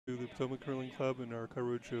The Potomac Curling Club and our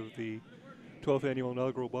coverage of the 12th Annual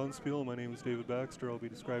Inaugural Bonspiel. My name is David Baxter. I'll be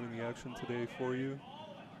describing the action today for you.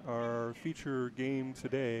 Our feature game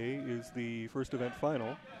today is the first event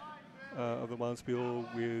final of the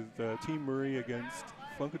Bonspiel with Team Murray against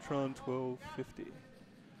Funkatron 1250.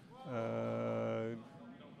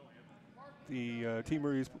 The Team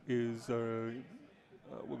Murray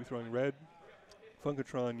will be throwing red,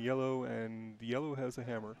 Funkatron yellow, and yellow has a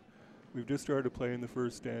hammer. We've just started playing the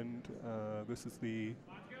first end. This is the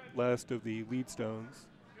last of the lead stones.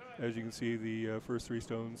 As you can see, the first three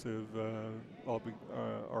stones are all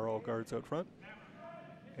guards out front.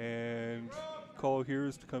 And call here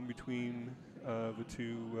is to come between the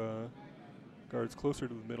two guards closer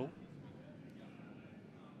to the middle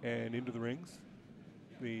and into the rings.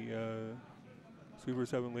 The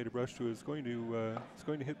sweepers haven't laid a brush to it. It's going to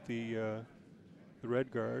hit the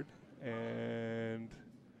red guard, and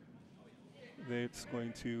it's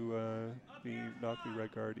going to knock the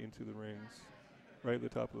red guard into the rings, right at the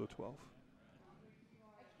top of the 12.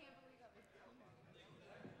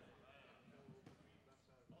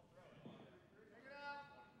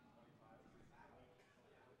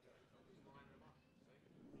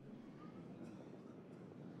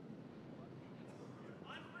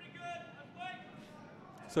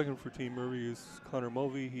 Second for Team Murray is Connor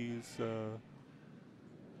Mulvey. He's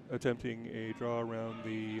attempting a draw around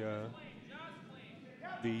the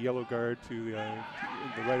yellow guard to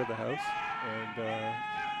the right of the house, and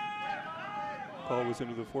call was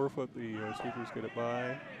into the 4-foot. The sweepers get it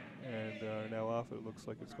by, and now off. It looks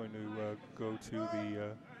like it's going to go to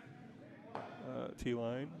the tee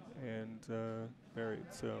line and buried.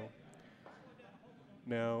 So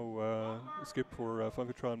now skip for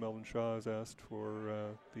Funkatron Melvin Shaw has asked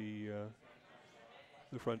for the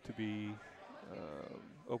front to be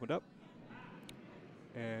opened up.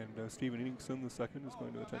 And Stephen Eningson, the second, is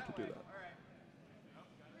going to attempt to do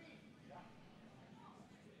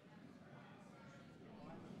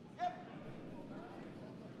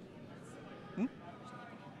that.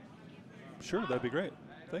 Sure, that'd be great.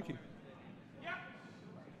 Thank you.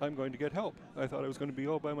 I'm going to get help. I thought I was going to be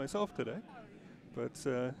all by myself today, but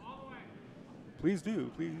please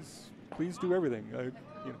do. Please do everything.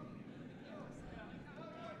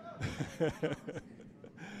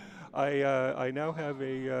 I now have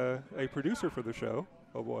a producer for the show.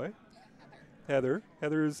 Oh boy, Heather.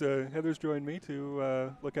 Heather's joined me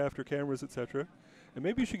to look after cameras, etc. And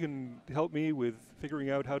maybe she can help me with figuring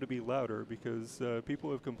out how to be louder, because people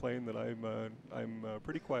have complained that I'm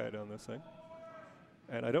pretty quiet on this thing,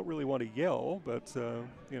 and I don't really want to yell, but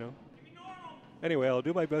Anyway, I'll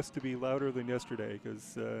do my best to be louder than yesterday,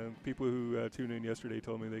 because people who tuned in yesterday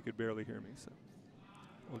told me they could barely hear me. So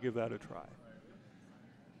we'll give that a try.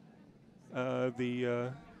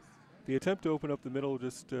 The attempt to open up the middle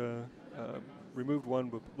just removed one,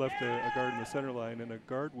 but left a guard in the center line, and a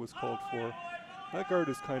guard was called for. That guard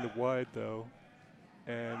is kind of wide, though,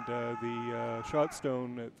 and the shot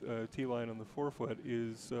stone at tee line on the 4-foot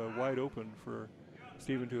is wide open for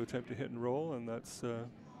Stephen to attempt to hit and roll, and that's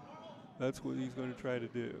what he's going to try to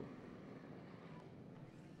do.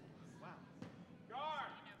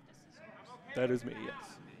 That is me, yes.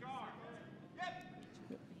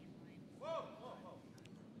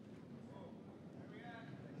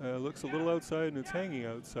 Looks a little outside, and it's hanging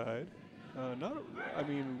outside.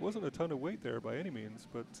 Wasn't a ton of weight there by any means,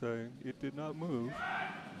 but it did not move.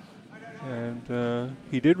 And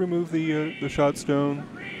he did remove the shot stone.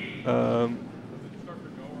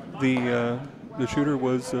 The shooter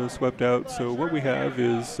was swept out. So what we have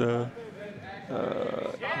is that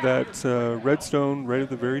red stone right at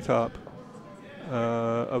the very top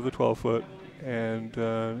of the 12-foot, and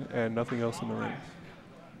nothing else in the rings.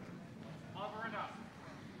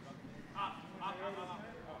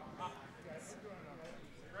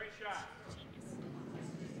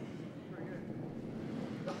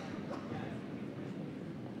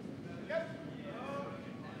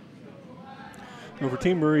 For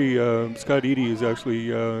Team Murray, Scott Eady is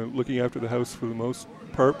actually looking after the house for the most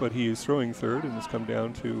part, but he is throwing third and has come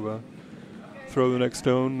down to throw the next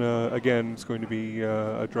stone. Again, it's going to be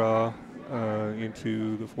a draw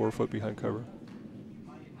into the 4-foot behind cover.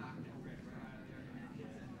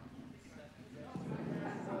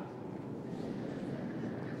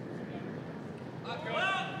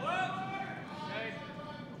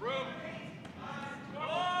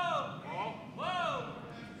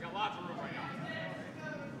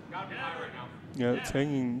 Yeah, it's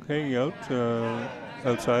hanging out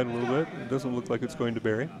outside a little bit. It doesn't look like it's going to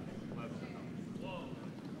bury.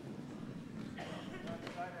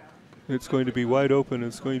 It's going to be wide open.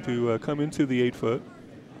 It's going to come into the 8-foot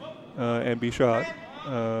and be shot.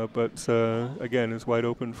 but again is wide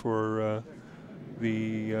open for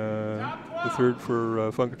the third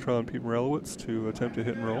for Funkatron Pete Morelowitz to attempt to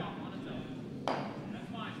hit and roll.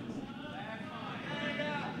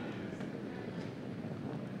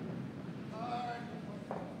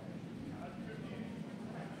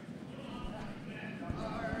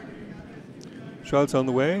 Shots on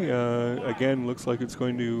the way. Again, looks like it's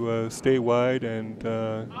going to stay wide and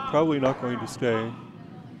probably not going to stay.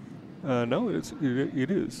 No,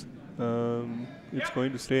 it is. It's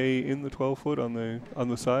going to stay in the 12 foot on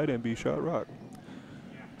the side and be shot rock.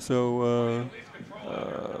 So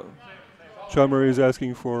Sean Murray is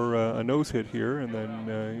asking for a nose hit here, and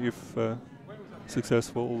then if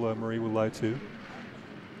successful, Murray will lie to.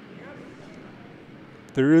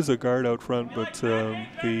 There is a guard out front, but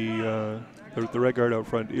the red guard out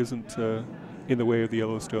front isn't in the way of the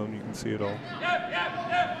Yellowstone. You can see it all.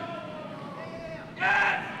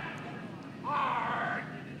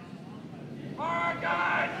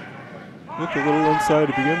 Looked a little inside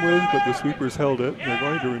to begin with, but the sweepers held it. They're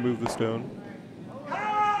going to remove the stone.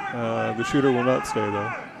 The shooter will not stay,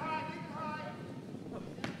 though.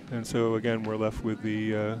 And so, again, we're left with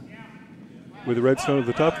the red stone at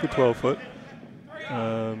the top of the 12 foot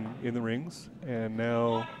in the rings. And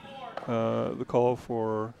now the call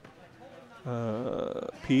for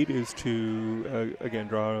Pete is to, again,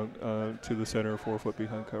 draw to the center 4 foot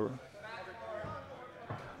behind cover.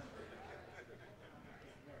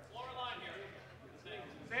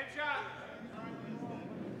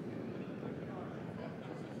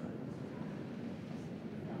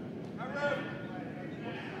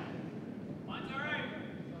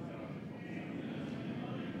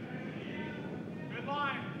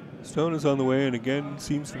 Stone is on the way, and again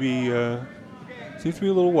seems to be a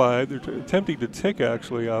little wide. They're attempting to tick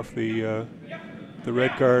actually off the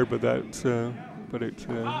red guard, but it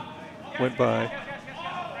went by.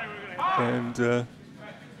 And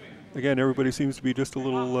again, everybody seems to be just a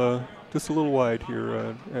little wide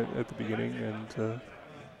here at the beginning, and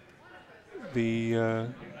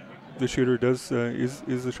the shooter is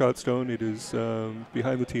the shot stone. It is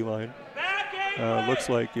behind the tee line. Looks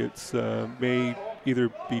like it's may either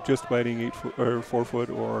be just biting 8 foot or 4 foot,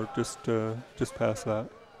 or just past that.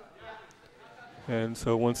 And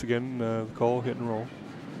so once again, the call, hit and roll.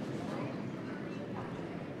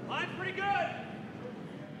 Line's pretty good.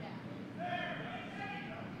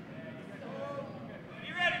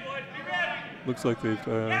 Be ready, boys. Be ready. Looks like they've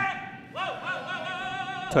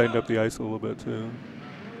tightened up the ice a little bit too.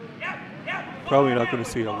 Probably not going to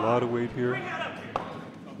see a lot of weight here.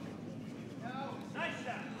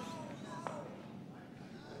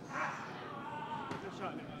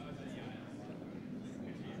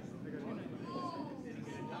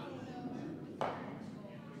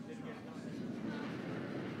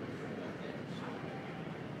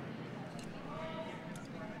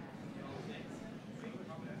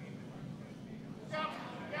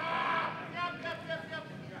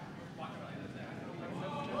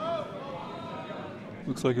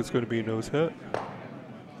 Looks like it's going to be a nose hit.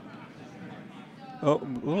 Oh,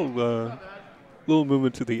 a little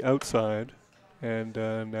movement to the outside, and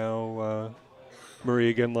now Murray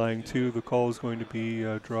again lying to. The call is going to be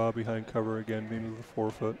draw behind cover again into the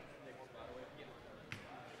 4 foot.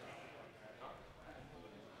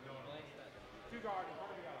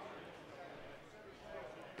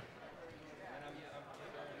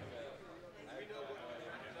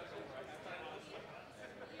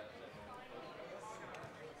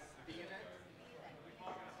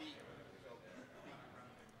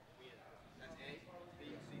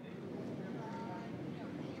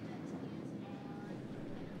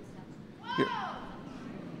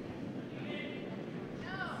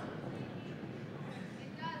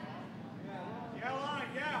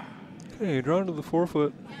 Okay, drawn to the 4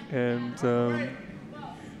 foot, and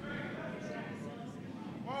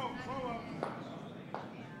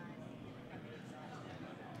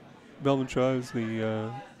Melvin Shaw is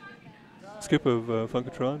the skip of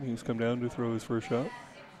Funkatron. He's come down to throw his first shot.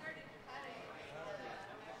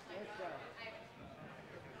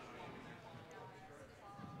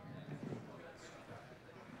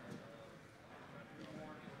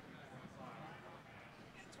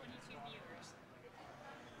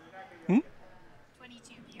 Hmm?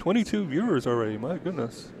 22 viewers already, my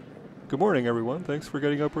goodness. Good morning, everyone. Thanks for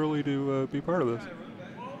getting up early to be part of this.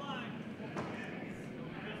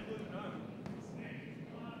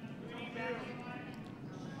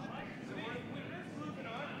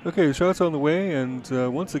 Okay, shot's on the way, and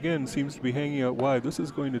once again seems to be hanging out wide. This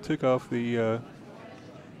is going to tick off the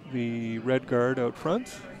red guard out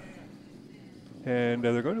front, and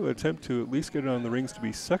they're going to attempt to at least get it on the rings to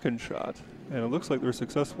be second shot. And it looks like they're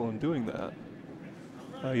successful in doing that.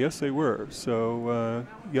 Yes, they were. So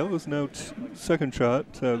yellow's now second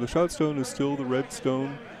shot. The shot stone is still the red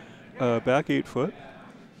stone, back 8 foot.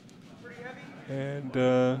 And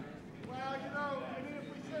Well, you know, I mean, if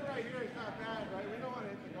we sit right here, it's not bad, right? We don't want to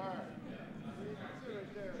hit the guard. We sit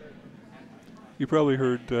right there. you probably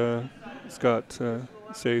heard Scott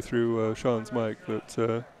say through Sean's mic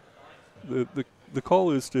that the call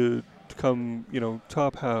is to come,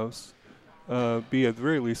 top house, be at the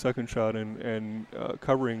very least second shot and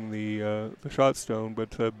covering the shot stone,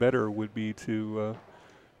 but better would be to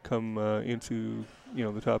come into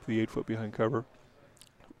the top of the 8 foot behind cover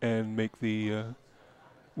and make the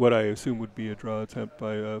what I assume would be a draw attempt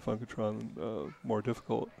by Funkatron more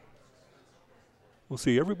difficult. We'll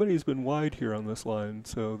see. Everybody's been wide here on this line,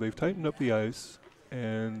 so they've tightened up the ice,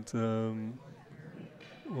 and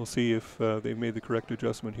we'll see if they've made the correct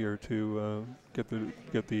adjustment here to get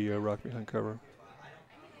the rock behind cover.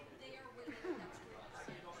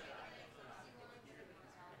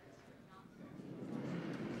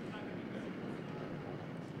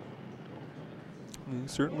 And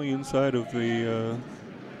certainly inside of the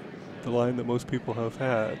line that most people have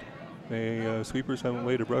had. Sweepers haven't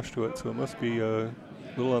laid a brush to it, so it must be a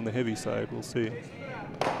little on the heavy side. We'll see.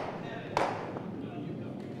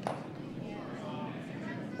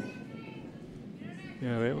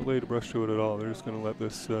 Yeah, they haven't laid a brush to it at all. They're just going to let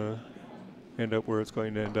this end up where it's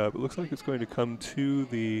going to end up. It looks like it's going to come to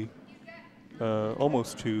the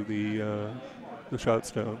almost to the shot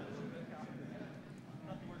stone.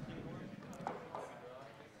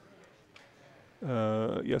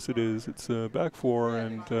 Yes, it is. It's back 4,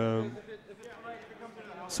 and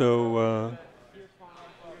so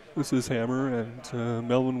this is hammer, and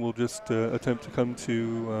Melvin will just attempt to come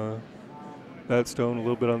to that stone a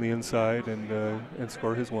little bit on the inside and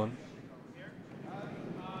score his one.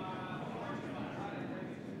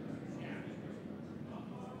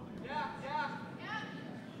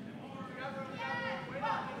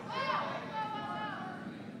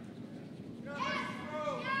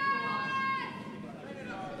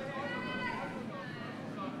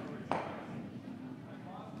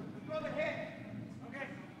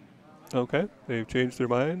 Okay, they've changed their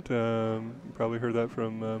mind. You probably heard that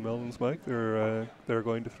from Melvin's mic. They're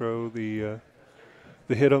going to throw the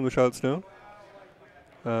hit on the shot stone.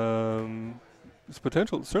 It's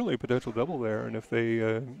certainly a potential double there, and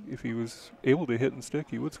if he was able to hit and stick,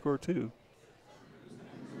 he would score 2.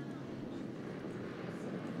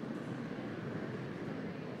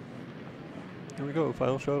 Here we go,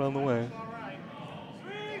 final shot on the way.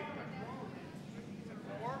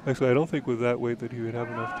 Actually, I don't think with that weight that he would have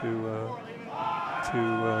enough to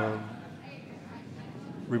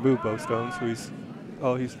remove both stones. So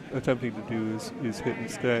all he's attempting to do is hit and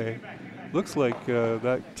stay. Looks like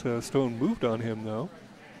that stone moved on him though,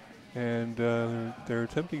 and they're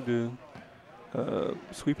attempting to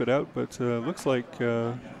sweep it out. But looks like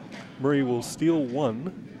Murray will steal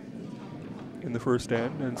 1 in the first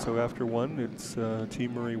end, and so after 1, it's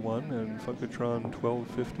Team Murray 1 and Funkatron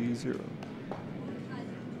 12-50-0.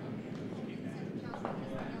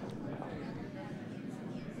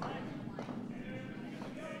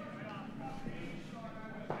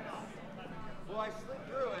 I slid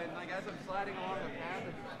through it, and as I'm sliding along the path,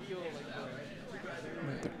 I feel like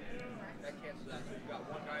that cancels out. So you've got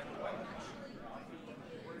one guy in the way.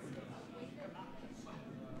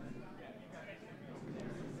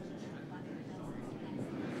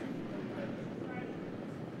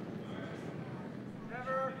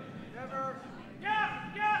 Never,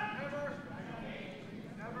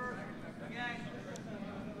 again.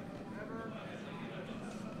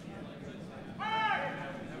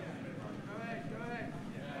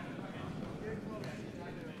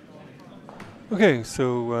 Okay,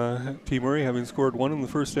 so Team Murray, having scored 1 in the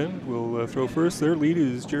first end, will throw first. Their lead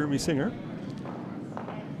is Jeremy Singer,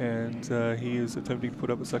 and he is attempting to put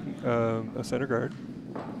up a center guard.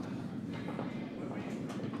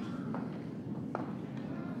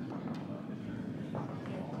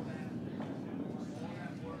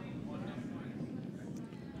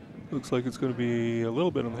 Looks like it's going to be a little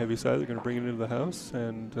bit on the heavy side. They're going to bring it into the house,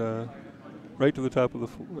 and right to the top of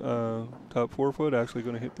the top 4 foot, actually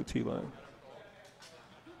going to hit the tee line.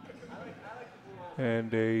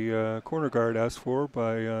 And a corner guard asked for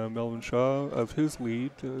by Melvin Shaw of his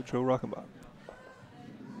lead, Joe Rockenbach.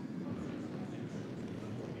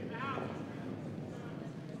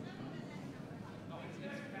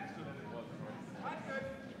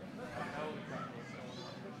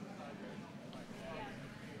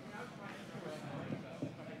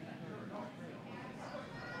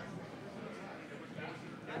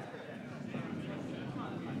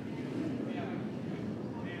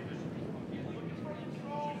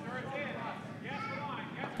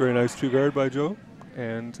 Very nice two guard by Joe.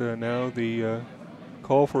 And now the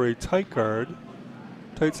call for a tight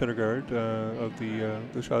center guard of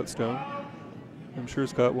the shot stone. I'm sure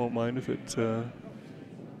Scott won't mind if it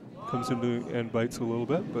comes into and bites a little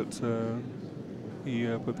bit, but he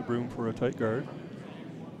put the broom for a tight guard.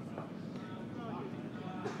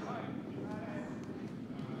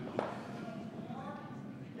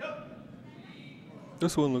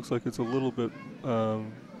 This one looks like it's a little bit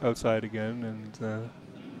outside again, and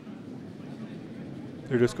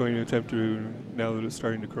they're just going to attempt to, now that it's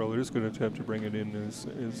starting to curl, they're just going to attempt to bring it in as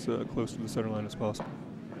close to the center line as possible.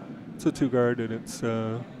 It's a two guard, and it's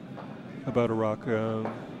about a rock and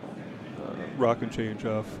change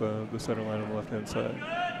off the center line on the left-hand side.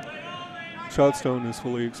 Shot stone is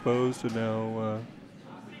fully exposed, and now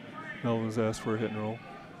Melvin's asked for a hit and roll.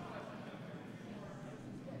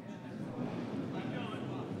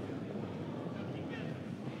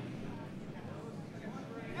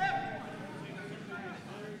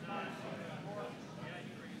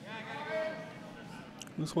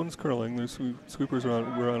 This one's curling. The sweepers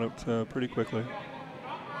were on it pretty quickly.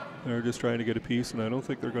 They're just trying to get a piece, and I don't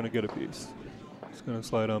think they're going to get a piece. It's going to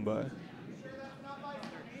slide on by.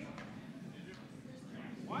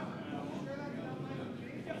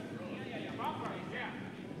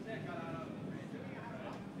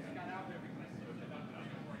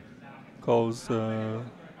 Calls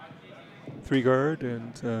three guard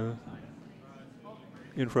and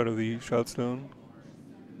in front of the shot stone.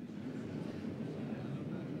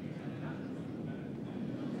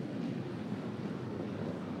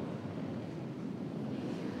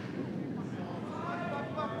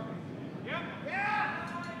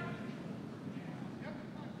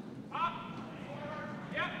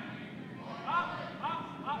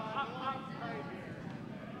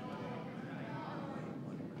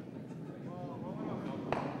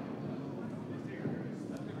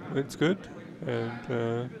 It's good,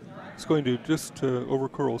 and it's going to just over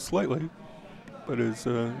curl slightly, but is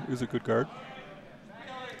a good guard.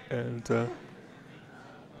 And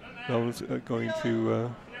Melvin's going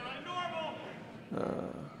to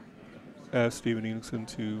ask Stephen Enigson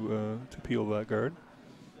to peel that guard.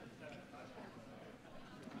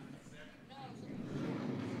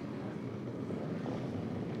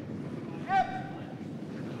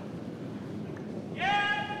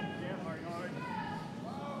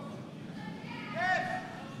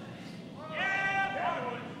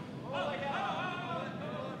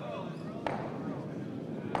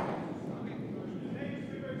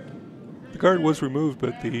 Guard was removed,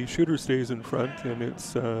 but the shooter stays in front, and it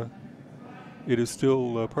is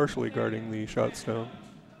still partially guarding the shot stone.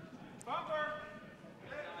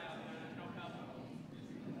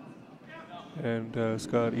 And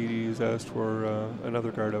Scott Eady has asked for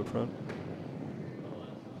another guard out front.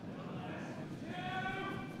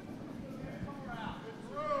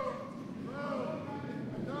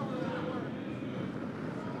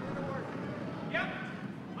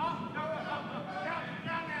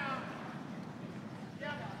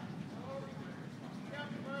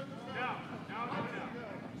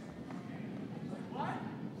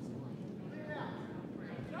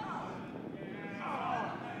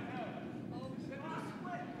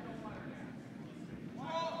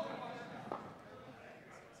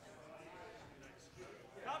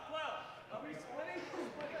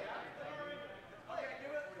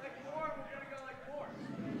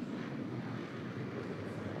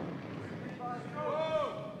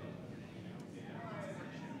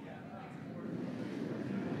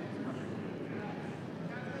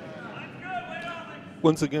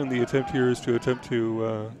 Once again, the attempt here is to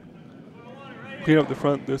clean up the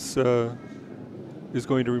front. This is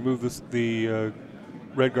going to remove the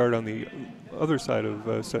red guard on the other side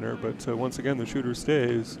of center, but once again the shooter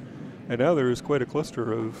stays, and now there is quite a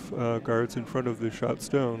cluster of guards in front of the shot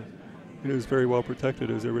stone. It is very well protected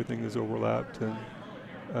as everything is overlapped, and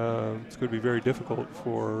it's going to be very difficult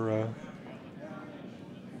for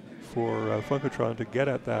Funkatron to get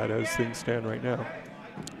at that as things stand right now.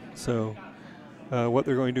 So what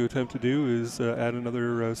they're going to attempt to do is add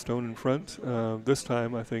another stone in front. This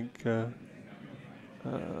time, I think,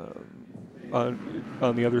 on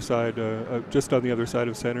the other side, just on the other side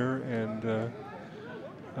of center, and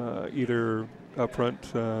either up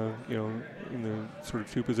front, in the sort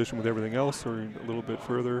of two position with everything else, or a little bit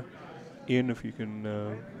further in if you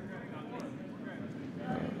can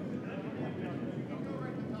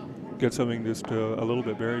get something just a little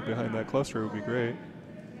bit buried behind that cluster would be great.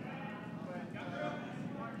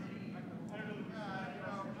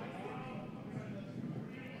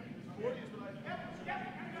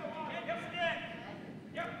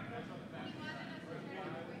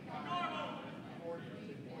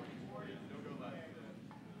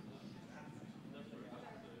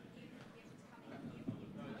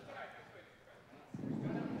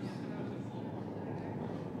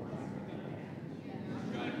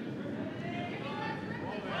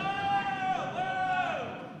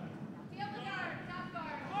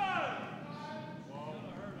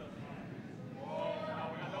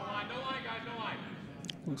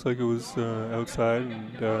 Looks like it was outside,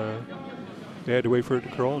 and they had to wait for it to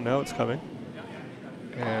curl, and now it's coming.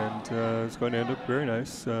 And it's going to end up very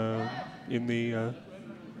nice in the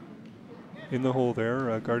hole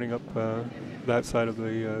there, guarding up that side of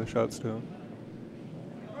the shot stone.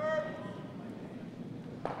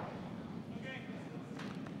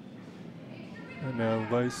 And now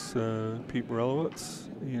Vice Pete Morelowitz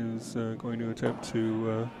is going to attempt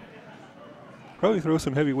to probably throw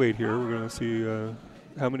some heavy weight here. We're going to see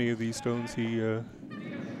how many of these stones he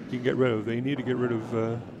can get rid of. They need to get rid of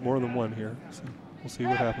more than one here, so we'll see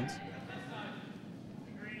what happens.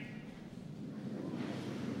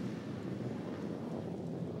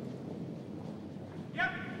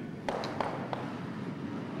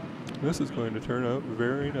 This is going to turn out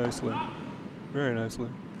very nicely. Very nicely.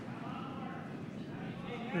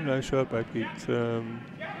 Very nice shot by Pete.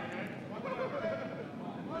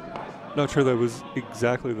 Not sure that was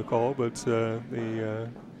exactly the call, but the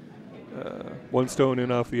one stone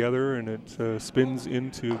in off the other, and it spins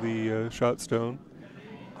into the shot stone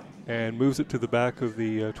and moves it to the back of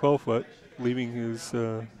the 12-foot, leaving his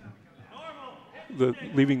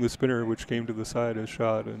leaving the spinner, which came to the side, as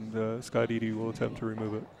shot, and Scott Eady will attempt to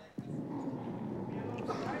remove it.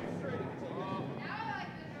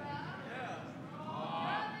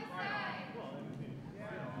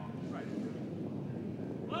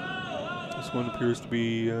 This one appears to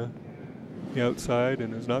be the outside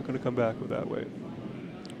and is not going to come back with that weight.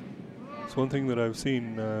 It's one thing that I've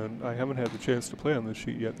seen. I haven't had the chance to play on this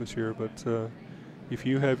sheet yet this year, but if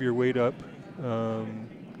you have your weight up,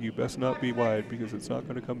 you best not be wide because it's not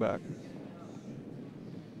going to come back.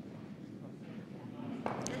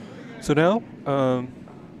 So now,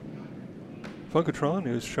 Funkatron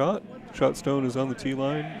is shot. Shot stone is on the tee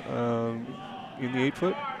line in the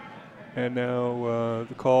 8-foot. And now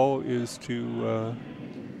the call is to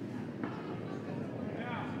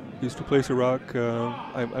place a rock.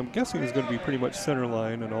 I'm guessing it's going to be pretty much center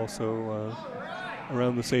line and also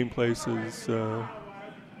around the same place as the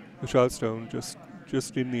shot stone, just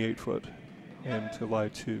in the 8-foot, and to lie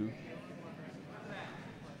 2.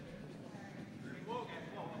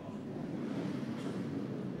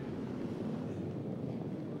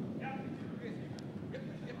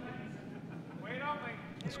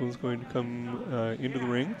 This one's going to come into the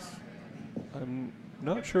rings. I'm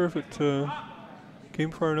not sure if it came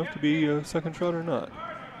far enough to be a second shot or not.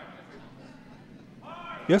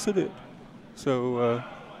 Yes, it did. So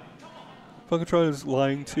Funkatron is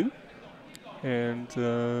lying 2, and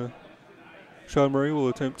Sean Murray will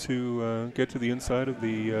attempt to get to the inside of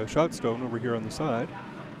the shot stone over here on the side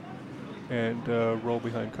and roll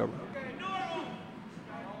behind cover.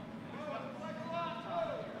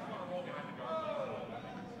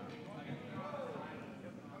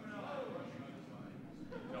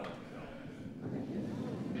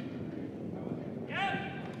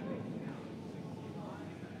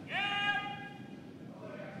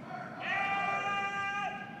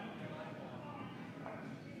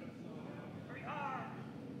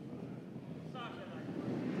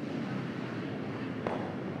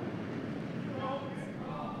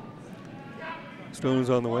 Stone is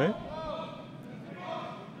on the way.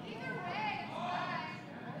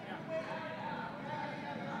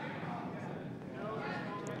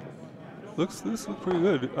 This looks pretty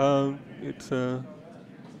good. It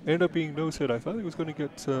ended up being nose hit. I thought it was going to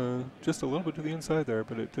get just a little bit to the inside there,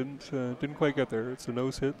 but it didn't quite get there. It's a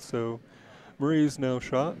nose hit, so Murray is now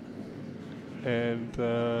shot, and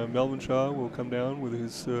Melvin Shaw will come down with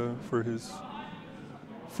his for his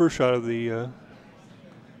first shot of the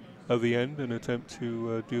end and attempt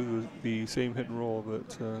to do the same hit and roll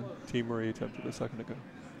that Team Murray attempted a second ago.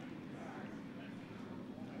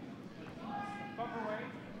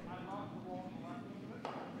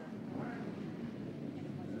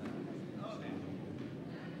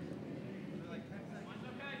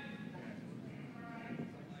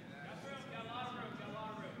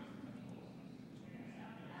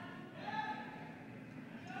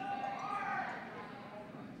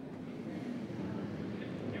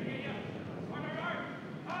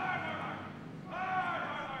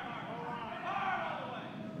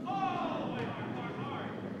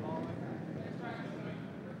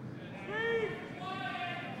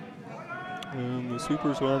 And the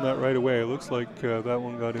sweepers were on that right away. It looks like that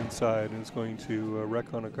one got inside and is going to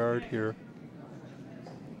wreck on a guard here.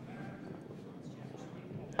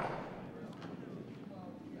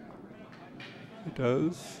 It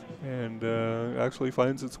does, and actually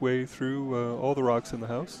finds its way through all the rocks in the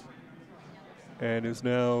house and is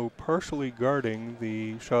now partially guarding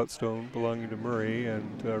the shot stone belonging to Murray,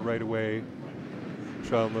 and right away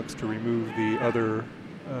Sean looks to remove the other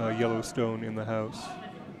yellow stone in the house.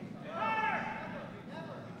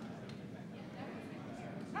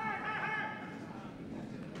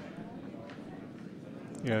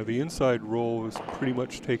 Yeah, the inside roll is pretty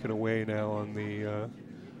much taken away now on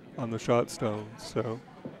the shot stones. So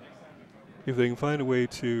if they can find a way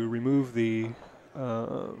to remove the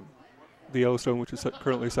Yellowstone, which is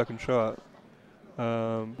currently second shot,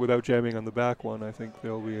 without jamming on the back one, I think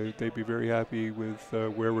they'd be very happy with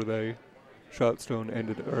wherever the shot stone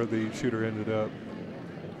ended or the shooter ended up.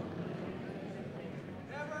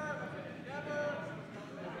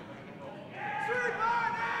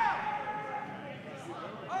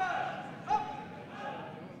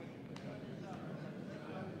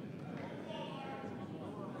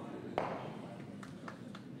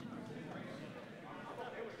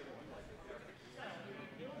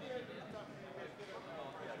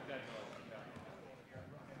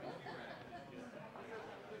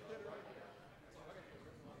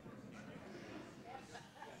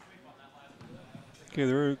 Okay,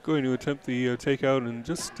 they're going to attempt the takeout and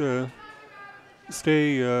just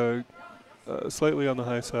stay slightly on the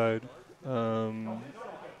high side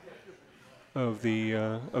of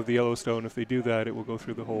the Yellowstone. If they do that, it will go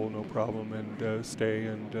through the hole, no problem, and stay.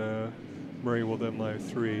 And Murray will then live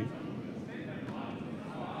 3.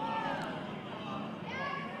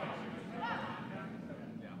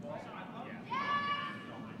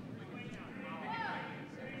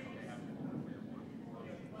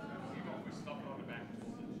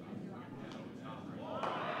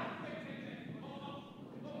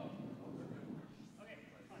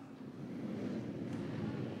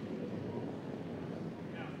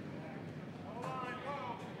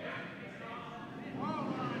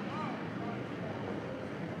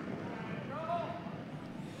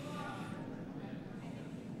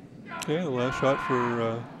 Okay, the last shot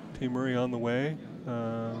for Team Murray on the way.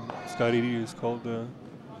 Scott Eady is called through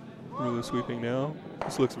the sweeping now.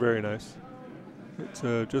 This looks very nice. It's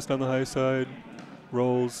just on the high side,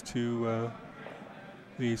 rolls to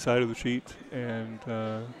the side of the sheet, and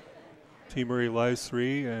Team Murray lies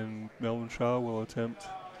 3, and Melvin Shaw will attempt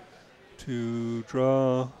to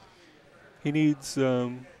draw. He needs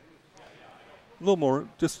a little more,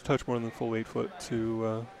 just a touch more than the full 8 foot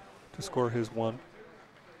to score his 1.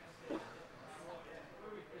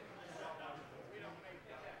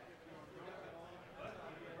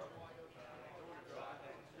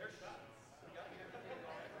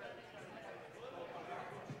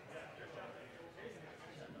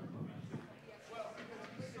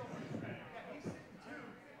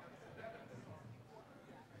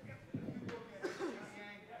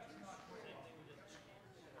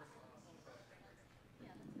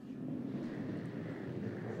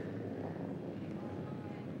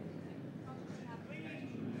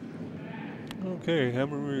 Okay,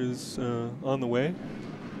 hammer is on the way.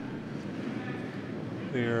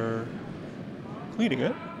 They're cleaning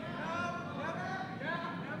it.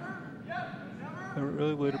 Haven't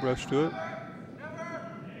really laid a brush to it.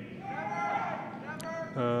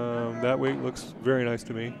 That weight looks very nice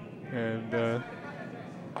to me, and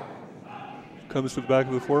comes to the back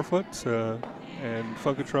of the 4 foot. And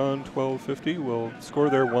Funkatron 1250 will score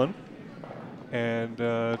their 1 and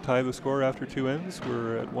tie the score after 2 ends.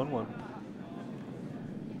 We're at 1-1.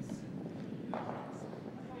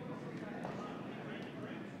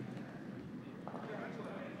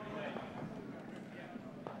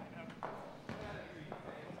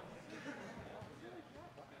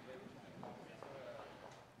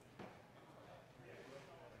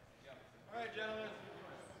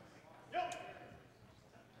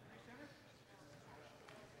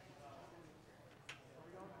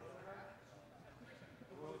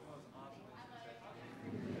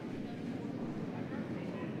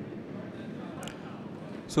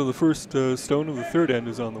 So the first stone of the 3rd end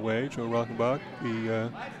is on the way. Joe Rockenbach, the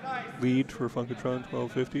lead for Funkatron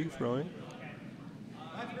 1250, throwing.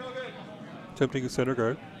 Attempting a center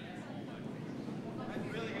guard.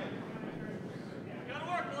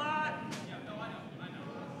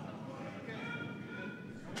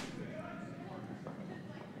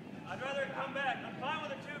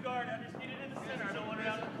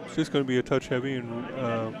 It's just going to be a touch heavy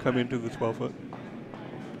and come into the 12 foot.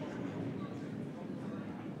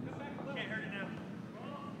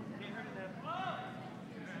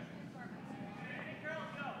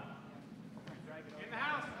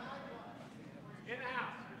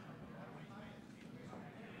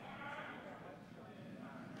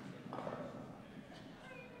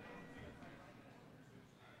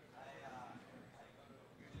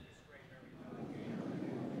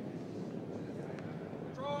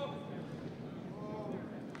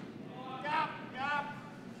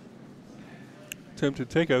 Attempted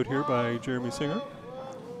takeout here by Jeremy Singer.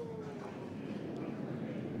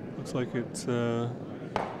 Looks like it's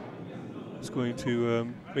is going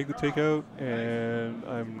to make the takeout, and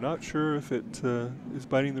I'm not sure if it is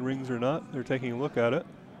biting the rings or not. They're taking a look at it,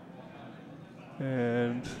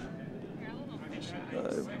 and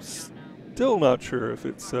I'm still not sure if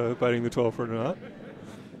it's biting the 12 foot or not.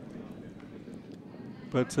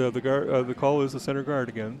 But the call is the center guard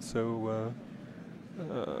again, so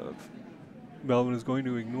Melvin is going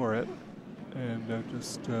to ignore it and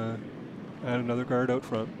just add another guard out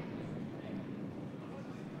front.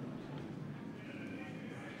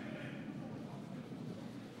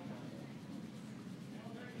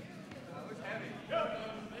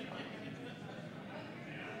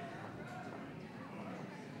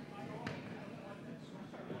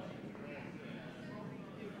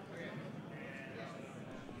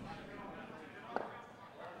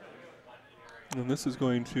 And this is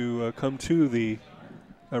going to come to the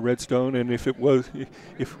redstone, and if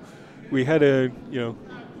we had a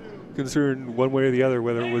concern one way or the other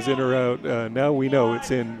whether it was in or out, now we know it's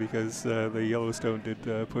in because the Yellowstone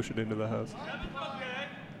did push it into the house.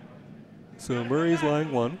 So Murray's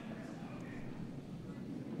line 1.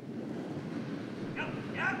 And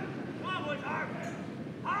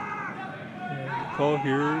the call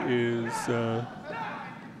here is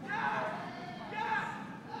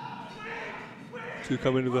to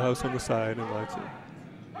come into the house on the side and line 2.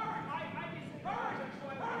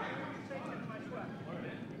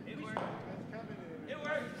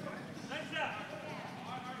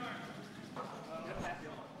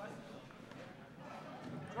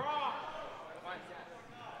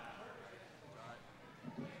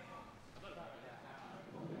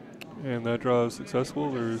 And that draw is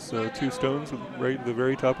successful. There's 2 stones right at the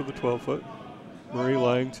very top of the 12 foot. Murray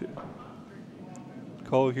lying 2.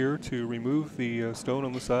 Call here to remove the stone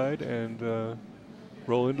on the side and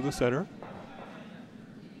roll into the center.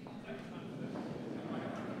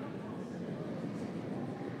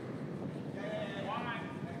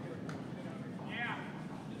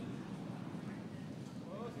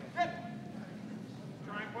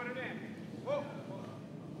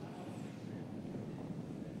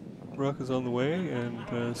 Ruck is on the way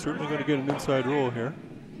and certainly going to get an inside roll here.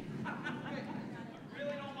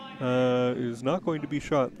 Is not going to be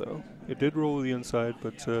shot though. It did roll to the inside,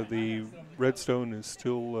 but the red stone is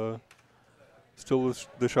still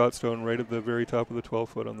the shot stone right at the very top of the 12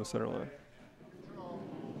 foot on the center line.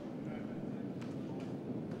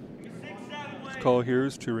 The call here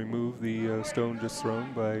is to remove the stone just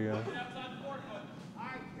thrown by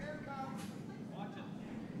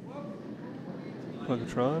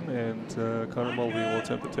Funkatron, and Connor Mulvey will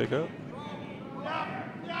attempt the takeout.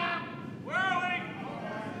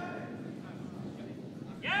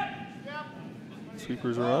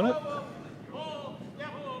 Sweepers are on it.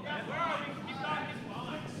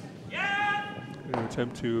 Going to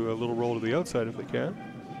attempt to a little roll to the outside if they can,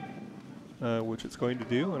 which it's going to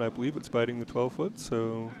do, and I believe it's biting the 12 foot,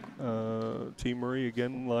 so Team Murray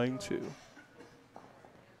again line 2.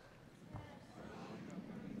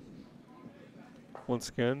 Once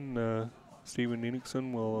again, Stephen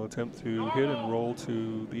Nienixson will attempt to hit and roll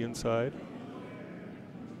to the inside.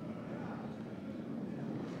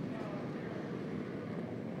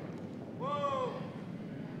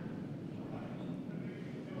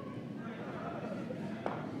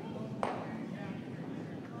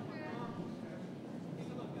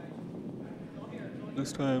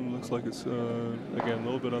 This time looks like it's again a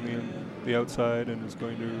little bit on the outside, and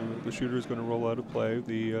the shooter is going to roll out of play.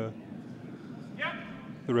 The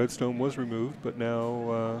redstone was removed, but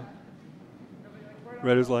now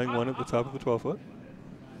red is lying 1 at the top of the 12 foot.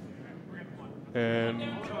 And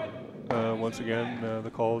once again, the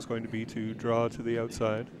call is going to be to draw to the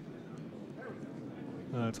outside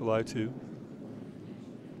to lie 2.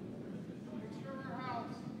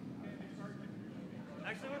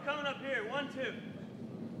 Actually, we're coming up here. 1, 2.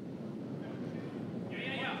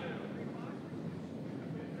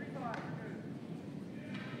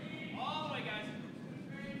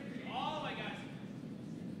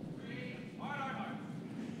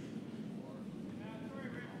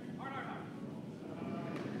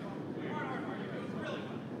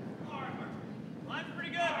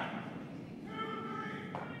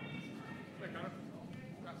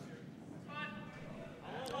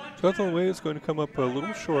 Shots on the way is going to come up a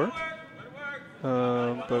little short,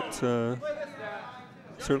 but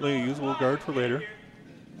certainly a usable guard for later.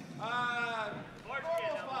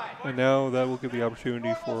 And now that will give the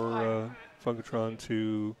opportunity for Funkatron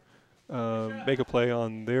to make a play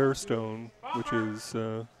on their stone, which is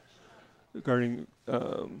guarding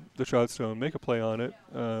the shot stone. Make a play on it,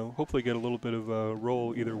 hopefully get a little bit of a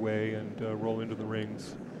roll either way and roll into the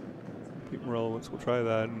rings. Pete Morelowitz will try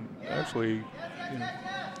that, and actually,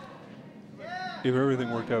 if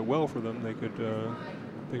everything worked out well for them, they could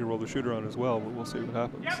roll the shooter on as well. But we'll see what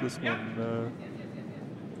happens. This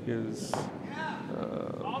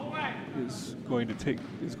one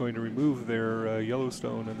is going to remove their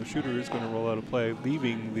Yellowstone, and the shooter is going to roll out of play,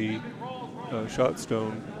 leaving the shot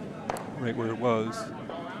stone right where it was.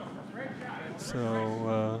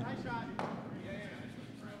 So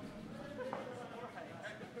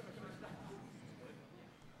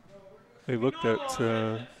they looked at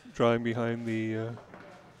drawing behind the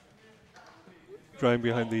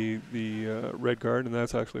red guard, and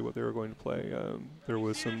that's actually what they were going to play. There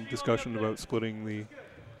was some discussion about splitting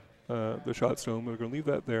the shot stone. We're going to leave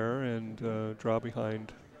that there and draw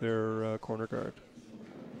behind their corner guard.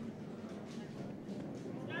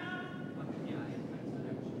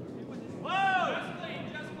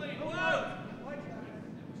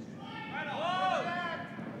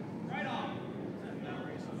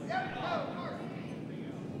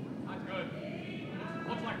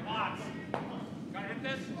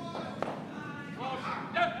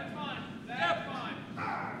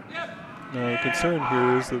 Now, the concern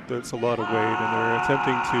here is that that's a lot of weight, and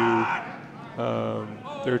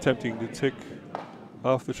they're attempting to tick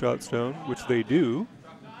off the shot stone, which they do.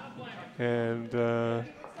 And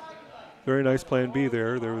very nice plan B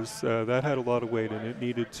there. There was that had a lot of weight, and it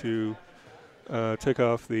needed to tick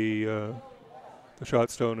off the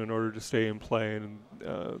shot stone in order to stay in play, and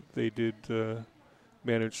they did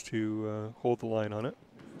manage to hold the line on it.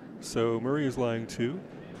 So Murray is lying 2.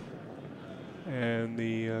 And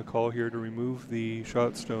the call here to remove the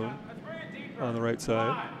shot stone on the right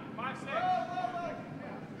side.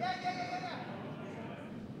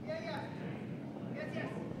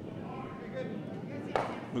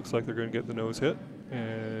 Looks like they're going to get the nose hit.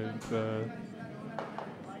 And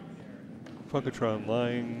Funkatron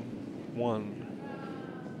line 1.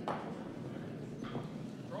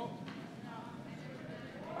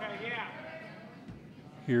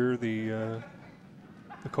 Here the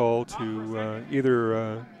call to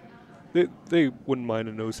either they wouldn't mind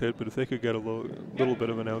a nose hit, but if they could get a little bit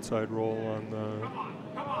of an outside roll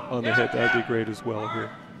on the hit, that'd be great as well here.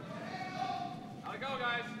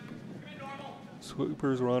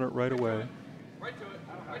 Swoopers were on it right away.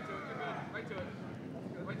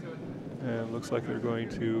 And looks like they're going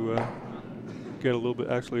to get a little bit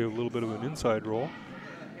of an inside roll.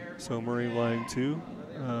 So Murray lying 2.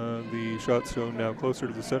 The shot stone now closer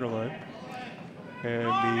to the center line. And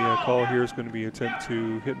the call here is going to be attempt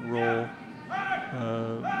to hit and roll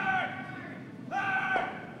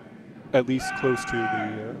at least close to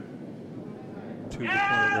the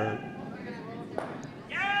corner guard.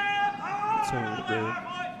 So the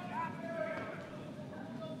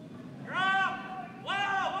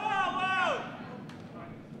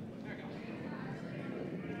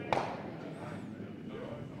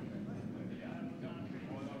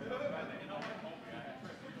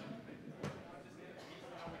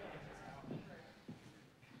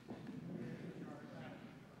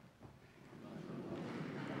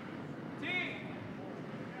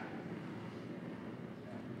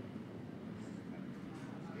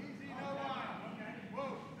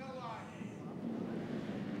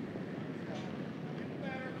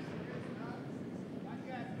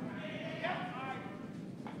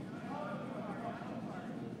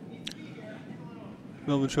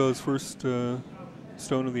Melvin Shaw's first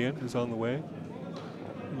stone of the end is on the way.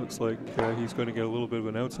 It looks like he's going to get a little bit of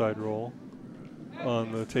an outside roll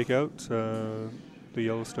on the takeout. The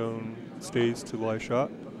Yellowstone stays to lie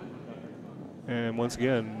shot. And once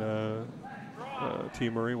again,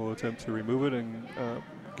 Team Murray will attempt to remove it and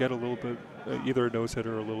get a little bit, either a nose hit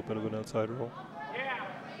or a little bit of an outside roll.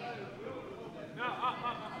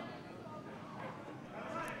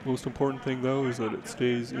 Most important thing, though, is that it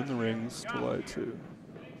stays in the rings to lie 2.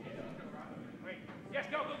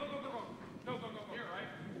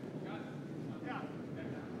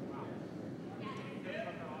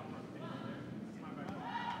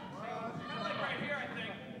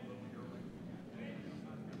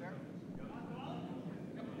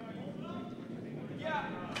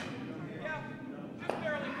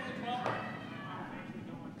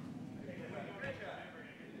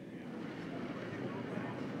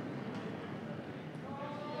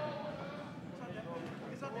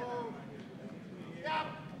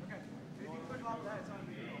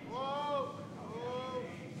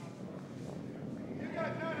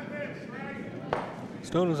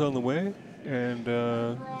 Stone is on the way, and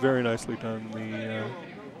very nicely done. The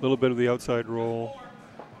little bit of the outside roll,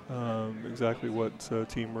 exactly what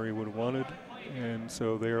Team Murray would have wanted, and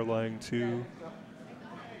so they are lying 2.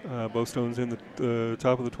 Both stones in the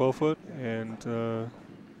top of the 12-foot, and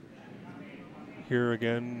Here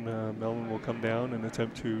again, Melvin will come down and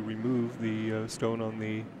attempt to remove the stone on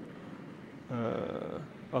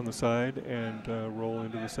the side and roll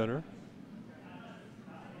into the center.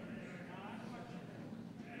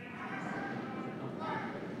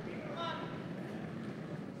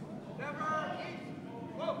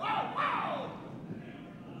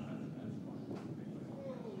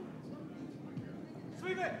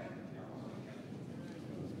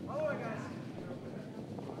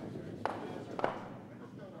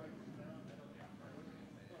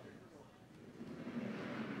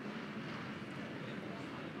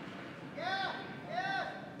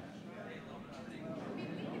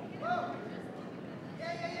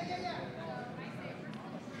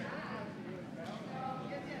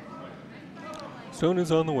 Stone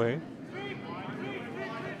is on the way,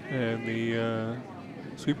 and the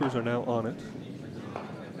sweepers are now on it.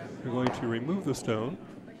 They're going to remove the stone,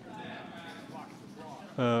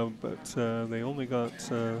 but they only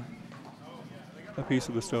got a piece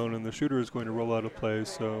of the stone, and the shooter is going to roll out of play,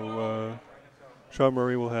 so Sean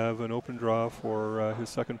Murray will have an open draw for his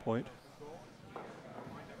second point.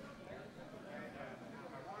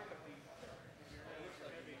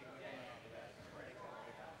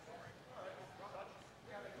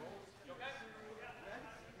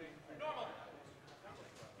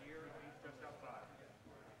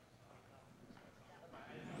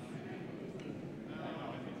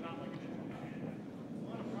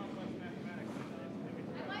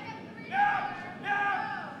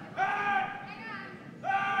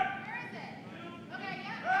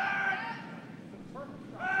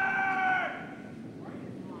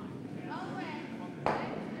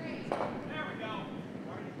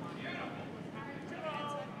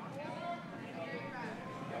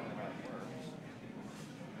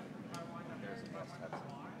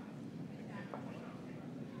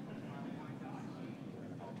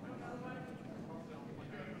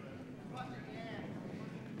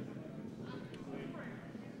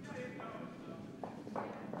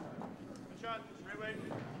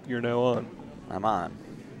 You're now on. I'm on.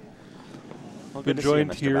 Well, Been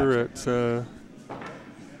joined here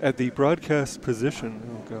at the broadcast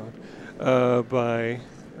position. Oh God! By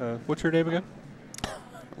what's your name again?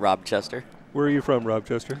 Rob Chester. Where are you from, Rob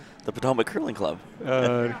Chester? The Potomac Curling Club.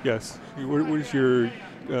 Yes. Where's your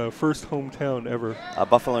first hometown ever?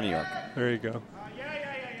 Buffalo, New York. There you go.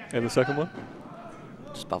 And the second one?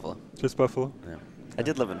 Just Buffalo. Just Buffalo? Yeah. I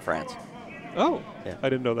did live in France. Oh, yeah. I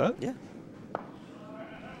didn't know that. Yeah.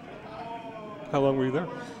 How long were you there?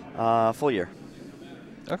 Full year.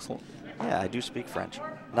 Excellent. Yeah, I do speak French.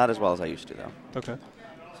 Not as well as I used to, though. Okay.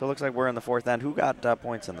 So it looks like we're in the fourth end. Who got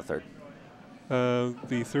points in the third?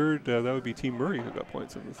 The third, that would be Team Murray who got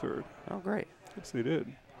points in the third. Oh, great. Yes, they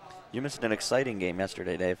did. You missed an exciting game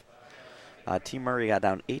yesterday, Dave. Team Murray got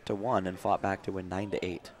down 8-1 and fought back to win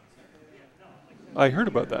 9-8. I heard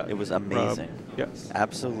about that. It was amazing. Yes.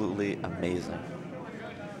 Absolutely amazing.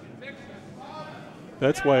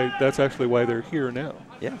 That's actually why they're here now.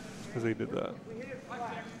 Yeah. Because they did that.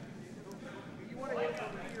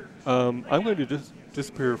 I'm going to just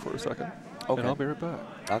disappear for a second. Okay. And I'll be right back.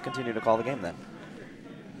 I'll continue to call the game then.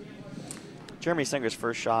 Jeremy Singer's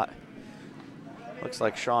first shot. Looks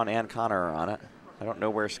like Sean and Connor are on it. I don't know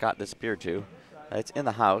where Scott disappeared to. It's in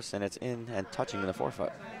the house, and it's in and touching the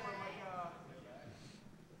forefoot.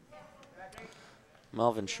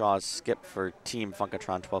 Melvin Shaw's skip for Team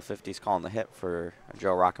Funkatron 1250 is calling the hit for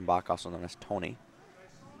Joe Rockenbach, also known as Tony.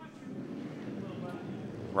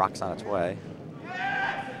 Rock's on its way.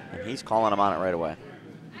 And he's calling him on it right away.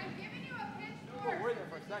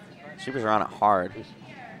 Sweepers are on it hard.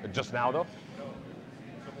 Just now, though?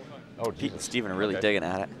 Oh, Pete and Steven are really digging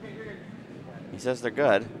at it. He says they're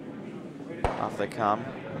good. Off they come.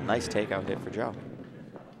 Nice takeout hit for Joe.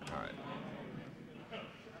 All right.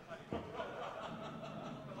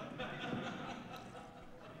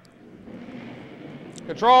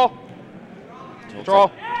 Control.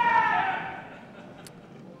 Control.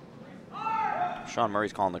 Sean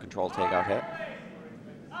Murray's calling the control takeout hit.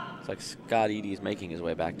 It's like Scott Eady's making his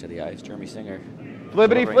way back to the ice. Jeremy Singer.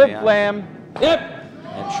 Flippity flip flam. Yep.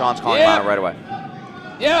 And Sean's calling him on it right away.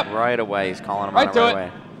 Yep. Right away, he's calling him on it right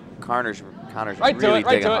away. Connor's really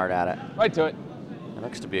digging hard at it. Right to it. It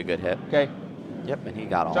looks to be a good hit. Okay. Yep, and he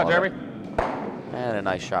got all Shot, of Jeremy. it. And a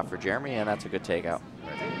nice shot for Jeremy, and that's a good takeout.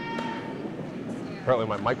 Apparently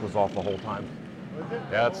my mic was off the whole time.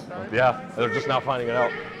 Yeah, they're just now finding it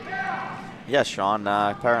out. Yes, Sean,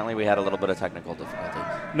 apparently we had a little bit of technical difficulty.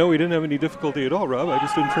 No, we didn't have any difficulty at all, Rob. I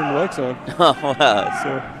just didn't turn the lights on.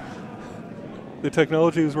 So the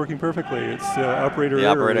technology is working perfectly. It's operator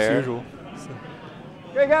error as usual. So.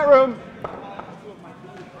 Okay, got room.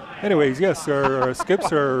 Anyways, yes, our skips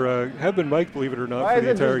have been mic'd, believe it or not, Why for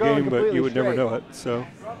the is it entire just going game, but you would never completely know it. So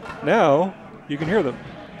now you can hear them.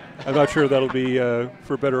 I'm not sure that'll be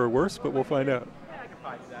for better or worse, but we'll find out.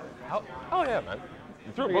 Oh yeah, man.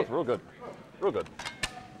 You threw it both real good. Real good.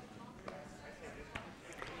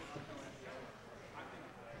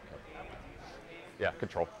 Yeah,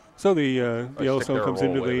 control. So the Yellowstone there comes or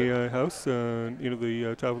roll into away the house, into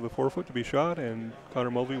the top of the forefoot to be shot, and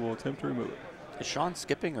Connor Mulvey will attempt to remove it. Is Sean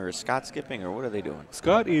skipping or is Scott skipping or what are they doing?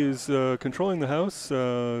 Scott is controlling the house.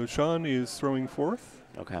 Sean is throwing fourth.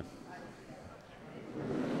 Okay.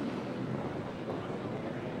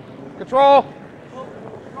 Control.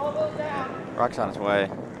 Rock's on its way.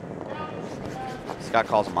 Scott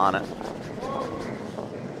calls him on it.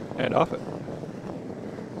 And off it.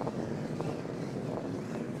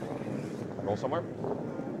 Roll somewhere.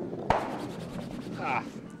 Ah,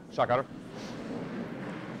 shot got her.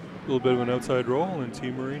 A little bit of an outside roll, and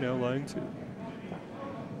Team Murray now lying two.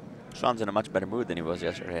 Sean's in a much better mood than he was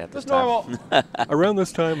yesterday at this That's time. Around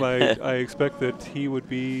this time, I expect that he would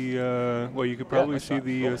be, well, you could probably that's see not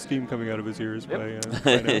the cool. steam coming out of his ears Yep.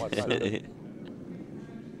 by now. So.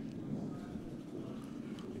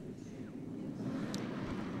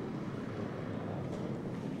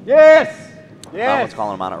 Yes! That Yes! one's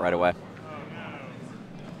calling him on it right away.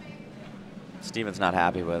 Steven's not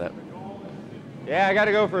happy with it. Yeah, I got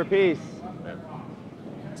to go for a piece.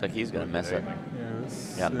 Looks like he's going to miss it.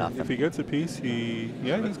 Yes. Yeah, nothing. If he gets a piece, he's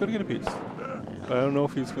going to get a piece. But I don't know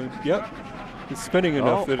if he's going to. Yep. It's spinning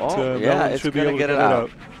enough that yeah, Melvin it's should be gonna able get to it get out.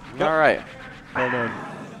 Yep. All right. Well done.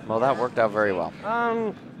 Well, that worked out very well.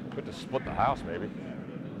 Good to split the house, maybe.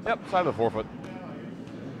 Yep, side of the forefoot.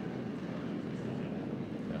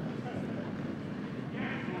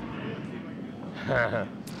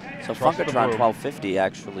 So Trust the Funkatron move. 1250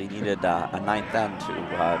 actually needed a ninth end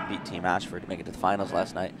to beat Team Ashford to make it to the finals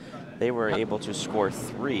last night. They were able to score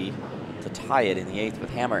 3 to tie it in the 8th with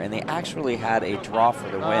Hammer, and they actually had a draw for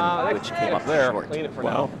the win, which came up there. short. Clean it for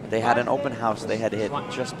Wow. now. They had an open house. They had to hit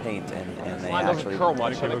just paint, and they Line doesn't actually curl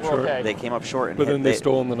much. I think we're okay. they came up short. And But hit, then they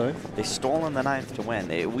stole in the ninth. They stole in the 9th to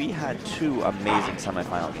win. We had 2 amazing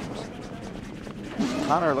semifinal games.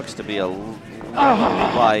 Connor looks to be a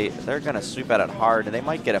light. They're going to sweep at it hard, and they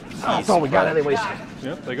might get a piece. That's all we got anyways.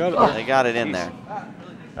 Yep, they got it. They got it in there.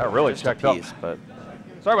 That really Just checked a up. piece, but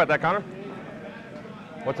Sorry about that, Connor.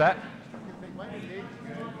 What's that?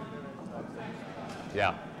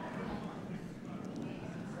 Yeah.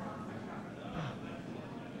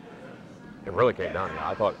 It really came down. Yeah,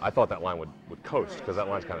 I thought that line would coast because that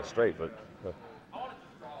line's kind of straight, but.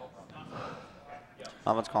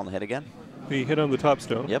 Alvin's calling the hit again. He hit on the top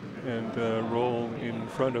stone. Yep. And roll in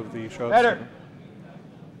front of the shot Better. stone.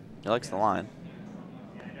 He likes the line.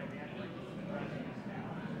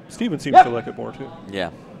 Steven seems Yep. to like it more, too. Yeah.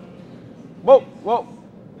 Whoa, whoa.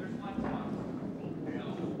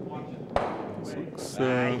 This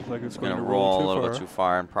looks like it's Going going to to roll a too little far. bit too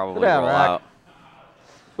far and probably Sit down, roll Rack. out.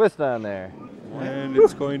 Twist down there. And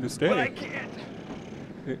it's going to stay.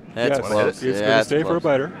 That's yes, close. it's going to That's stay for a close.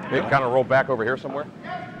 biter. Maybe kind of roll back over here somewhere.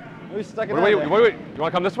 We stuck it Wait, down wait, there. wait. You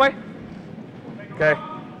want to come this way? Okay.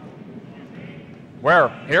 Where?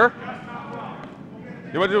 Here?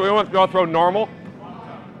 You want to go throw normal?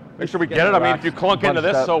 Make sure we get it. I mean, if you clunk into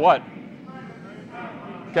this, so what?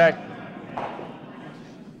 Okay.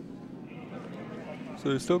 So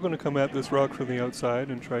they're still going to come at this rock from the outside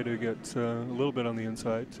and try to get a little bit on the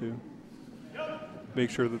inside to make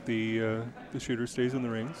sure that the shooter stays in the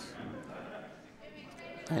rings.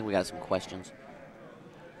 I think we got some questions.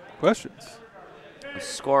 Questions?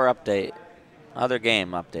 Score update. Other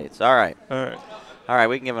game updates. All right. All right. All right,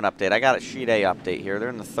 we can give an update. I got a Sheet A update here. They're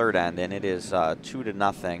in the 3rd end, and it is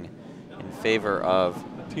 2-0 in favor of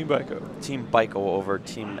Team Bico. Team Bico over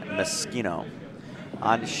Team Meschino.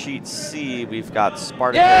 On Sheet C, we've got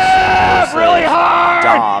Spartacus versus really hard!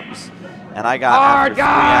 Dobbs. And I got, Hard, after 3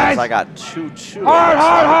 guys! ends, I got 2-2.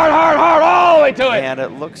 Hard, all the way to it. And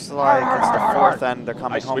it looks like it's the 4th end. They're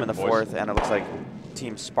coming Nice home in the sweep, boys. 4th, and it looks like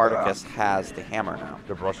Team Spartacus has the hammer now.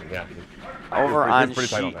 Good brushing, yeah. Over He on was pretty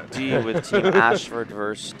tight on Sheet that. D with Team Ashford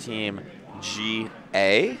versus Team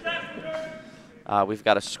GA. We've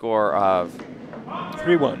got a score of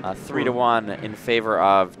 3-1. 3-1 in favor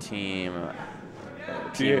of Team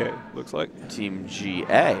GA, looks like. Team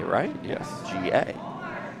GA, right? Yes. GA.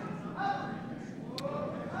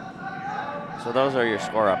 So those are your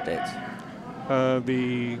score updates.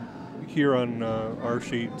 Here on our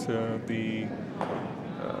sheet,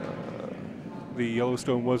 the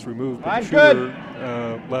Yellowstone was removed, but the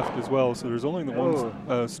shooter left as well. So there's only the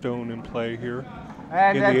one stone in play here.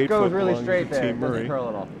 And in that the 8 goes foot really belonging straight to there. Team Doesn't Murray. curl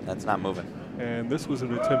at all. That's not moving. And this was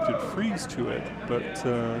an attempted freeze to it, but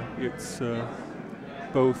it's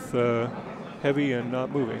both heavy and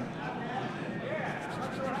not moving.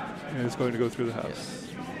 And it's going to go through the house.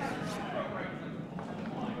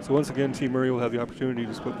 So once again, Team Murray will have the opportunity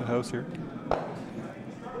to split the house here.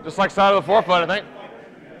 Just like side of the 4-foot, I think.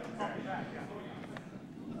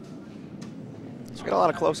 So we got a lot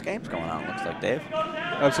of close games going on, looks like, Dave.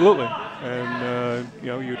 Absolutely. And you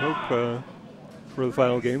know, you'd hope for the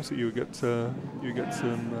final games that you get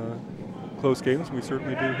some close games, and we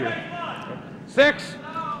certainly do here. 6.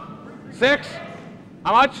 6.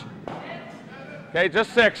 How much? Okay,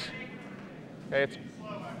 just 6. Okay, it's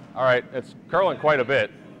all right. It's curling quite a bit.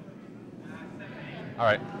 All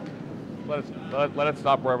right, let it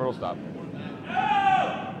stop wherever it'll stop.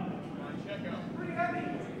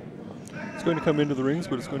 It's going to come into the rings,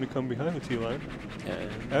 but it's going to come behind the tee line.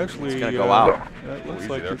 Actually, it's going to go out. That looks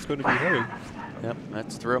like it's going to be heavy. Yep,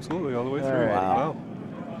 that's through. Absolutely, all the way through. Wow.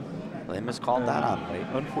 They miscalled that on late.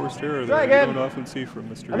 Unforced error Try there. again. You don't often see from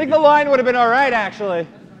Mr. I think the line would have been all right, actually.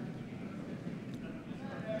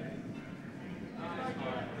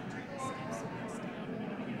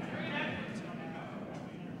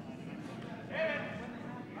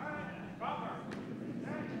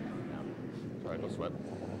 All right, no sweat.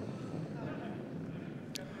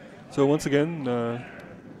 So once again,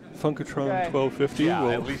 Funkatron 1250 Yeah,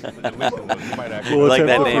 will, at least it was. You might actually. will like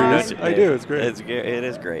attempt that the name, freeze. don't you, I Dave? do, it's great. It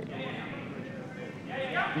is great.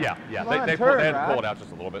 Yeah. Come They on, had turn, to Rod. pull it out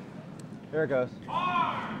just a little bit. There it goes.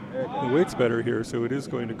 There it goes. The weight's better here, so it is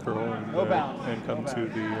going to curl and, No bounce. and come No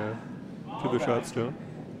to the shot stone.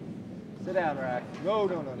 Sit down, Rack. No.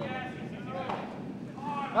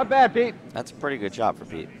 Not bad, Pete. That's a pretty good shot for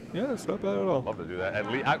Pete. Yeah, it's not bad at all. Love to do that. At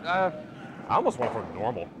least I almost want for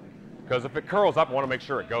normal, because if it curls up, I want to make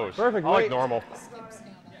sure it goes. Perfect I like weight. normal.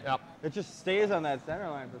 Yep. It just stays on that center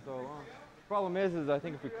line for so long. Problem is I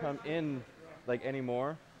think if we come in like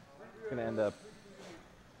anymore, it's gonna end up.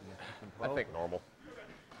 I think normal.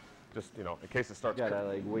 Just, you know, in case it starts. You gotta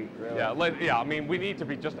like wait. Really. Yeah. I mean, we need to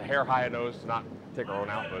be just a hair high a nose to not take our own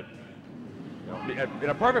out, but you know, in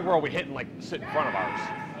a perfect world, we hit and like sit in front of ours.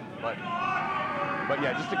 But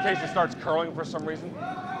yeah, just in case it starts curling for some reason,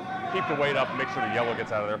 keep the weight up and make sure the yellow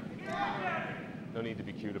gets out of there. No need to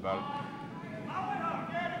be cute about it.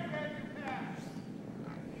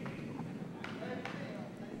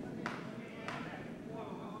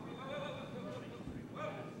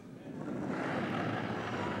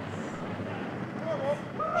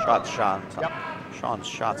 Yep. Sean's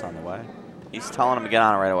shot's on the way. He's telling him to get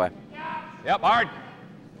on it right away. Yep, hard.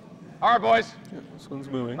 Hard, boys. Yeah, this one's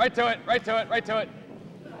moving. Right to it.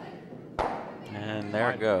 And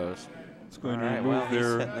there it goes. It's going All right, to remove well, he's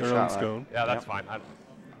their hitting the own shot right. stone. Yeah, that's Yep. fine.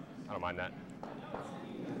 I don't mind that.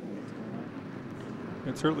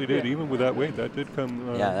 It certainly did. Even with that weight, that did come.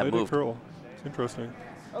 Yeah, that did moved. curl. It's interesting.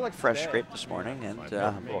 I like Fresh that. scrape this morning, and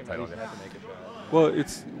A little tight on you. Well,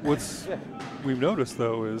 it's what's we've noticed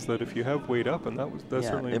though is that if you have weight up, and that Yeah,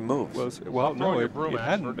 certainly it moves. was well, Stop throwing no, your it, broom, it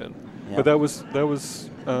hadn't Ashford. been, Yeah. but that was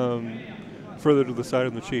further to the side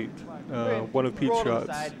of the sheet. One of Pete's Roll to the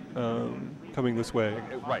shots side. coming this way.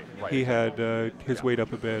 Right. He had his weight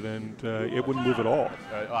up a bit, and it wouldn't move at all.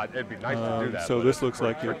 It'd be nice to do that. So but this it's looks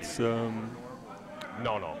pretty like tricky. it's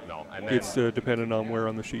No. And then it's dependent on where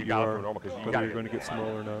on the sheet you got it are, for normal 'cause you whether gotta you're going to get some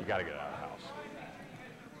roll or not. you got to get out of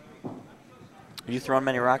the house. you thrown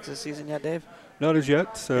many rocks this season yet, Dave? Not as yet.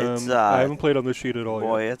 It's, I haven't played on this sheet at all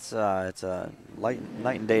Boy, yet. it's a night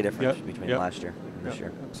and day difference Yep, between yep. last year and this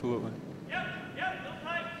year. Absolutely.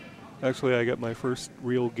 Actually, I got my first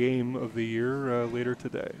real game of the year later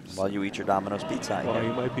today. While you eat your Domino's pizza, I While I hear.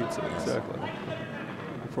 eat my pizza, exactly.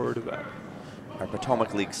 Looking forward to that. Our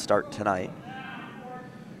Potomac League start tonight.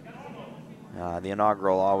 The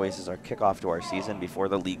inaugural always is our kickoff to our season before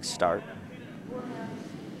the leagues start.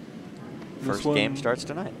 This First one- game starts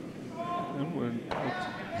tonight. And when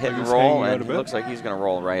Hit and he's roll, hanging out and a it bit. looks like he's going to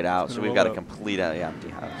roll right out. He's So gonna we've got a roll out. complete empty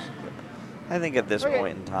house. I think at this Okay.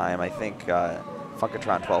 point in time, I think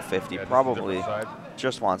Funkatron 1250 Yeah, just a probably different side.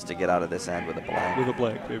 just wants to get out of this end with a blank. with a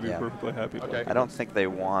blank, they'd be Yeah. perfectly happy. with Okay. that. I don't think they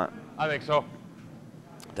want I think so.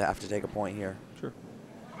 to have to take a point here. Sure.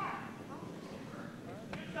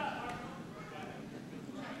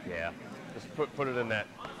 Yeah. Just put it in that.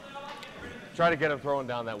 Try to get him throwing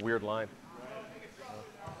down that weird line.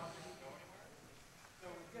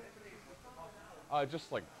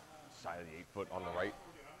 Just like side of the 8-foot on the right.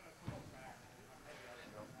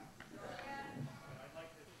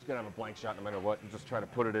 He's gonna have a blank shot no matter what, and just try to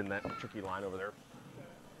put it in that tricky line over there.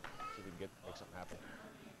 See if we can make something happen.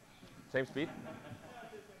 Same speed.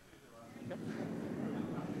 Okay.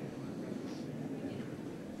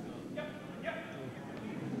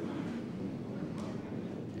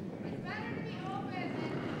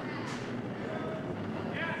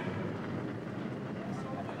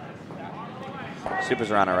 Sweepers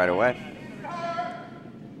are on it right away.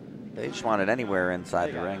 They just want it anywhere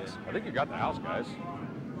inside the rings. I think you got the house, guys.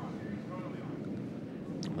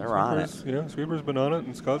 They're on it. You know, Sweeper's been on it,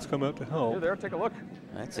 and Scott's come out to help. You're there. Take a look.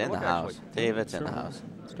 It's in the house. Dave, it's in the house.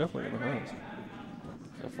 It's definitely in the house.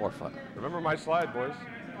 It's a 4-foot. Remember my slide, boys.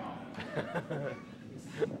 I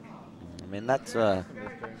mean, that's a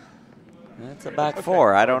back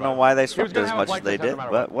four. I don't know why they swept as much as they did,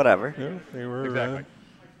 but whatever. Yeah, they were Exactly.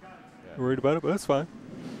 worried about it, but that's fine.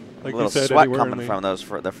 Like A little you said, sweat anywhere coming in from those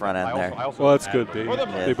the front end there. Well, that's good. They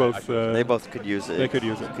both They both could use it. they could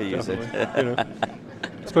use it. Could use it. definitely, you know.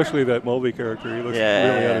 Especially that Mulvey character. He looks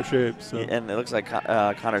really out of shape. So. And it looks like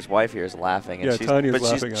Connor's wife here is laughing. And Yeah, Tanya's but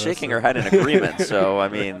laughing she's at shaking us, her head in agreement. So, I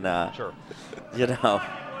mean, Sure. you know.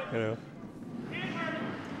 You know.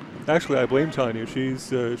 Actually, I blame Tanya. She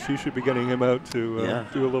should be getting him out to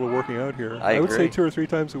do a little working out here. I would say agree. 2 or 3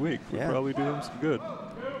 times a week would Yeah. probably do him some good.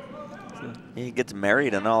 So. He gets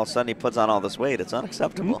married and all of a sudden he puts on all this weight. It's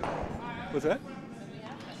unacceptable. What's that?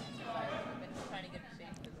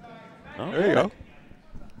 Oh, There you go.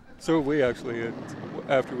 So we actually,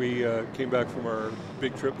 after we came back from our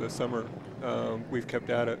big trip this summer, we've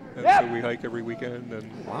kept at it. And so we hike every weekend, and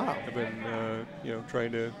have been,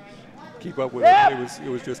 trying to keep up with it. It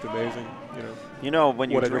was just amazing, you know. You know,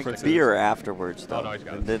 when you what a drink difference it beer is. afterwards, though, no, he's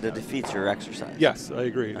got it. that defeats your exercise. Yes, I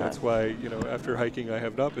agree. That's why, you know, after hiking, I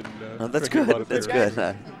have not been That's drinking a lot good. of That's beer.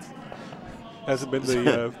 good. Hasn't been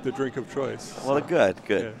the drink of choice. Well, good.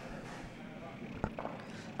 Yeah.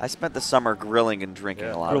 I spent the summer grilling and drinking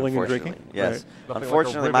a lot. Grilling and unfortunately. drinking? Yes. Right. Nothing like a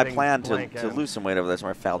Unfortunately, my riveting plan blank to end. lose some weight over this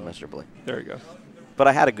summer failed miserably. There you go. But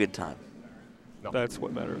I had a good time. That's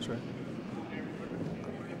what matters, right?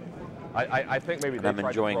 I think maybe And they I'm tried to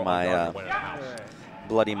enjoying throw my, a dart away in the house.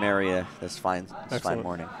 Bloody Mary this fine Excellent.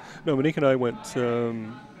 morning. No, Monique and I went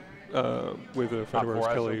with a friend of ours, four,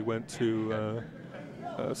 I Kelly, assume. went to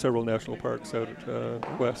several national parks out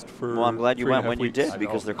west for. Well, I'm glad you went 3.5 when you weeks. did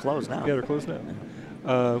because they're closed now. Yeah, they're closed now.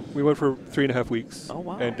 We went for 3.5 weeks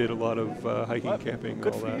and did a lot of hiking, camping,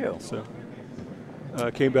 Good all for that. you. So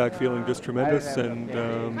came back feeling just tremendous, and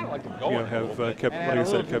have kept, like I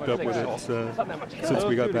said, kept up with it since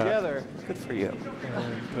we got back. Good for you.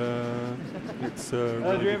 And it's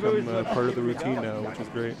really become part of the routine now, which is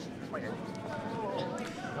great.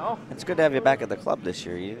 It's good to have you back at the club this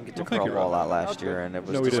year. You didn't get to Well, thank curl you, ball Rob. out last year, and it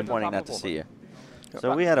was No, we didn't. disappointing not to see you.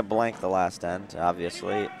 So we had a blank the last end,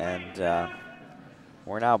 obviously, and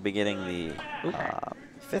we're now beginning the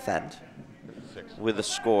fifth end with a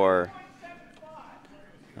score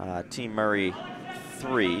Team Murray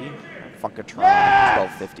 3, Funkatron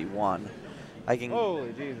 1251. I can.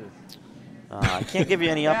 Holy Jesus. I can't give you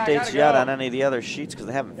any updates yet on any of the other sheets because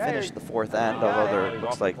they haven't finished the fourth end, although it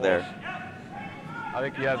looks like they're I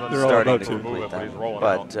think he has on They're all starting about to to. complete but he's them. rolling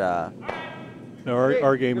But No,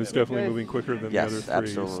 our game is definitely moving quicker than the other yes, three.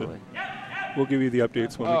 absolutely. So we'll give you the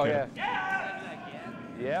updates when we can.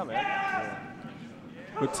 Yeah, man.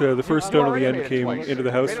 But the first stone of the end made it came twice. into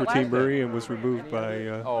the house Made it for last Team time. Murray and was removed by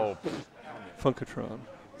Oh, Funkatron.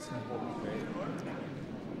 So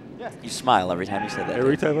You smile every time you say that.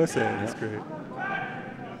 every Dave. time I say it, it's great.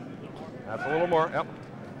 that's a little more. Yep.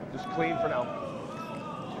 Just clean for now.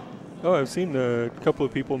 Oh, I've seen a couple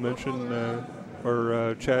of people mention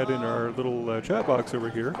or chat in our little chat box over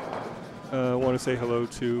here. I want to say hello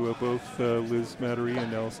to both Liz Mattery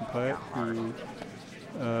and Allison Pyatt, who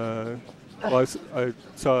I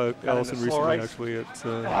saw Allison slow recently ice. actually at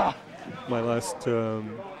my last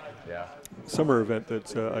Yeah. summer event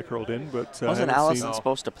that I curled in. But I Wasn't haven't Allison seen-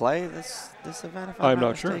 supposed to play this event? If I'm I'm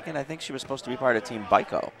not sure. mistaken? I think she was supposed to be part of Team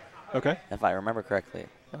Bico, Okay, if I remember correctly.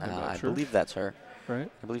 I'm not I sure. believe that's her. right.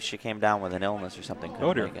 I believe she came down with an illness or something.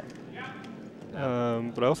 Oh, couldn't dear. make it.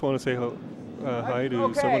 But I also want to say hi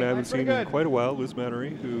to someone I haven't seen in quite a while, Liz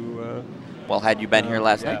Mattery, who. Well, had you been here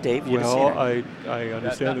last night, Dave, you'd have seen Well, her. I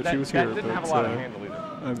understand that she was here, That didn't have a but lot of handle either.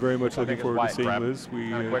 I'm very much I looking think it's forward wide to seeing grab. Liz.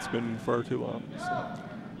 Kinda quick. It's been far too long. So.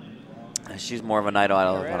 She's more of a night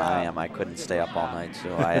owl than I am. I couldn't stay up all night,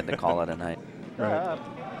 so I had to call it a night. Right.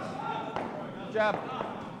 Good job.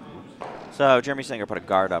 So Jeremy Singer put a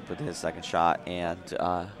guard up with his second shot, and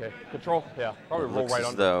Okay. Control. Yeah. Probably it roll looks right as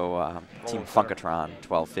under. though Team in center. Funkatron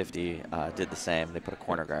 1250 did the same. They put a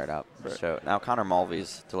corner guard up. So now Connor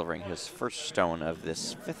Mulvey's delivering his first stone of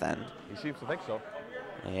this fifth end, He seems to think so.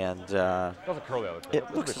 and Doesn't curl the other. it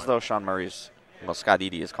looks as though Sean Murray's, well, Scott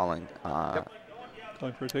Eady is calling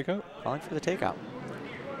Time for a takeout. calling for the takeout.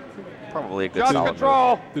 Probably a good Shot solid move.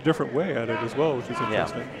 control. The different way at it as well, which is Yeah.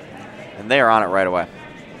 interesting. And they are on it right away.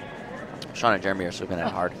 Sean and Jeremy are sweeping it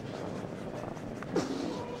hard.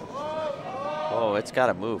 Oh, it's got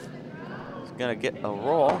to move. It's going to get a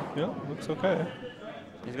roll. Yeah, looks okay.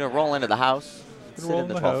 He's going to roll into the house. Gonna Sit roll in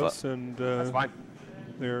the the 12 house, foot. and That's fine.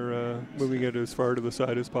 they're moving it as far to the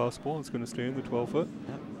side as possible. It's going to stay in the 12 foot.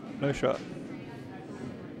 Yep. Nice shot.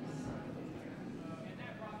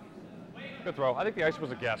 Good throw. I think the ice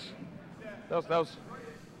was a guess. That was.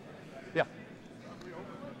 Yeah.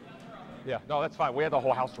 Yeah. No, that's fine. We had the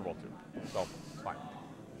whole house to roll to, so it's fine.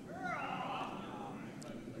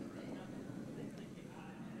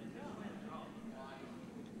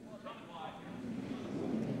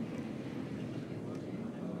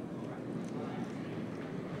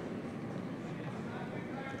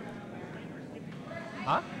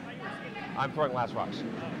 Huh? I'm throwing last rocks.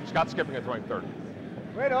 Scott's skipping and throwing third.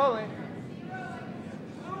 Wait, Ollie.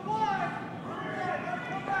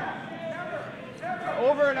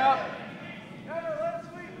 Over and up.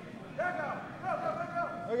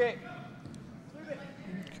 Okay.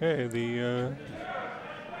 Okay,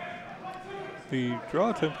 the draw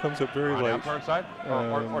attempt comes up very On the late. upturn side?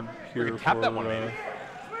 Or we here can tap that for, one maybe.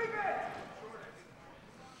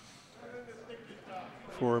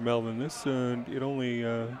 For Melvin. This it only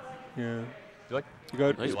yeah. You like? You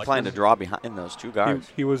got. He's like playing this? to draw behind those two guards.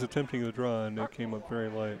 He was attempting the draw, and it came up very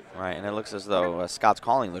late. Right, and it looks as though Scott's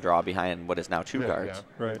calling the draw behind what is now two Yeah, guards.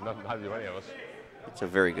 yeah. Right. Nothing to do any of us. It's a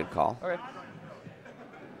very good call. Okay.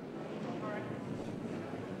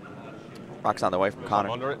 Rock's on the way from Connor.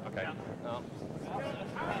 Under it? Okay. No.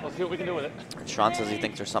 Let's see what we can do with it. And Sean says he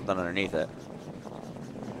thinks there's something underneath it.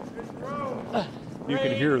 You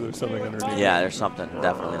can hear there's something underneath. Yeah, there's something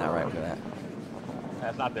definitely not right with that.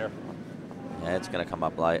 That's not there. Yeah, it's going to come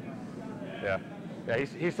up light. Yeah. Yeah,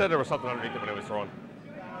 he said there was something underneath it when he was throwing.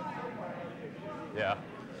 Yeah.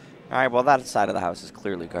 All right, well, that side of the house is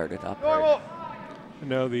clearly guarded up. Normal. And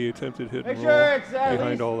now the attempted hit Make and sure roll it's at behind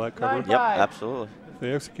least all that cover. 9-5. Yep, absolutely. If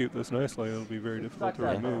they execute this nicely, it'll be very difficult to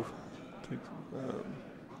that. remove. Takes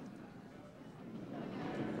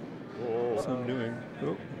some doing.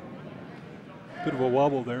 Oh. Bit of a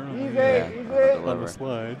wobble there on, Easy, Yeah, easy. on the on the delivery.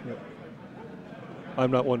 slide. But I'm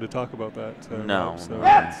not one to talk about that. No, Rob, so no.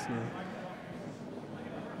 it's,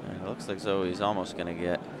 And it looks like Zoe's almost going to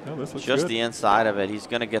get no, this looks just good. the inside of it. He's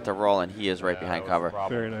going to get the roll, and he is right Yeah, behind that was cover. the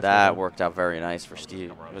problem. Very nice. That roll. worked out very nice for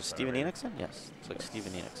Steve. Was Steven Enixon? Yes, it's like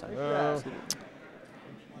Steven Enixon.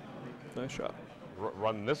 Nice shot.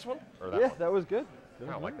 Run this one or that Yeah, one? that was good.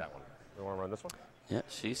 I don't like that one. You want to run this one? Yeah,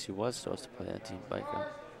 she was supposed to play that team biker.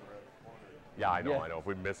 Yeah, I know, Yeah. I know. If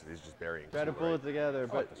we miss it, he's just burying. Try to two, pull right? it together,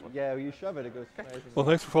 like but this one. yeah, you shove it, it goes nice. Well,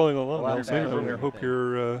 thanks for following along, Well, Nelson. thanks.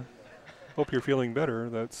 I hope you're feeling better.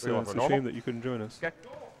 That's We going it's for a normal? shame that you couldn't join us. Okay.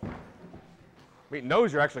 I mean,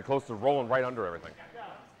 nose, you're actually close to rolling right under everything.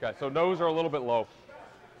 Okay, so nose are a little bit low.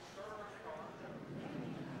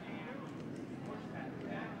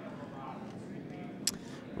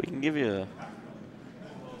 We can give you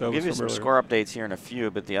That was some from earlier. score updates here in a few,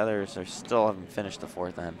 but the others are still haven't finished the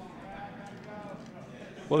fourth end.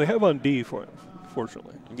 Well, they have on D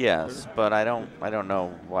fortunately. Yes, but I don't know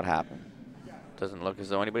what happened. Doesn't look as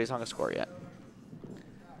though anybody's hung a score yet.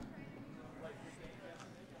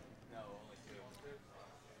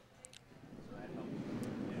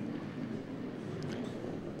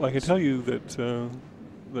 Well, I can tell you that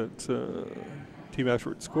Team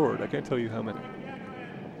Ashford scored. I can't tell you how many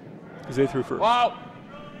because they threw first. Wow!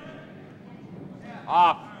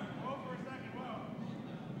 Off.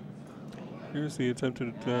 Here's the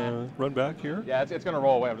attempted run back here. Yeah, it's going to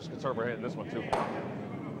roll away. I'm just concerned we're hitting this one too. Okay.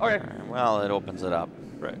 All right, well, it opens it up.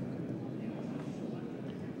 Right.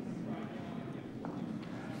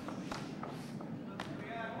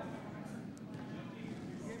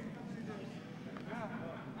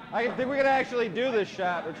 I think we're gonna actually do this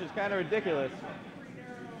shot, which is kind of ridiculous.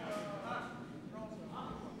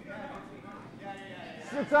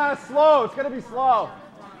 It's on slow. It's gonna be slow.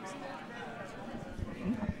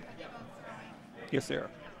 Yes, they are.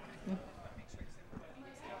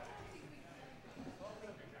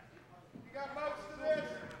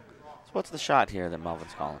 So what's the shot here that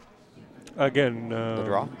Melvin's calling? Again, The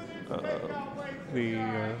draw?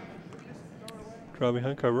 The draw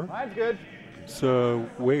behind cover. Mine's good. So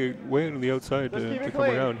way on the outside Just keep to it come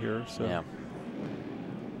clean. around here. So Yeah.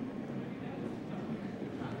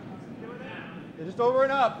 They're just over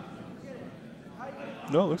and up.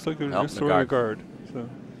 no, it looks like they're Nope, just the throwing a guard. guard.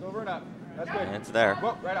 So Over and up. That's good. And it's there.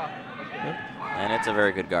 Whoa, right off. And it's a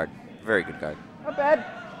very good guard. Very good guard. Not bad.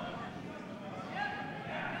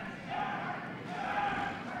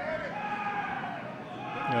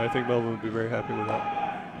 yeah, I think Melvin would be very happy with that.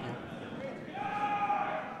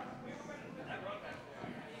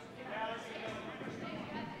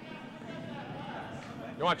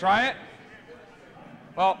 You want to try it?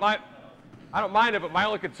 Well, I don't mind it, but my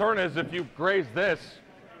only concern is if you graze this,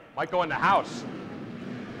 Might go in the house.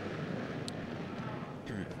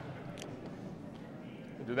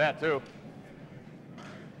 Do that too.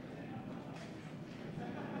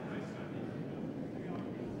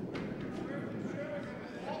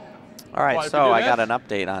 All right, Well, if so you do I got this- an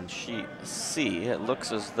update on sheet C. It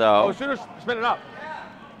looks as though Oh, shooters, spin it up.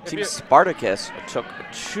 If Team you- Spartacus took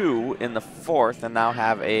 2 in the 4th and now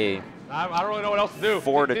have a. I don't really know what else to do.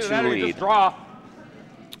 4-2 Either that or you lead. just draw.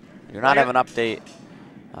 Do not Yeah. have an update,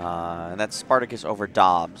 and that's Spartacus over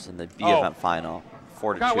Dobbs in the B Oh. event final,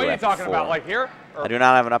 4-2 God, what are you after talking 4. about? Like here? Or I do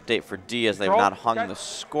not have an update for D as they've Control? not hung Okay. the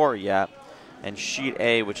score yet. And sheet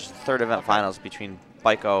A, which is the 3rd event finals between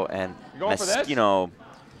Bico and You going for this? Meskino,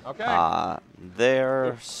 Okay.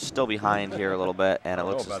 they're still behind here a little bit, and it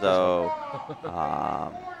looks as about though Yeah, I don't know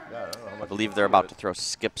how I much believe you they're see about it. to throw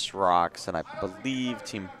skips rocks, and I believe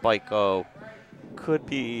Team Bico could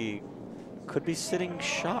be sitting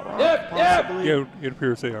shot rock possibly. Yeah, it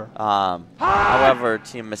appears they are. However,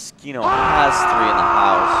 Team Meskino has 3 in the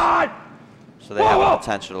house, so they have a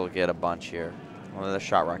potential to get a bunch here. Well, the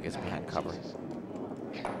shot rock is behind cover.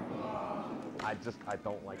 I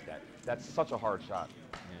don't like that. That's such a hard shot.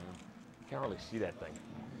 Can't really see that thing.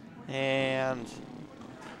 And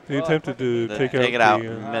They attempted to take take out it out, the,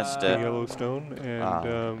 missed the it. Yellowstone, and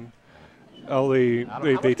How they much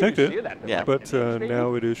can took you see it, that thing? Yeah. but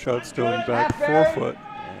now it is Shotstone back 4 foot,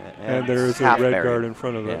 and there it's is a half red buried. guard in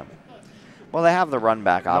front of Yeah. it. Well, they have the run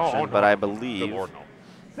back option, No, but no. I Good believe Lord,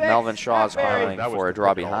 no. Melvin Shaw is calling That was for a the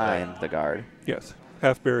draw pick all day. behind the guard. Yes,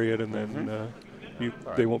 half bury it, and then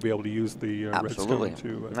they won't be able to use the Absolutely.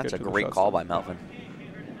 redstone to And that's get a to the great shot call stone. by Melvin.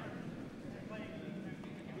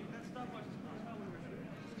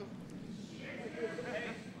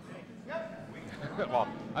 Well,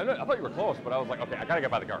 I thought you were close, but I was like, okay, I gotta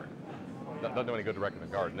get by the guard. That doesn't do any good directing the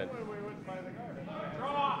guard. And then,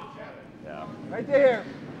 yeah. Right there.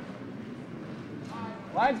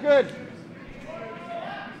 Line's good.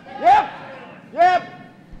 Yep. Yep.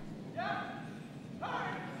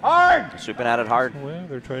 Hard. Swooping at it hard. Well,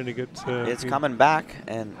 they're trying to get. It's coming back,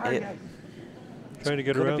 and it Trying to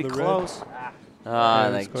get could around be the close. Yeah,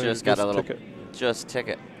 They it's going just to got a just little, tick just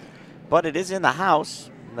ticket. But it is in the house.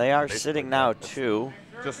 They are sitting now 2.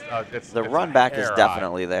 Just it's The it's run a back hair is high.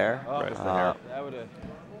 definitely there. Just a hair. That would have.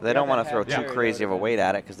 They don't want to throw Yeah. too crazy of a weight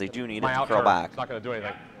at it because they do need it My to out curl turn. back. It's not gonna do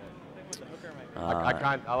anything.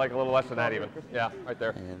 Uh, I like a little less than that even. Yeah, right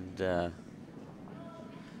there. And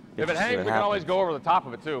If it hangs, we can always go over the top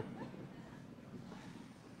of it too.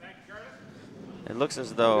 It looks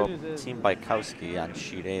as though Team Bykowski on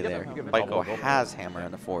sheet A there. Byko has hammer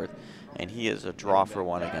in the 4th, and he is a draw for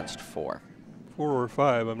 1 against 4. 4 or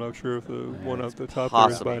 5. I'm not sure if the one at the top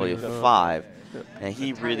Possibly there is binding or not. 5. And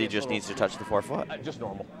he really just needs to touch the 4 foot. Just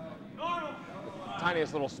normal.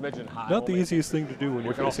 Tiniest little smidgen high. Not the easiest thing to do when We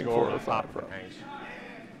you're can also facing go 4 over or the top 5. if it hangs.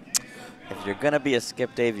 If you're going to be a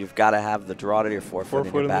skip, Dave, you've got to have the draw to your 4 4 foot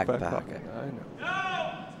in foot your in back the back pocket. pocket. I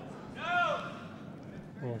know.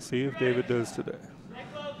 We'll see if David does today.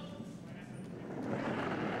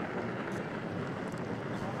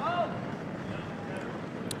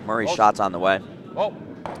 Murray's shot's on the way. Oh,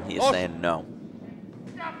 He is saying no.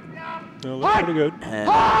 No, looks pretty good. And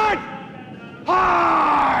hard!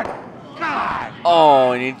 Hard! God!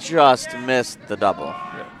 oh, and he just missed the double.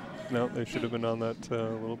 No, they should have been on that a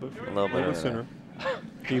little bit earlier. sooner.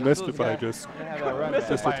 He missed it by just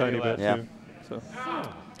a tiny bit, Yeah. too.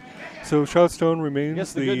 So Shotstone remains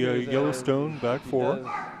Guess the the good news is Yellowstone back 4.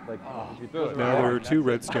 Now there are 2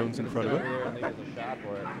 redstones in front of it.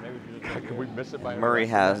 Can we miss it by Murray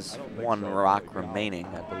has 1 rock remaining,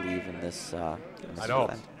 I believe, in this, I know.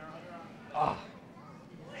 event.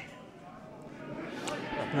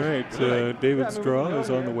 All right, David's draw is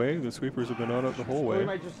on the way. The sweepers have been on it the whole We way.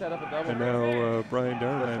 might just set up a double. And now Brian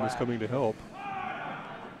Darnheim is coming to help.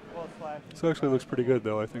 This actually looks pretty good,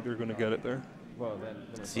 though. I think they're going to get it there. Well,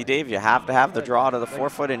 then See, Dave, you have to have the draw to the 4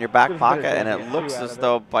 foot in your back pocket, and it looks as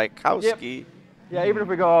though Bykowski, yeah, even if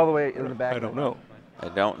we go all the way in the back. I don't know. I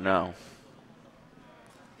don't know.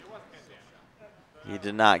 He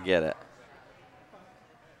did not get it.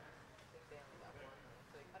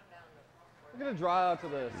 We're gonna draw out to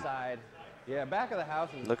the side. Yeah, back of the house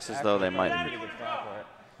is. Looks as though they might- Pretty good spot for it.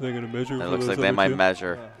 They're going to measure It for looks those like they other might 2?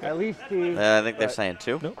 measure. At least T. I think they're but, saying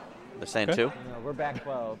 2. Nope. They're saying Okay. 2. No, we're back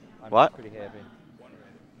 12. I'm What? pretty happy.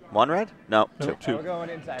 1 red? No, No, 2. 2. We're going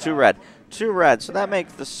inside. 2 out. red. 2 red. So that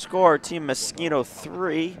makes the score Team Mosquito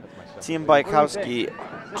 3, Team Bykowski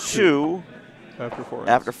 2. After 4.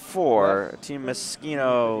 After 4, Team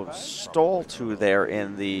Mosquito stole 2 there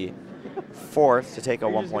in the 4th to take a You're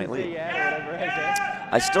 1 just point gonna say lead. yeah to whatever I say?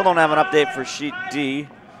 I still don't have an update for sheet D.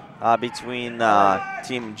 between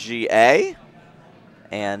Team GA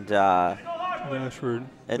and Ashford.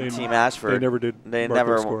 Team Ashford. They never did. They mark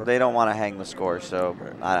never. their score. They don't want to hang the score, so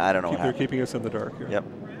I don't know what They're happened. keeping us in the dark here. Yep.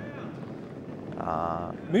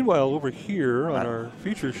 Meanwhile, over here on our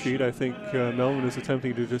feature sheet, I think Melvin is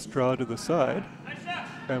attempting to just draw to the side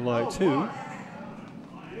and lie 2.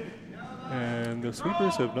 And the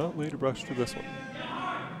sweepers have not laid a brush to this one.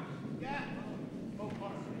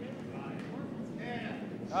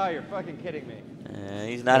 Oh, you're fucking kidding me.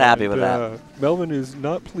 He's not happy with that. Melvin is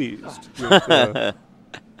not pleased with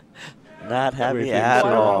Not happy with at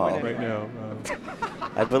things all. right now.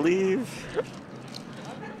 I believe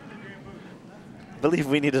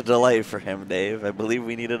we need a delay for him, Dave. I believe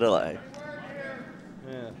we need a delay.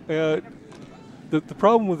 The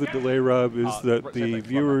problem with the delay, Rob, is that the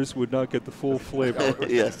viewers would not get the full flavor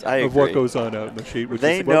Yes, I of what agree. goes on out in the sheet, which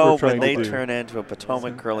They is what know we're trying when they to do. turn into a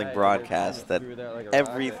Potomac curling broadcast that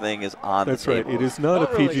everything is on That's the right. table. It is not a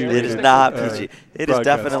PG. It is not PG. It is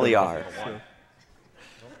definitely R. R.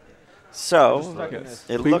 So, Yes.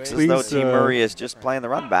 it Please- looks as though please, Team Murray is just playing the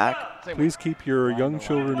run back. Please keep your young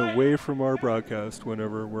children away from our broadcast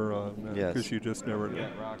whenever we're on, Yes. because you just never know.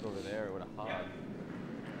 Rock over there with a hog.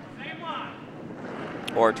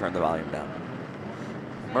 Or turn the volume down.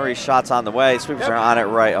 Murray's shot's on the way. Sweepers are on it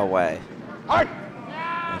right away. Hard.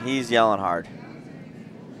 And he's yelling hard.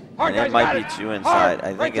 Hard, And it guys, might got be it. too inside. Hard. I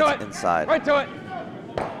think Right to it's it. inside. Right to it.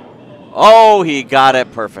 Oh, he got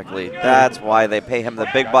it perfectly. That's why they pay him the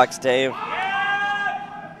big bucks, Dave.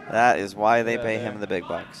 That is why they pay him the big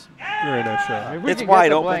bucks. Very nice shot. If we It's can get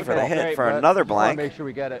wide the open blank, for the that's hit great, for but another I wanna blank. Make sure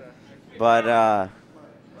we get it. But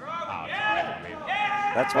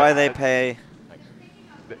that's why they pay.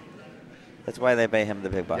 That's why they pay him the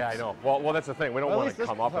big bucks. Yeah, I know. Well, that's the thing. We don't Well, at want least to this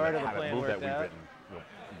come up part and of the have it plan move that worked we've out. been,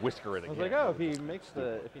 whisker it I was again. like, oh, if he nuts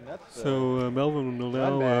the. So Melvin will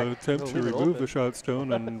now Run back, attempt to he'll leave it remove open. the shot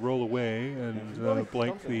stone and roll away and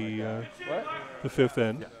blank the fifth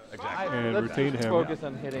end. Exactly. And Let's retain just hammer. focus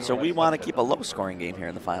on hitting. So it. we want to keep a low-scoring game here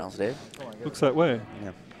in the finals, Dave. Looks that way.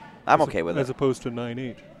 Yeah, I'm okay with As it. opposed to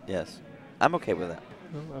 9-8. Yes, I'm okay with it.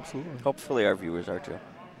 No, absolutely. Hopefully our viewers are too.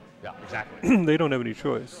 Yeah, exactly. They don't have any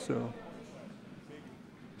choice, so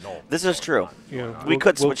No. This is true. yeah. We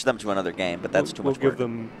could switch them to another game, but that's too We'll much give work.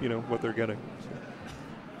 them, what they're getting.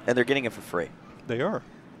 And they're getting it for free. They are.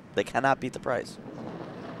 They cannot beat the price.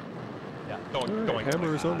 Yeah. Going.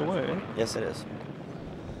 Hammer is on the way. Yes, it is.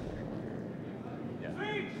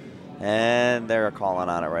 And they're calling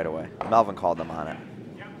on it right away. Melvin called them on it.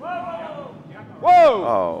 Whoa!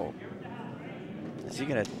 Oh. Is he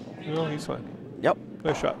going to? No, he's fine. Yep.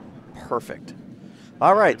 Nice shot. Perfect.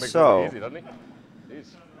 All right, Makes it so easy, doesn't he? Jeez.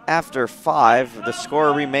 after 5, the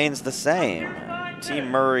score remains the same. Team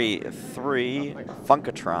Murray 3,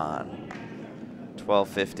 Funkatron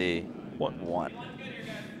 1250 1.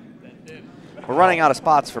 We're running out of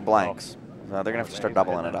spots for blanks. They're going to have to start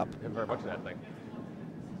doubling it up. Hit very much of that thing.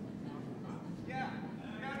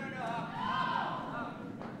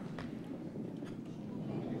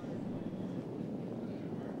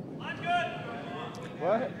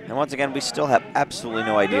 What? And once again, we still have absolutely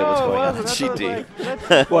no idea what's going on in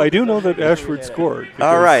GT. Well, I do know that Ashford scored.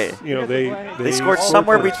 All right. Because, They scored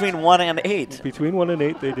somewhere between 1 and 8. Between 1 and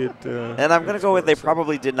 8, they did. And I'm going to go with they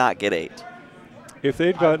probably did not get 8. If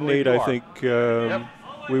they'd gotten 8, I you are.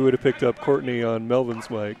 think we would have picked up Courtney on Melvin's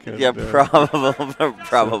mic. And, Yeah,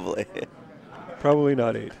 probably. Probably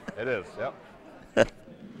not 8. It is. Yep.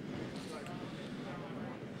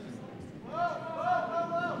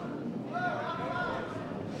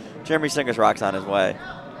 Jeremy Singer's rock's on his way.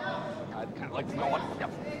 I'd kind of like to know what.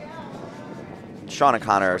 Yep. Sean and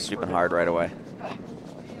Connor are sweeping hard right away.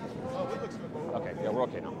 Okay. Yeah, we're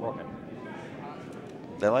okay now. We're okay.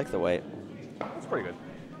 They like the weight. That's pretty good.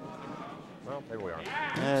 Well, maybe we are.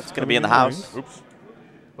 It's going to be in the house. Oops.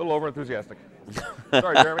 A little over enthusiastic.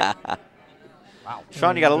 Sorry, Jeremy. Wow.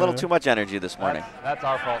 Sean, you got a little too much energy this morning. That's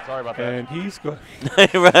our fault. Sorry about that. And he's going.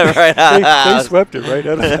 right They swept it right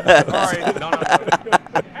out of the house. Sorry. No.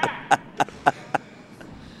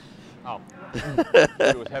 Oh.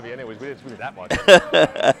 It was heavy anyways. We didn't sweep it that much.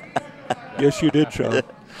 Yes, you did, Sean.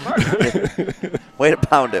 Way to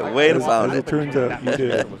pound it. Way to pound As it. it turns out, you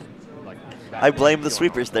did. I blame the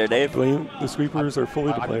sweepers there, Dave. Blame the sweepers are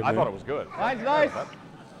fully to blame. I thought there. it was good. Mine's nice.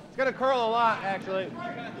 It's gonna curl a lot, actually.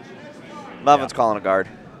 Melvin's calling a guard.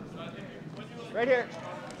 Right here.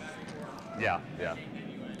 Yeah.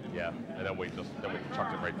 And then we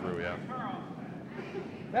chucked it right through. Yeah.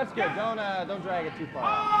 That's good. Don't drag it too far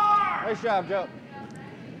out. Nice job, Joe.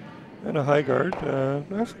 And a high guard.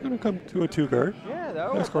 That's going to come to a 2 guard. Yeah,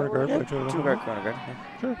 that Nice corner guard by Joe. 2 guard, corner guard.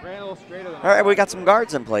 Yeah. ran a little straighter than All right, we got some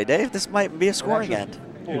guards in play, Dave. This might be a scoring end.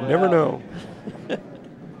 You never know.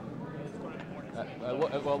 Well,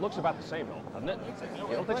 it looks about the same, though, doesn't it?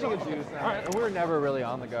 You don't think so? plenty of juice. And we're never really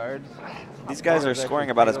on the guards. These guys are scoring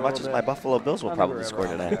about as much as my bit. Buffalo Bills will I don't think probably we're score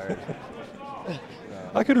ever on the today. guards.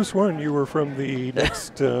 I could have sworn you were from the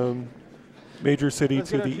next major city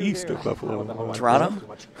Let's to get the our two east here. of Buffalo.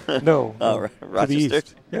 Toronto? No. Oh, to the Rochester?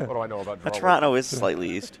 east. Yeah. What do I know about Toronto? Toronto is slightly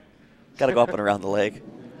east. Got to go up and around the lake.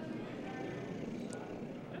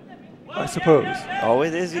 I suppose. Oh,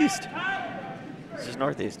 it is east. This is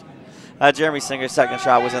northeast. Jeremy Singer's second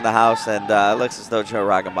shot was in the house, and it looks as though Joe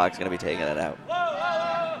Roggenbach's going to be taking it out.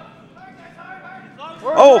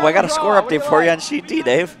 Oh, I got a score update for you on Sheet D,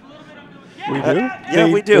 Dave. We do?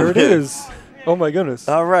 Yeah, we do. There it is. Oh, my goodness.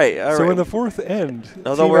 All right, all So right. in the fourth end,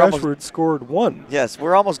 Although Team we're almost- Ashford scored 1. Yes,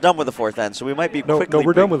 we're almost done with the fourth end, so we might be No, quickly.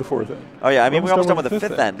 we're done with the fourth end. Oh yeah, I mean we're almost done with the the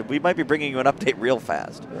fifth end. We might be bringing you an update real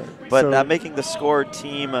fast. Right. But So- making the score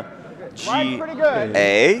Team Line's pretty good.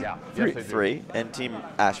 GA Yeah, yes, they do. 3 and Team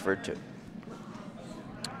Ashford 2.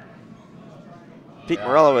 Pete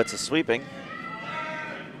Morelowitz is sweeping.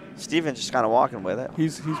 Steven's just kind of walking with it.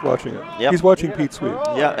 He's watching it. Yep. He's watching Pete sweep.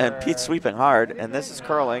 Yeah, and Pete's sweeping hard, and this is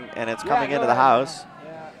curling, and it's coming into the house,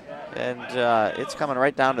 and it's coming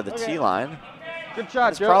right down to the tee line. Good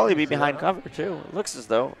shot, It's Joe. probably be behind cover too. It looks as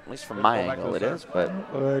though, at least from my Go back to angle, the it is. But I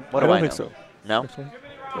what do don't I think know? so. No. Actually.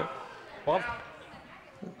 Yeah. Bump.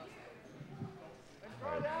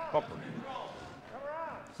 Bump.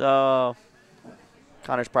 So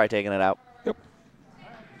Connor's probably taking it out.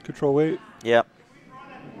 Control weight. Yep.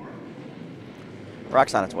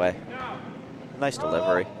 Rock's on its way. Nice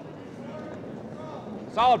delivery.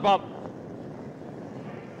 Solid bump.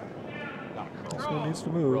 Gotta curl. So it needs to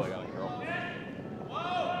move. Really gotta curl.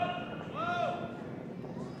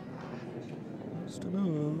 Needs to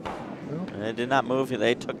move. No. And it did not move.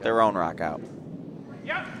 They took their own rock out.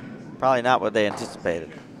 Probably not what they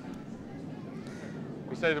anticipated.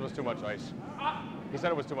 He said it was too much ice. He said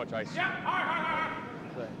it was too much ice.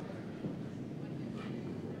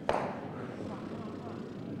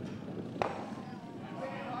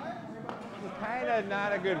 Kind of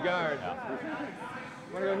not a good guard.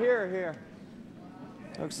 Want to go here or here?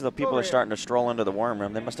 Looks as though people are starting to stroll into the warm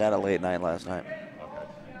room. They must have had a late night last night.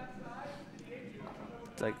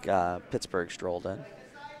 It's like Pittsburgh strolled in.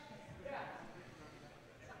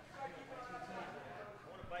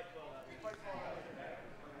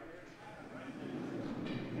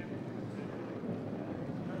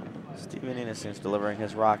 Steven Innocent's delivering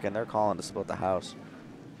his rock, and they're calling to split the house.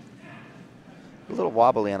 A little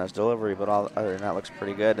wobbly on his delivery, but other than that, looks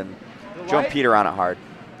pretty good. And Joe and Peter on it hard.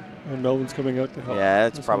 And Melvin's coming out to help. Yeah,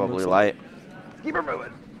 it's This one probably looks light. Keep her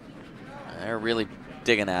moving. They're really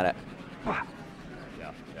digging at it.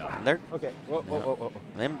 And they're Okay. Whoa, whoa, whoa, whoa.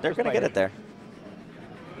 they're going to get it there.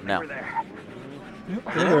 No. Yep,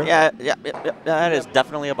 they're there. Yeah, that is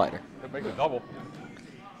definitely a biter. Could make a double.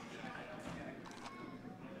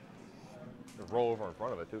 Could roll over in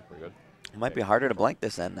front of it too, pretty good. It might be harder to blank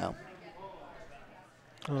this end now.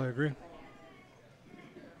 Oh, I agree.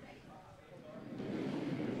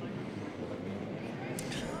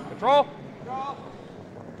 Control.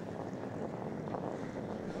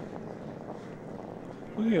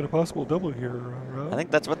 Looking at a possible double here, Rob. I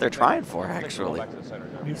think that's what they're trying for, Go actually. back to the center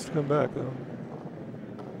now. Needs to come back, though.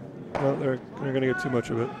 Well, they're going to get too much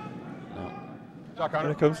of it. Shot And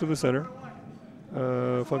Connor. it comes to the center.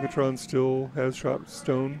 Funkatron still has shot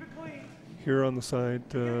stone here on the side.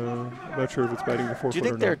 I'm not sure if it's biting the 4 Do you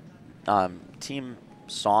foot or think not. their team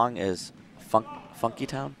song is Funky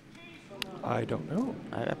Town? I don't know.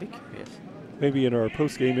 I'd be curious. Maybe in our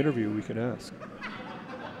post-game interview we can ask.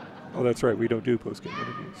 Oh, that's right. We don't do post-game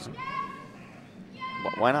interviews.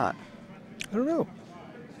 Why not? I don't know.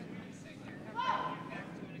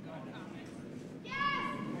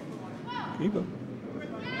 Keep going.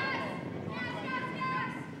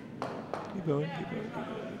 Keep going, keep going,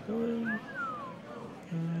 keep going,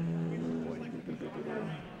 keep going.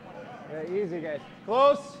 Yeah, easy, guys.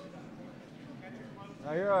 Close.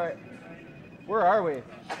 No, you're all right. Where are we?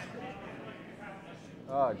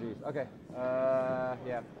 Oh, jeez. Okay.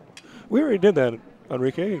 Yeah. We already did that,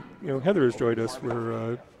 Enrique. You know, Heather has joined us.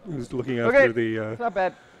 Who's looking after Okay. the It's not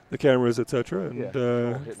bad. cameras, etc. And Yeah. Hit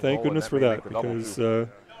and thank roll, goodness and for that may that make the double because too.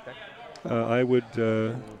 I would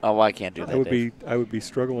Oh, well, I can't do that. Dave. I would be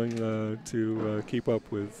struggling to keep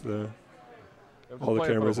up with They're just all the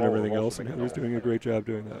playing for cameras and roll, everything roll else, to and make it Heather's double. doing a great job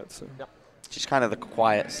doing that. So She's kind of the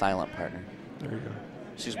quiet, silent partner. there you go.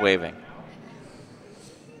 She's waving.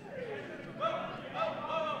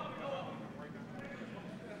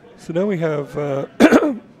 So now we have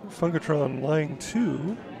Funkatron line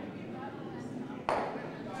 2.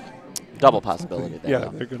 Double possibility there. Yeah, though.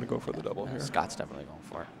 they're going to go for the double here. Scott's definitely going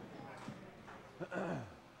for it.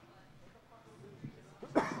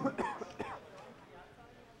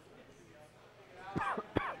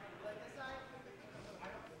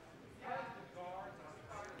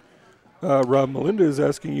 Rob Melinda is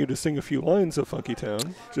asking you to sing a few lines of Funky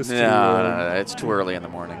Town. Just No, it's too early in the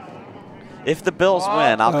morning. If the Bills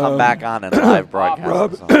win, I'll come back on and live broadcast.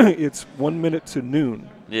 Rob, it's 1 minute to noon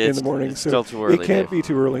in the morning. It's so still too early, it can't Dave. be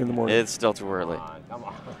too early in the morning. It's still too early. Come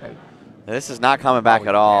on. This is not coming back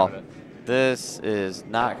at all. Damn it. This is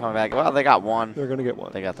not coming back. Well, they got one. They're going to get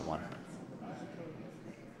one. They got the one.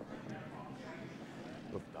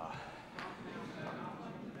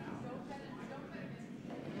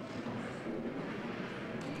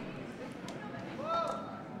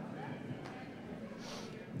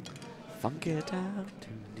 Funky Town.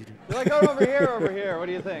 You're like, going over here, over here. What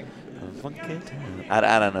do you think? Funky Town.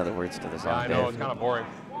 I don't know the words to the song. Yeah, I know, Dave. it's kind of boring.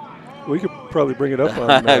 We could probably bring it up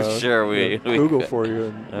on I'm sure we Google could. for you.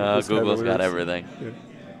 And just have the Google's got lyrics. everything.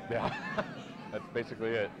 Yeah. Yeah, that's basically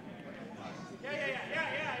it.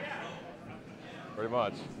 Pretty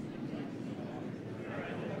much.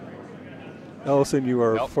 Allison, you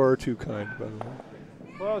are Nope. far too kind, by the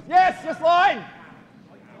way. Close. Yes, this line.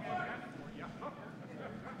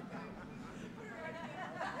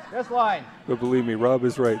 This line. But believe me, Rob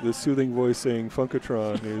is right. The soothing voice saying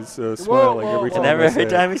Funkatron is smiling whoa, every whoa. time. And I say every it.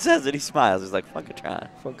 time he says it, he smiles. He's like, Funkatron.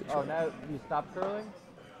 Funkatron. Oh, now you stop curling?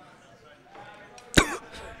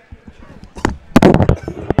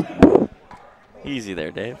 Easy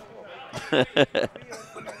there, Dave. You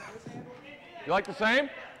like the same?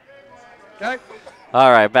 Okay.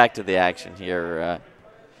 All right, back to the action here.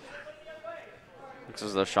 Looks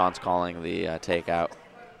as though Sean's calling the takeout.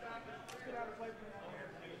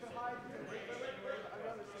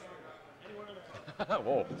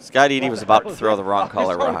 Whoa. Scott Eady was about to throw the wrong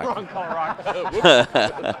color rock. Wrong color rock.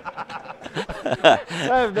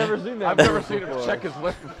 I've never seen that. I've never seen before. him check his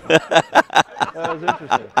list. That was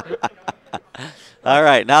interesting. All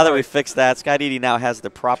right, now that we fixed that, Scott Eady now has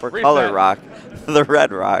the proper Reset. color rock, the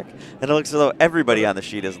red rock, and it looks as though everybody on the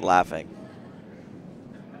sheet is laughing.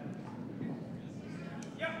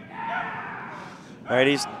 All right,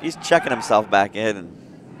 he's checking himself back in,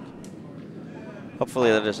 and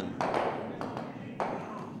hopefully that doesn't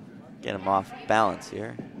get him off balance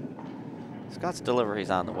here. Scott's delivery's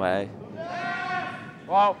on the way.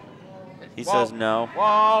 Whoa. He Whoa. says no.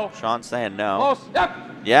 Whoa. Sean's saying no. Close. Yep.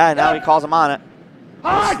 Yeah, now he calls him on it.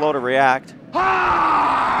 Hard. Slow to react.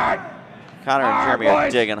 Hard. Connor and Hard, Jeremy are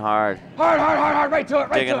boys. digging hard, Hard. Right to it.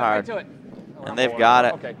 Right Digging to it. hard. Right to it. and they've got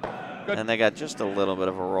it. Okay. Good. And they got just a little bit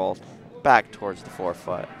of a roll back towards the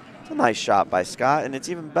forefoot. It's a nice shot by Scott, and it's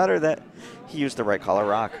even better that he used the right color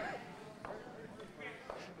rock.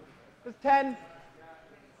 It's 10.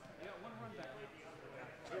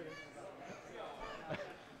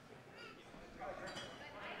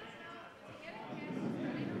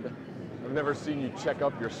 I've never seen you check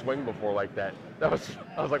up your swing before like that. I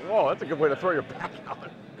was like, whoa, that's a good way to throw your back out.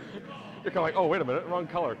 You're kind of like, oh, wait a minute, wrong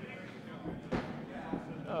color.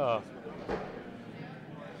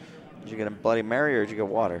 Did you get a Bloody Mary or did you get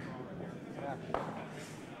water?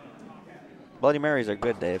 Bloody Marys are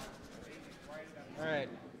good, Dave. All right.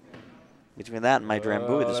 Between that and my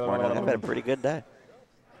Drambuie this morning, I've had a pretty good day.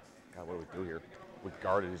 God, what do we do here? With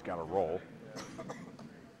guarded, he's got to roll.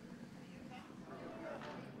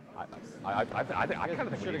 I kind of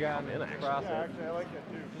think we should need have to come gone in, actually. across it. Actually, I like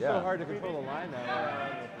that too. It's Yeah. so hard to control the line though.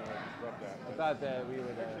 I thought that we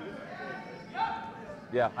would.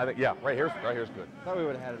 Yeah, I think, yeah, right here's good. Thought we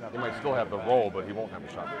would have had enough. He might still have the roll, but he won't have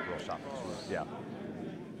a real shot. Yeah.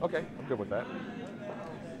 Okay, I'm good with that.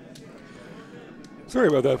 Sorry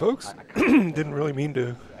about that, folks. Didn't really mean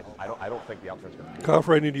to I don't think the outfit's going to be. cough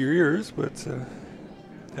right into your ears, but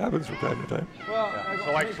it happens from time to time. Well,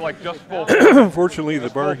 So like just full. Unfortunately, the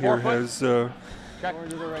Just bar full here forefoot?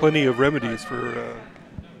 has plenty of remedies for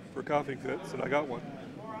coughing fits, and I got one.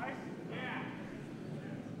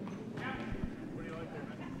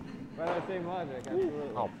 Right on the same logic. Absolutely.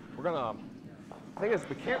 Oh, we're gonna. The thing is,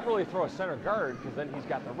 we can't really throw a center guard because then he's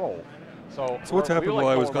got the roll. So what's happened while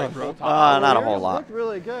I was gone, Rob? Not a Yours whole lot. Looked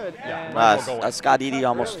really good. and- Scott Eady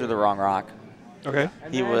almost threw the wrong rock. Okay.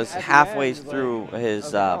 and He then was at the halfway end, through like, his I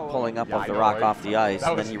was like, oh, pulling up Yeah, of I the know, rock right? off the ice, That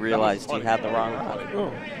and then was- he that was realized he funny. had the wrong rock. Oh,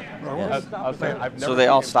 wrong Yeah. one. I was saying, I've never So they seen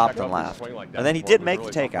all him stopped check and up his laughed. swing like that And then he before. did It make was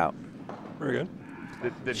the really fun. Very takeout.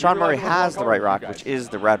 good. Did Sean you Murray realize it was has the wrong right color? rock, You which guys? is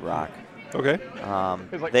the red rock. Okay.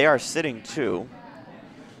 They are sitting two.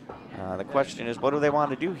 The question is, what do they want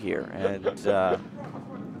to do here? And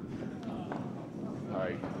All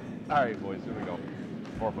right, boys. Here we go.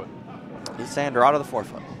 4 foot. He's saying draw to the 4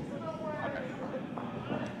 foot.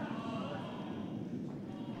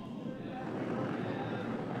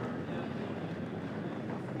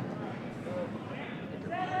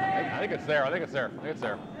 I think it's there. I think it's there. I think it's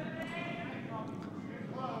there.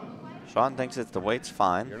 Sean thinks it's the weight's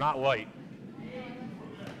fine. You're not light.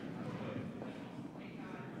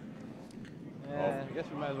 Yeah, I guess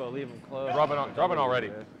we might as well leave them close. Drubbing already.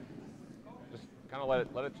 Just kind of let it.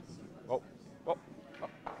 Oh. All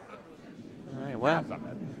right, well, That's not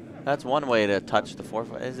bad. that's one way to touch the 4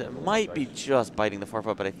 foot. It might be just biting the 4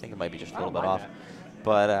 foot, but I think it might be just a little bit off.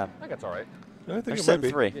 But I think it's all right. I think they're it might sitting be.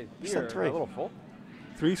 3. Here, They're sitting a 3. little full.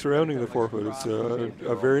 3 surrounding the 4 foot. It's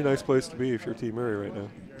a very nice place to be if you're Team Murray right now.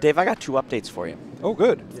 Dave, I got 2 updates for you. Oh,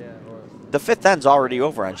 good. Yeah, The 5th end's already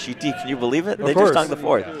over on Sheet D. Can you believe it? Of They course. just hung the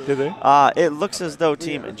 4th. Did they? It looks as though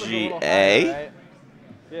Team GA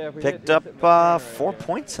picked up 4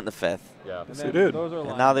 points in the 5th. Yeah. Yes, they did.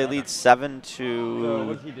 And now they lead 7 So to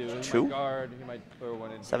what's he do? He might 2. guard, he might throw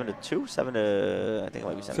one in 7 to here. 2. 7 to I think it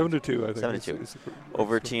might be 7 to 2, I think. 7 to is- 2 is the-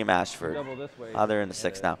 over Team Ashford. Double this way. They're in the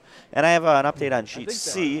 6th now. And I have an update on Sheet think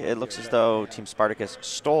C. It looks as though Team Spartacus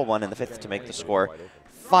stole one in the 5th to make the score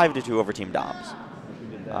 5 to 2 over Team Doms.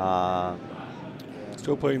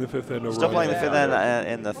 Still playing the 5th end over. Still on playing the that. Yeah. 5th end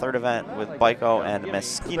in the 3rd event with Baiko and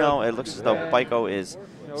Meskino. It looks as though Baiko is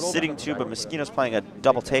sitting 2, but Meskino's playing a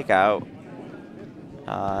double takeout.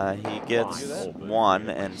 He gets 1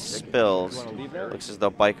 and spills. Looks as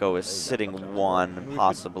though Baiko is sitting 1,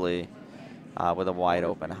 possibly with a wide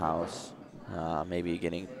open house. Maybe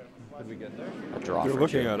getting Could we get there? a draw They're for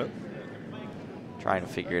looking 2. at it. Trying to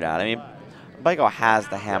figure it out. I mean, Baiko has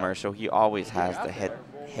the hammer, so he always has the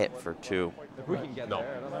hit for 2 If we can get No.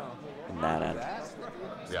 there, I don't know. in that end.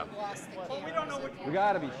 Yeah. We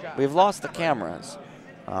gotta be shot. We've lost the cameras.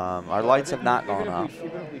 Our lights have not Even gone if off.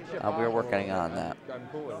 we chip We're off, working on that. I'm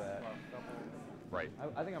cool with that. Right.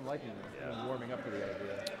 I think I'm liking it. I'm warming up to the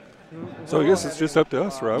idea. So I guess it's just up to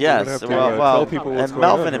us, Rob. We're Yes, gonna have to well, tell people what's and going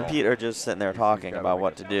Melvin on. and Pete are just sitting there talking about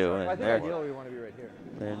what to do. I And think they're, ideally we want to be right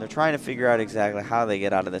here. they're trying to figure out exactly how they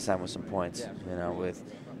get out of this end with some points. You know, with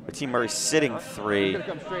Team Murray sitting We're 3. gonna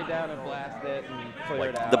come straight down and blast it and clear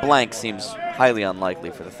it out. The blank seems highly unlikely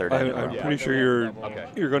for the 3rd end. in a I'm row. pretty sure you're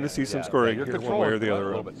Okay. going to see some scoring here one way or the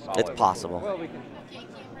other. It's possible. Well, we can.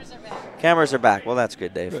 Cameras are back. Well, that's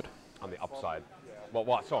good, Dave. Good. On the upside.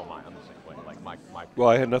 Well, so am I. I'm the same way. Like my. Well,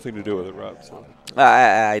 I had nothing to do with it, Rob. So.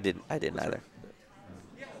 I didn't either.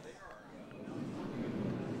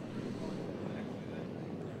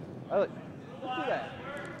 Let's do that.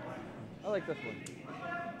 I like this one.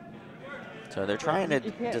 So they're trying to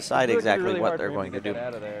You can't- decide I feel like it'd be exactly really what hard they're for him going to get do. that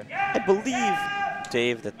out of there. I believe,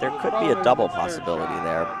 Dave, that there could be a double possibility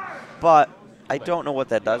there, but I don't know what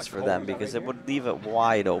that does for them because it would leave it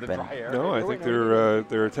wide open. No, I think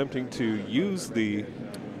they're attempting to use the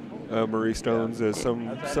Murray stones as some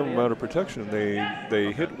amount of protection.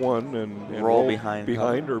 They hit one and Roll behind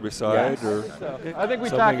or beside Yes. or So, I think we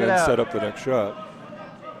something talked it and out. set up the next shot.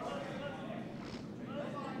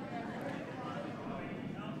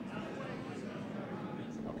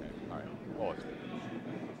 All right. Well, it's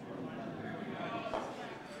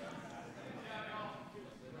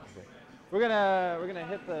We're gonna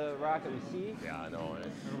hit the rock that we see. yeah, I know.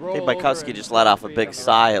 And roll Dave over Bykowski and just let off a we big have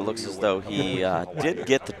sigh. It looks as though he did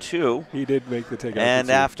get the 2. He did make the takeout. And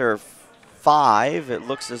after 5, it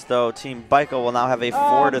looks as though Team Baiko will now have a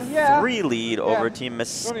 4 to 3 lead over Team Don't need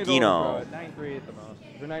to overthrow Meskino. it. 9-3 at the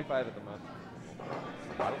most. Or 9-5 at the most.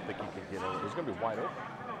 I don't think he can get over. He's going to be wide open.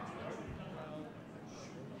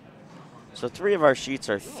 So 3 of our sheets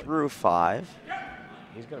are through 5.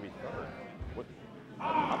 He's going to be third. What?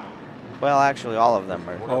 Well, actually, all of them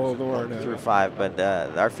are all of them are now. through 5, but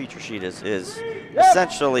our feature sheet is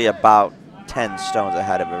essentially about 10 stones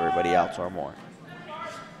ahead of everybody else or more.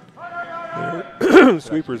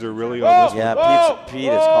 Sweepers are really on this. Yeah, Pete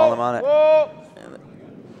is calling him on it.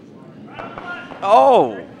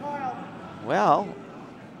 Oh! Well,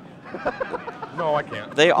 No, I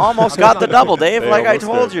can't. they almost got the double, Dave, They like I almost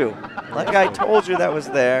told did. you. Like I told you that was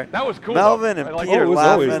there. That was cool. Melvin though. and I like Pete it. are it was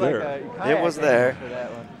always laughing. there. It was there. For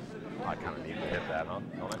that one. I kind of need to hit that, huh?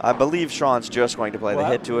 Don't I? I believe Sean's just going to play the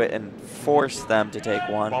hit to it and force them to take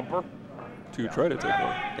one. Bumper. To try to take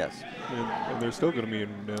one. Yes. And they're still going to be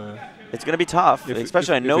in. It's going to be tough, If-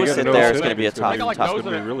 especially if a they nose get a hit nose there hit, is going to be a it's gonna tough. like tough nose It's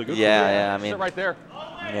going to be hit. really good. yeah, I Sit mean, right there.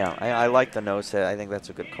 yeah, I like the nose hit. I think that's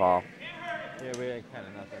a good call. Yeah, we had kind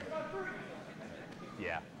of nothing.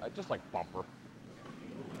 Yeah, just like bumper.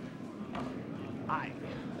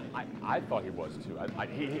 I thought he was too.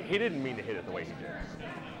 He didn't mean to hit it the way he did.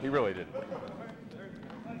 He really didn't.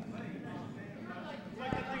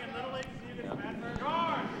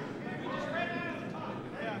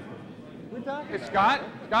 Hey, Scott,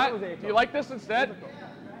 do you like this instead?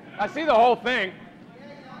 I see the whole thing.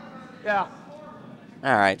 Yeah.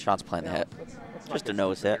 All right, Sean's playing the hit. Just a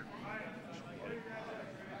nose hit. All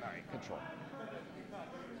right, control.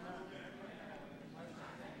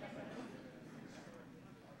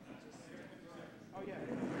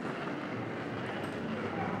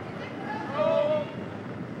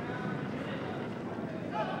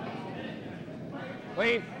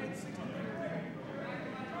 Clean.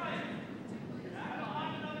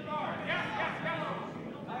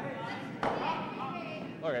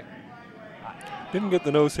 Okay. Didn't get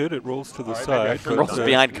the nose hit. It rolls to the All right, maybe I side. should've but, Rolls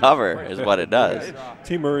behind cover is what it does.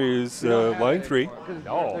 Team Murray is line 3.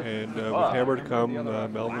 Oh. And with hammer to come,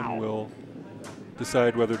 Melvin will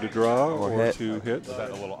decide whether to draw or hit. to hit. Was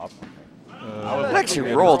that a little up? It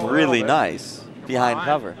actually rolled really nice behind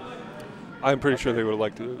cover. I'm pretty sure they would have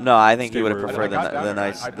liked to. No, I think stay he would have where it preferred was.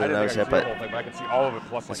 the nose hit, but I could see all of it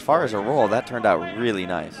plus as far as a roll, that turned out really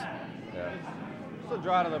nice. Yeah. Still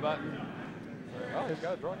draw to the button. Oh, he's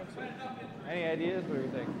got a drawing too. Any ideas? What do you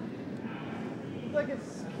think? Looks like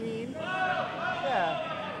it's keen.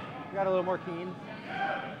 Yeah. Got a little more keen.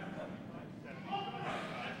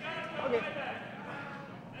 Okay.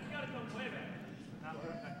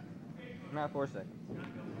 Not 4 seconds.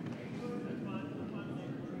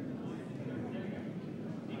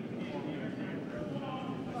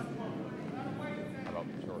 How about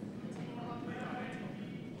short?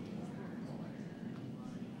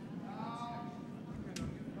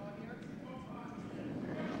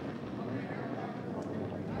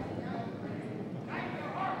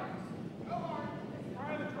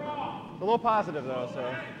 A little positive though,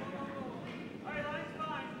 so.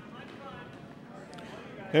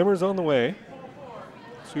 Hammer's on the way.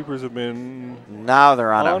 Sweepers have been. Now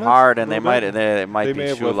they're on it hard, and a they little bit. might They be may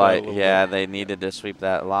have too left that a light. little Yeah, bit. they needed to sweep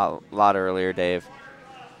that a lot earlier, Dave.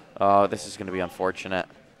 Oh, this is going to be unfortunate.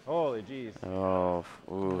 Holy jeez. Oh,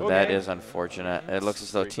 ooh, that Okay. is unfortunate. It looks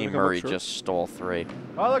as though Team come up Murray short. just stole 3.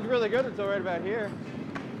 Oh, it looked really good until right about here.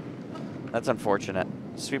 That's unfortunate.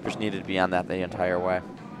 Sweepers needed to be on that the entire way.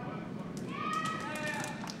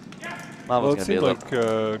 Well, Melvin's it going to be seemed a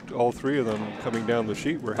little. like all 3 of them coming down the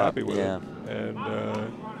sheet were happy with yeah. it. And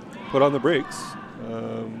put on the brakes,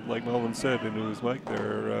 like Melvin said into his mic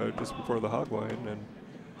there just before the hog line. And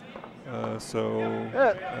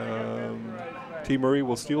Team Murray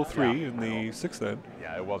will steal 3 in the 6th end.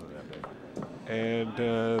 Yeah, it wasn't that big. And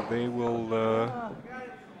they will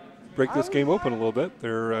break this game open a little bit.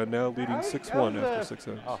 They're now leading 6-1 after 6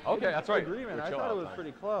 ends. Oh, okay, that's right. Agreement. We're I chill thought it out was time.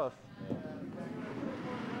 pretty close.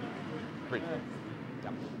 Pretty.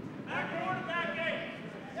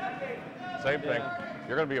 Same thing.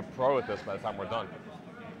 You're going to be a pro at this by the time we're done.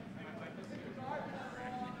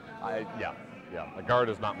 Yeah. The guard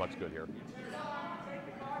is not much good here.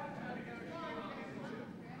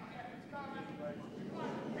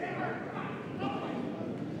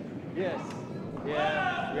 Yes.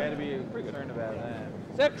 Yeah. We had to be concerned about that.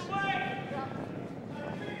 6.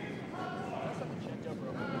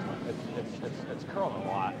 It's curling a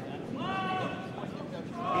lot. He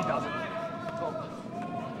doesn't.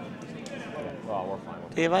 Oh, we're fine.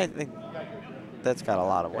 Dave, I think that's got a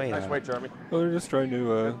lot of weight. Nice on it. weight, Jeremy. Well, they're just trying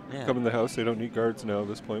to Yeah. come in the house. They don't need guards now at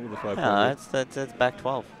this point with a 5 Yeah, that's back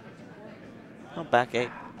 12. Oh, back 8.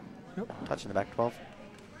 Yep. Touching the back 12.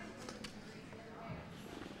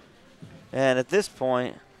 And at this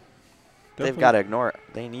point, they've got to ignore it.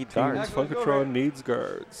 They need Team guards. Funkatron needs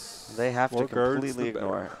guards. They have More to guards, completely the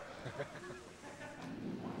ignore it.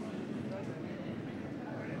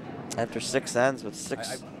 After 6 ends with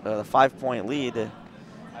the 5-point lead,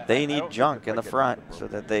 they need junk in the front so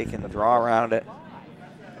that they can draw around it.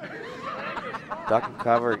 Duck and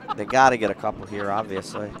cover. They got to get a couple here,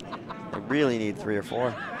 obviously. They really need 3 or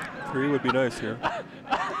 4. 3 would be nice here.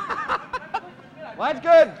 Line's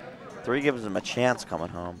good. 3 gives them a chance coming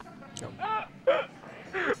home.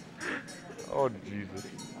 Oh, Jesus.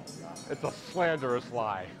 It's a slanderous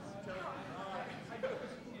lie. Oh,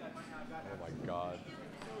 my God.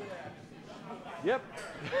 Yep.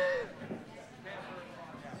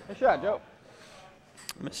 Good shot, Joe.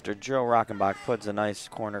 Mr. Joe Rockenbach puts a nice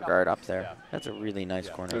corner guard up there. That's a really nice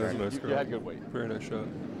corner That is a guard. nice You guard. had good weight. Very nice shot.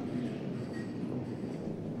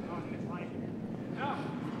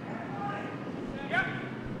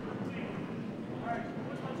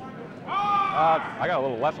 I got a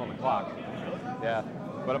little less on the clock. Yeah,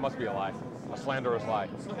 but it must be a lie. A slanderous lie.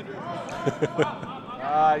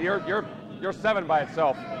 You're 7 by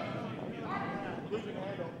itself.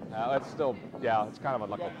 That's still, yeah, it's kind of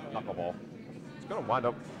a knuckleball. It's going to wind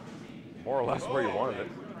up More or less where you wanted it.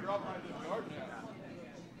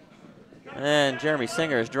 And Jeremy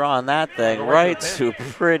Singer is drawing that thing right to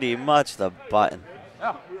pretty much the button.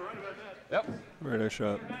 Yeah. Yep. Very nice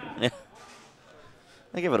shot. Yeah.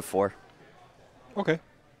 I give it a 4. Okay.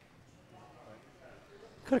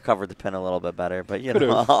 Could have covered the pin a little bit better, but you Could've,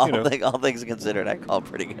 know, all, you know. all things considered, I called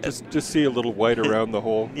pretty good. Just see a little white around the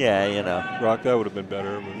hole. Yeah, you know. Rock, that would have been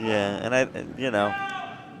better. But. Yeah, and you know.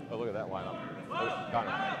 Oh, look at that lineup.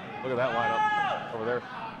 Look at that lineup over there.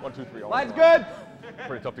 1, 2, 3. Line's good.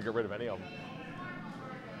 Pretty tough to get rid of any of them.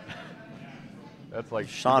 That's like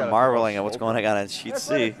Sean marveling at what's going on sheet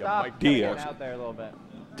C. Stop D, out actually. there a little bit.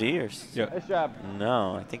 D or Yeah. Nice job.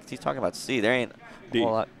 No, I think he's talking about C. There ain't a D.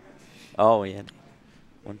 whole lot. Oh, yeah.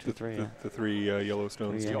 1, 2, 3. The 3 yellow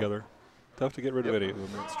stones Yeah. together. Tough to get rid of any of them,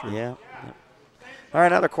 that's true. Yeah. Yep. All right,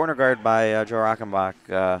 another corner guard by Joe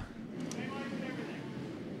Rockenbach.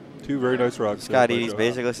 2 very nice rocks. Scott there by Eady's Joe.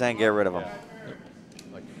 basically saying get rid of them.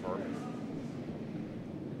 Like fur.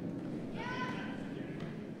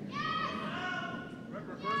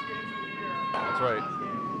 That's right.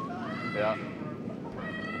 Yeah.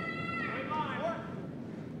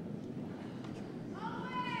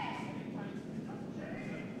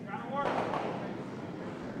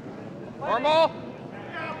 Normal.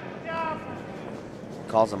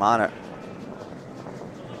 Calls him on it.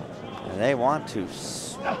 And they want to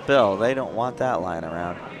spill. They don't want that line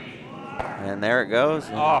around. And there it goes.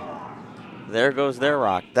 Oh, There goes their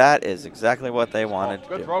rock. That is exactly what they wanted to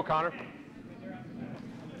good do. throw, Connor.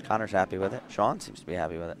 Connor's happy with it. Sean seems to be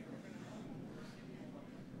happy with it.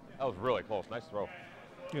 That was really close. Nice throw. Yeah,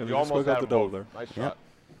 they You just almost got had the them double both. there. Nice Yep. shot.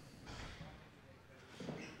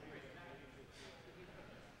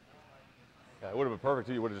 Yeah, it would have been perfect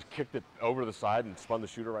too. You would have just kicked it over to the side and spun the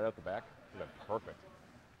shooter right out the back. It would have been perfect.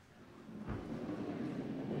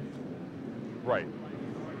 Right.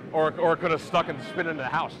 Or it could have stuck and spin into the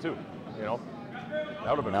house too. You know, that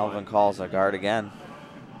would have been Melvin fine. calls a guard again.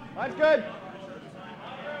 Line's good.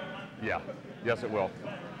 Yeah. Yes, it will.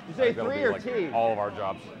 You say That'll 3 be or like T? all of our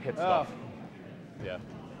jobs. Hit stuff. Oh. Yeah.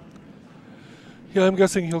 Yeah, I'm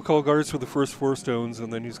guessing he'll call guards for the first 4 stones,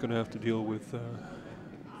 and then he's going to have to deal with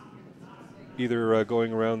either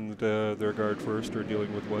going around their guard first or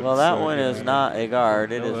dealing with what. Well, that one is not a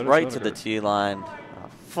guard. It No, is that is right not to a the guard. tee line.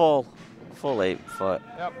 Full 8 foot.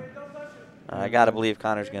 Yep. I got to believe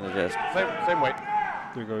Connor's going to just Same weight.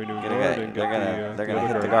 They're going to get guard and they're get going to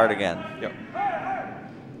other hit the guard again. Yep.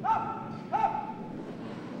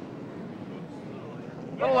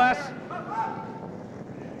 A little less.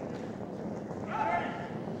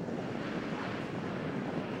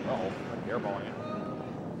 Uh-oh, airballing it.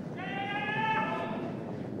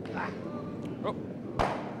 Oh.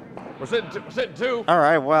 We're sitting 2. All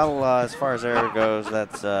right. Well, as far as there goes,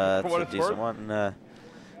 that's what a it's decent worth. one.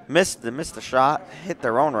 Missed the shot, hit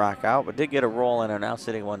their own rock out, but did get a roll and are now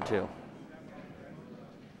sitting 1-2.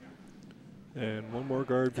 And one more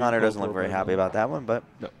guard. being Connor called doesn't look for very by happy Mel. about that one, but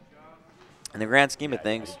No. in the grand scheme of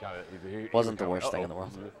things, He wasn't the kinda- worst thing in the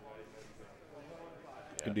world.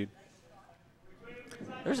 Indeed.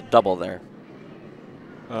 There's a double there.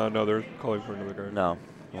 No, they're calling for another guard. No.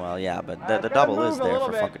 Well, yeah, but the Gotta double is move a there little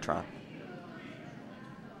for bit. Funkatron.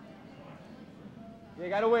 You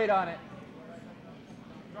gotta wait on it.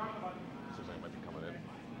 Seems like it might be coming in.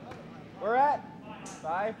 We're at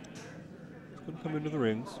 5. It's going to come into the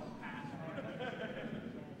rings.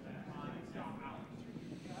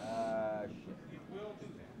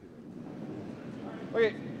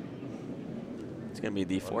 Wait. It's going to be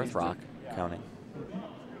the 4th rock counting.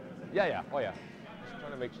 Yeah. Oh, yeah. Just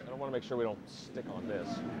trying to I don't want to make sure we don't stick on this.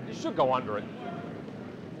 You should go under it.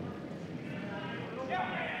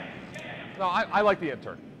 No, I like the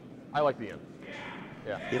intern. I like the in.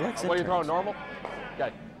 Yeah. He likes What are you throwing, interns. normal?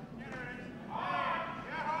 Okay.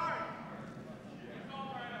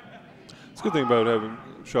 It's a good thing about having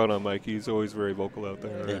Sean on mic. He's always very vocal out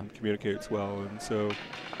there Yeah. and communicates well. And so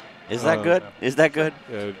Is that good? Is that good?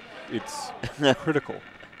 it's critical.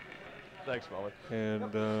 Thanks, Molly.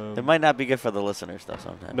 And It might not be good for the listeners, though,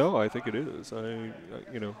 sometimes. no, I think it is.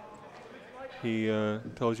 He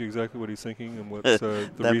tells you exactly what he's thinking and what's the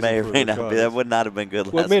that reason may or for may the not be. cause. That would not have been good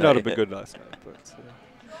Well, last it may not night. have been good last night, but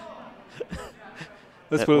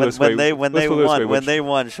let's put it this when way. when Let's they put it this way, won, when they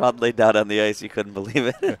won, Sean laid down on the ice. He couldn't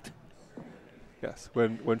believe it. Yes,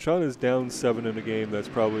 when Sean is down 7 in a game, that's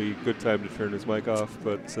probably a good time to turn his mic off.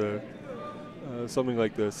 But something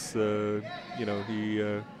like this, he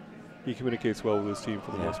communicates well with his team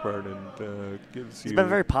for the Yeah. most part, and gives He's you. been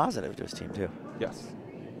very positive to his team too. Yes.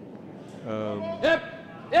 Yep!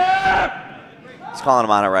 He's calling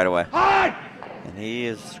him on it right away, Hard! and he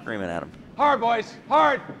is screaming at him. Hard, boys.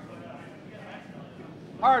 Hard!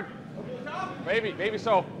 Hard. Maybe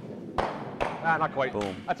so. Ah, not quite.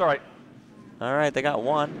 Boom. That's all right. All right, they got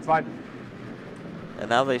one. It's fine. And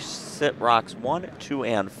now they sit rocks 1, 2,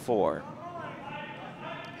 and 4.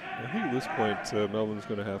 I think at this point, Melvin's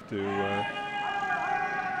going to have to.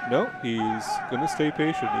 No, he's going to stay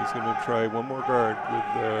patient. He's going to try one more guard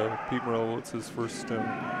with Pete Morello. It's his first stone.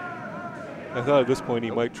 I thought at this point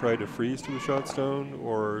he might try to freeze to the shot stone,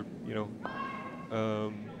 or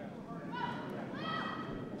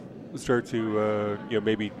start to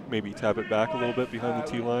maybe tap it back a little bit behind the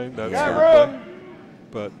tee line. That's sort of play.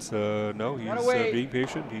 But no, he's being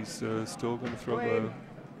patient. He's still going to throw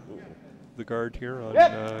the guard here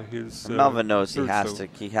on his. Melvin knows he third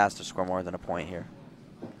has to score more than a point here.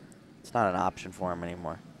 It's not an option for him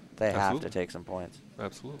anymore. They have to take some points.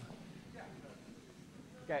 Absolutely.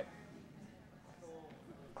 Okay.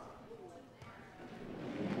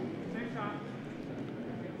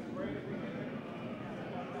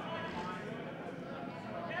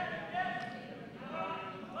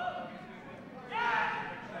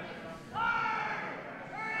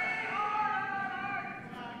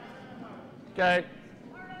 Okay.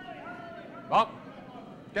 Up.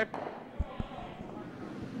 Okay.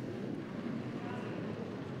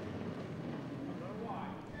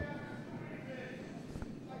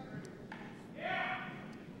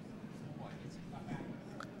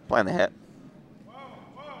 Playing the hit.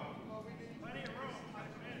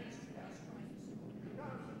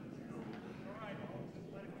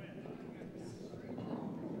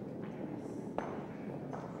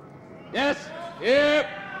 Yes. Yep.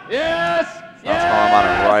 Yes. I'll call him on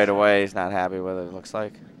it right away. He's not happy with it, it looks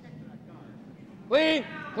like. Clean.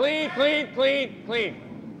 Clean. Clean. Clean.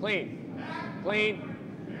 Clean. Clean. Clean.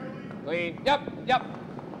 Clean. Yep.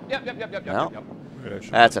 No. Yep.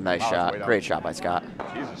 That's a nice Wow, shot. way down. Great shot by Scott.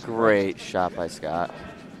 Jesus Great shot by Scott.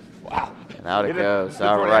 Wow. And out it Hit it. goes. Good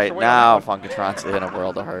All for an right, extra way now down. Funkatron's in a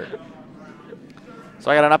world of hurt.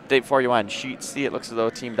 So I got an update for you on sheet C. It looks as though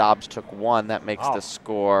Team Dobbs took one. That makes the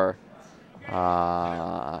score,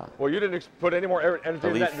 Well, you didn't put any more energy I into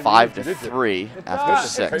believe that than 5 you to did, did you? 3 after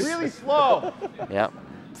It's 6. really slow. Yep.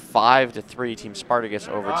 5 to 3 Team Spartacus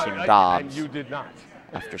over Team And Dobbs you did not.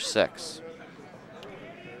 after 6.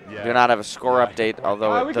 Yeah. Do not have a score update,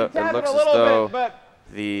 although We it, can it tap looks it a as little though bit, but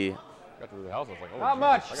the Got to the house, I was like, oh, Not geez,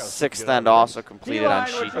 much. I gotta sixth get end out of also completed on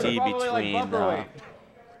T-line, sheet which is D probably like between bumper weight.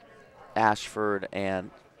 Ashford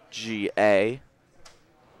and GA.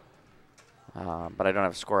 But I don't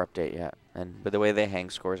have a score update yet. And but the way they hang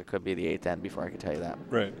scores, it could be the 8th end before I can tell you that.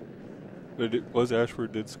 Right. But it was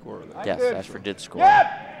Ashford did score that. Yes, good. Ashford did score. Yep.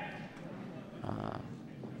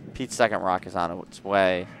 Pete's second rock is on its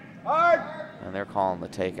way, Hard. and they're calling the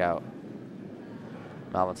takeout.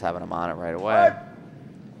 Melvin's having him on it right away.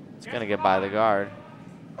 It's going to get by the guard.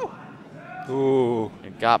 Ooh.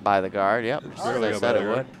 It got by the guard, yep, just as Barely I got said by it the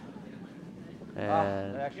would. It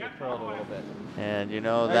And, actually curled a little bit. and you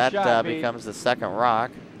know, Nice that shot, Pete. becomes the second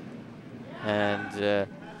rock. And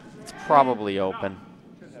it's probably open.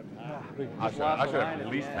 I should have at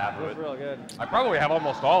least half of That's it. real good. I probably have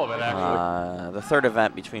almost all of it, actually. The third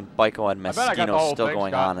event between Baiko and I bet I got the Meskino whole still thing,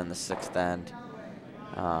 going Scott. on in the 6th end.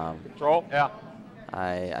 Control? Yeah.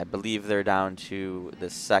 I believe they're down to the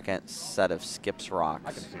second set of skips rocks.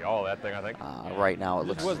 I can see all of that thing, I think. Right now, it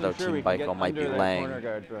looks as though Team Baiko might be laying.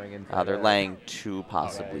 They're laying 2,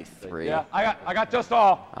 possibly 3. Yeah, I got just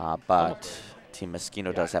all. But Team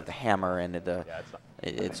Meskino does have the hammer, and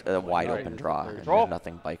it's a wide open draw. And Control. there's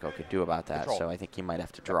nothing Baiko could do about that. Control. So I think he might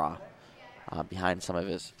have to draw behind some of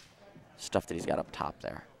his stuff that he's got up top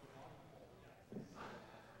there.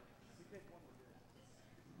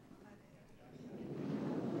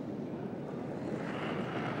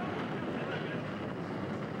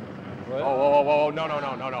 Whoa,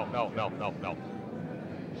 no.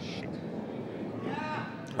 Shit.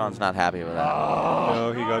 Ron's not happy with that.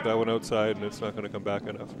 No, he got that one outside, and it's not going to come back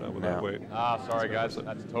enough now with that No. weight. Sorry, guys.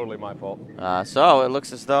 That's totally my fault. So it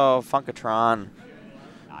looks as though Funkatron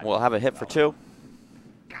will have a hit for 2.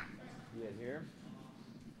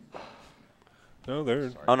 No,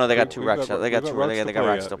 they're. Oh no, they got 2 we've racks. They got 2. rocks They to got play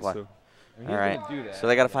racks yet, to play. so- All right. So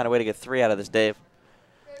they got to find a way to get 3 out of this, Dave.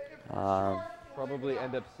 Probably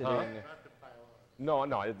end up sitting, No, it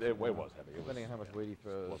was heavy. It was, depending on how much weight he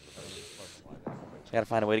throws. They got to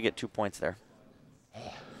find a way to get 2 points there.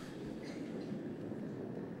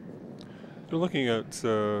 They're looking at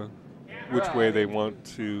which way they want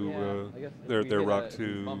to I guess if their we get rock a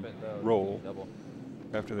to bump it, though, roll double.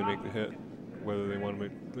 after they make the hit. Whether they want to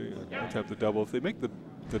make the attempt the double. If they make the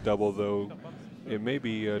double, though, it may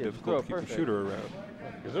be throw difficult it to keep the perfect. shooter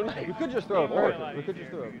around. We could just throw it perfect. We could just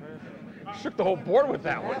throw it perfect. Shook the whole board with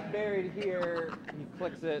that one. Half buried here, he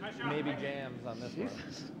flicks it, maybe jams on this one.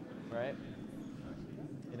 Right?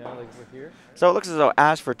 You know, like we're here. So it looks as though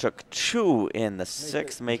Ashford took 2 in the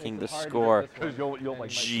 6th, making the score Like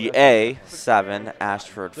GA 7,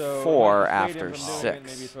 Ashford So 4 what after Stadium from doing it,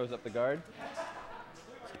 6. Maybe throws up the guard.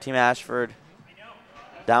 So Team Ashford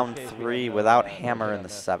down In case we 3 have no, without no hammer hit in on the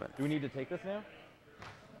this. 7th. Do we need to take this now?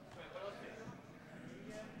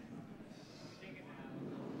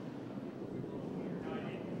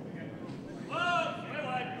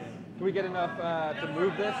 Can we get enough to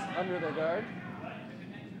move this under their guard?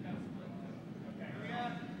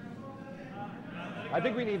 I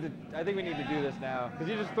think we need to do this now because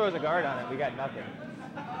he just throws a guard on it. We got nothing.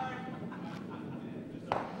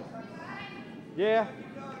 Yeah,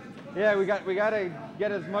 we gotta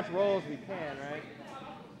get as much roll as we can,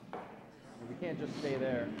 right? We can't just stay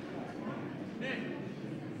there.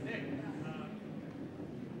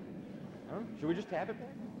 Huh? Should we just tap it back?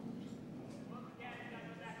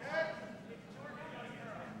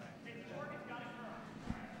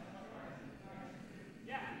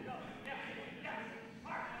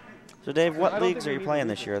 So Dave, I what don't leagues think are we you need playing to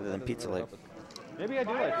this year leave other it. than That doesn't Pizza really League? help us. Maybe I do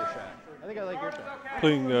like your shot. I think I like your shot.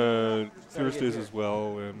 Playing Thursdays as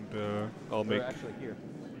well, and I'll make Or actually here.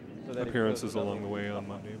 So that it appearances goes along the way on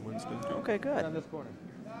Monday and Wednesday. Okay, on good. this corner.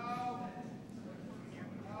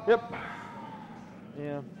 Yep.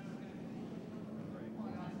 Yeah.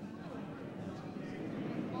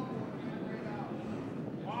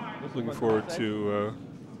 Looking forward to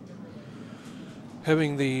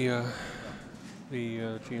having the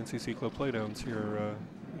GNCC Club Playdowns here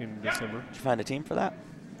in December. Did you find a team for that?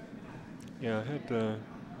 Yeah, I had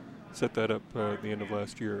set that up at the end of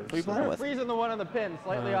last year. Who are you playing with? Freezing the one on the pin,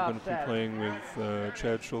 slightly I'm going to be offset. playing with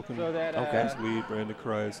Chad Shulkin So that, Okay. as lead, Brandon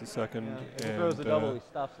Karai as the second, If he throws the double, he and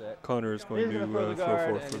stuffs it. Connor is going He's to gonna throw the throw guard,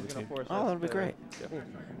 fourth and for he's the gonna team. force Oh, us that'll be to- great. Yeah.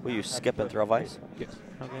 Will you skip and throw vice? Yes.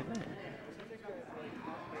 Okay, great.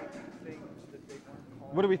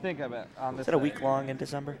 What do we think of it on this? Is it a side? week long in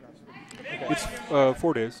December? It's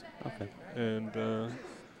 4 days, Okay. and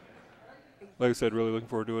like I said, really looking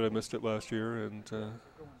forward to it. I missed it last year, and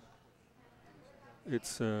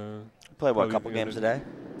it's Play what, a probably couple gonna- games a day?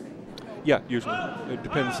 Yeah, usually. It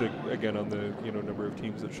depends again on the number of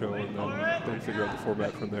teams that show, and then they figure out the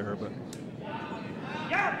format from there. But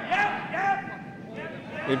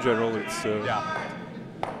in general, it's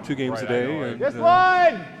 2 games Right, a day, I know, and This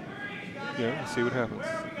line! yeah, see what happens.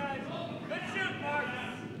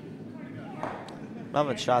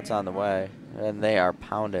 Melvin shot's on the way, and they are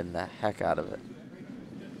pounding the heck out of it.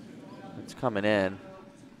 It's coming in,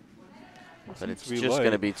 but Seems it's to be just light.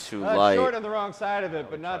 going to be too Short light. on the wrong side of it,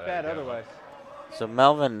 but not bad otherwise. So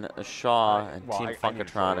Melvin, Shaw, and Well, Team I need to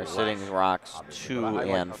Funkatron throw are sitting less, rocks obviously, 2 but I like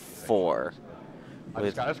and how- 4, I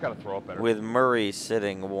just got to throw it better. with Murray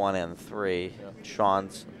sitting 1 and 3.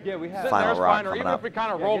 Sean's Yeah, we have. Final There's rock fine, or coming even up. if we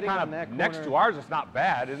kind of Yeah, roll getting on kind that of next corner. to ours, it's not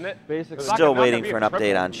bad, isn't it? Basically. It's not still gonna- not waiting gonna for be an a update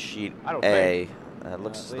triple. on sheet I don't A. It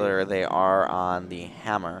looks like they are on the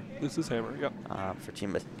hammer This is Hammer. Yep. for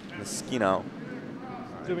Team Moschino,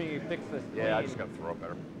 Assuming you fix this. Yeah, I clean. just got to throw it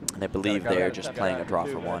better. and I believe gotta- they're gotta just Tough playing out a draw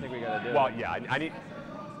too, for but I 1. think we gotta do it. Well, yeah, I need.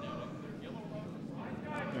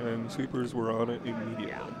 And sweepers were on it immediately.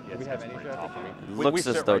 Yeah, we have any pretty shots? tough for me. It We looks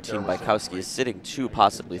sit as though right there, Team we're sitting Bykowski pretty- is sitting 2,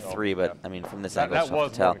 possibly 3, but I mean from this angle That it's tough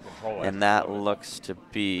was to tell. more in control, And I that suppose. looks to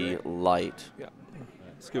be light. Yeah.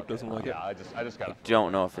 Skip doesn't like it. Yeah, I just got to.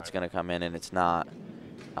 Don't know if it's going to come in, and it's not.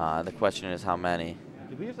 The question is how many.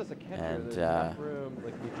 He leaves us a catcher. And, There's enough room.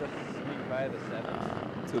 Like we just sneak by the 7.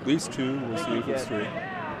 It's at least 2. We'll see if it's 3.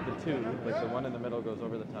 The 2, like the one in the middle goes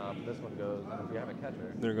over the top. This one goes, and if we have a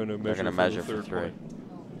catcher. They're going to They're measure, going to measure the for third 3. point.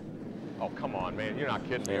 Oh, come on, man. You're not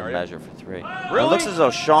kidding me, They are you? measure for 3. It Really? looks as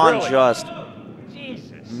though Sean Really? just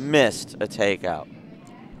Jesus. missed a takeout.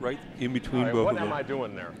 Right in between All right, both what of am them. I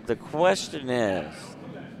doing there? The question is,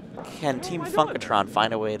 can Team Funkatron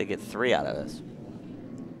find a way to get 3 out of this?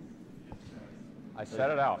 I set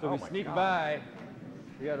it out. So Oh we my sneak God. by.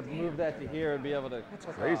 We got to move that to here and be able to. That's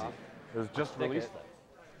Crazy. It was just Stick released. it.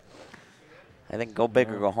 I think go big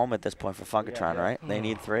or go home at this point for Funkatron, right? They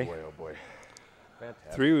need 3. Boy, oh boy.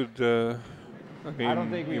 Fantastic. 3 would, I mean, I don't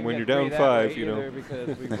think we can when get you're down 3 that 5, way you know. either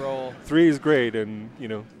because we roll. 3 is great, and,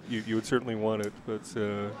 you would certainly want it, but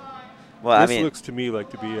Well, I this mean, looks to me like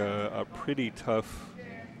to be a pretty tough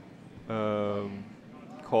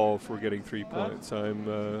call for getting 3 points.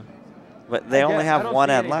 but they I only guess- I have don't 1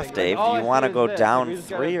 see end anything. left, Like, Dave. all Do I you see want to is go this. down We just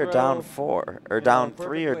gotta 3 or throw, down 4? Or you know, down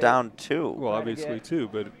 3 or perfectly- down 2? well, Trying to obviously get- too,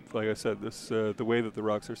 but like I said, this the way that the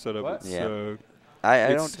rocks are set up, What? it's, Yeah. I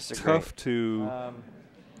it's don't disagree. tough to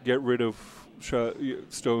get rid of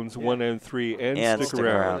stones 1 and 3 and stick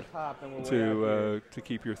around Top, and we're to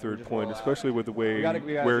keep your third point, especially with the way We gotta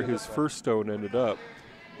where do his this one. first stone ended up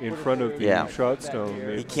in front of the Yeah. shot stone. He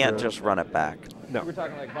It's, can't just run it back. no. We're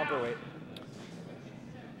talking like bumper weight.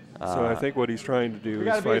 So I think what he's trying to do we is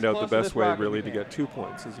gotta be find as out the close to best this way rock as we really to can. get 2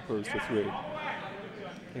 points as opposed to 3.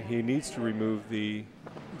 And he needs to remove the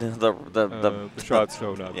shot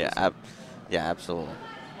stone, obviously. Yeah, absolutely.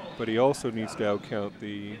 But he also needs to outcount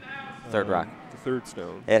the Third rock. the third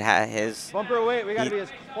stone. It had his. Bumper weight, we got to He- be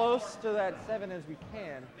as close to that 7 as we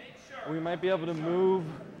can. We might be able to move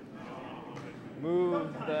we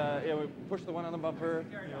push the one on the bumper,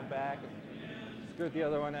 back, skirt the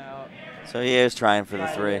other one out. So he is trying for the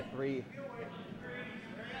Try to 3. get 3.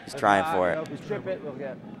 He's If trying not, for If it. we chip it, we'll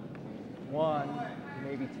get 1,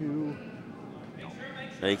 maybe 2.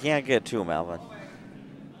 No, you can't get 2, Melvin.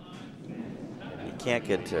 You can't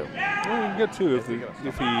get 2. Well, you can get 2 if he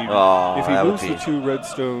Oh, that would moves the be- 2 red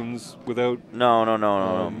stones without. No.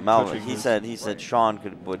 Touching Melvin. He his- said Sean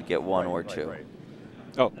would get 1 or 2. Right.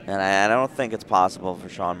 Oh, And I don't think it's possible for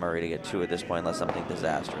Sean Murray to get 2 at this point unless something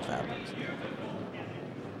disastrous happens.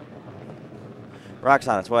 Rock's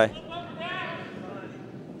on its way.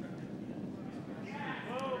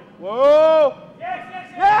 Whoa!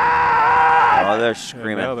 Oh, they're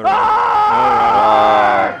screaming. now they're Oh,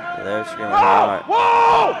 they're screaming hard.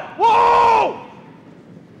 Whoa! Whoa!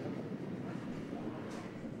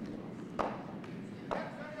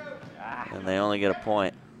 And they only get a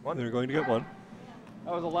point. they're going to get 1.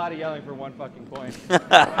 That was a lot of yelling for 1 fucking point.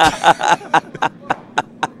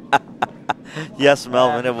 Yes,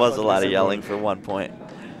 Melvin, it was a lot of yelling for 1 point.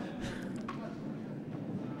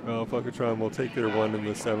 Well, Funkatron will take their 1 in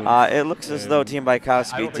the 7th. It looks as and though Team I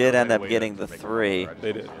Bykowski don't think did there's end any up way getting to the make it 3. right.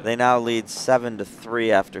 They did. They now lead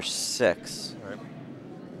 7-3 after 6.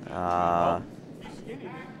 Yeah,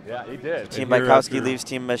 he did. Team here Bykowski after- leaves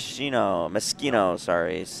Team Meschino,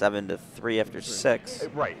 sorry, 7-3 after 6.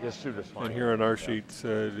 Right, his shoot is fine. And here on our sheet,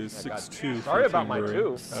 it is 6-2. Sorry for about Team mine, Murray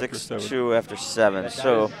too. after 7. 6-2 after 7. That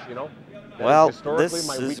So, is, that well, is historically this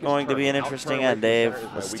my is weakest going to be turn. an Out interesting turn away end, from Dave. center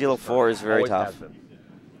is my A steal weakest 4 turn. is very Always tough. has been.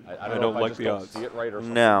 I don't know if like just the don't odds. see it right or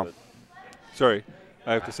something, No. but- Sorry,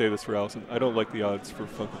 I have to say this for Allison. I don't like the odds for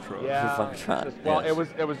Funkatron. Yeah. Funkatron, just- well, yes.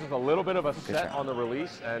 it was just a little bit of a set Funkatron. on the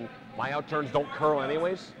release, and my out turns don't curl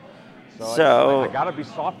anyways. So- I gotta be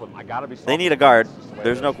soft with them. I gotta be soft. They need a with them. guard. That's just the way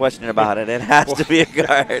There's it no is. question about it. It has to be a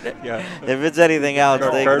guard. Yeah. If it's anything else,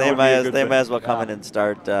 Guard they would be a might good they thing. might as well come in and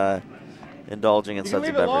start indulging in You can such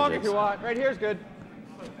leave it long if beverages. you want. Right here's good.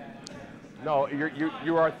 No,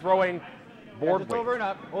 you are throwing board Just weight. over and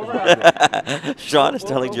up. Over and up. Sean is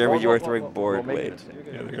telling Whoa, Jeremy whoa, you are whoa, throwing whoa, whoa. board We'll make weight. it.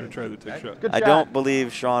 Yeah, they're going to try the tick shot. Good I shot. don't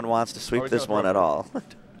believe Sean wants to sweep he's this gonna one throw at it. all.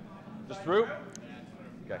 Just through.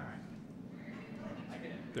 Okay.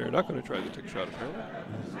 They're not going to try the tick shot, apparently.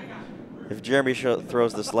 If Jeremy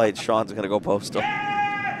throws this light, Sean's going to go postal.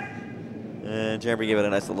 And Jeremy gave it a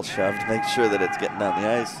nice little shove to make sure that it's getting down the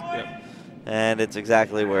ice. Yep. And it's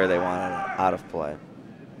exactly where they wanted it, out of play.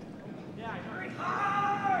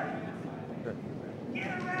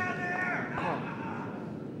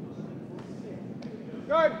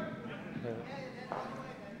 Good.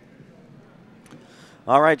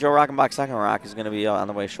 All right, Joe Rockenbach, second rock, is going to be on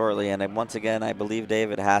the way shortly. And once again, I believe,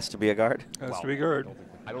 Dave, it has to be a guard. Has to be guard.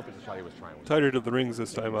 I don't think the shot he was trying was. Tighter to the rings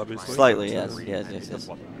this time, obviously. Slightly, but, yes.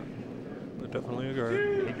 But definitely a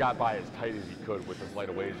guard. He got by as tight as he could with as light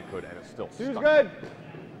away as he could, and it's still Two's stuck. good.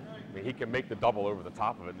 I mean, he can make the double over the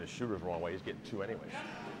top of it, and the shooter's wrong way. He's getting 2 anyways.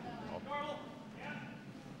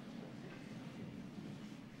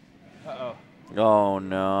 Uh-oh. Oh,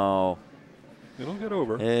 no. It'll get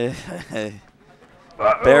over. Barely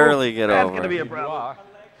get That's over. going to be a problem.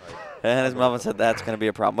 And as Melvin said, that's going to be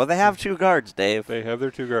a problem. Well, they have 2 guards, Dave. They have their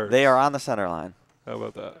 2 guards. They are on the center line. How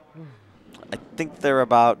about that? I think they're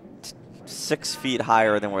about 6 feet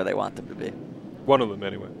higher than where they want them to be. One of them,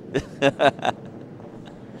 anyway.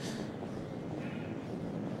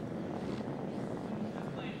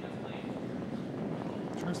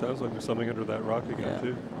 Sure sounds like there's something under that rock again,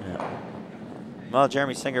 too. Yeah. Well,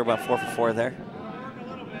 Jeremy Singer went 4 for 4 there.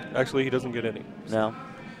 Actually, he doesn't get any. No.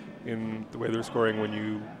 In the way they're scoring when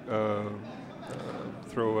you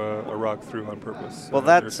throw a rock through on purpose. Well,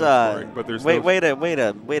 there's that's no scoring, but there's no way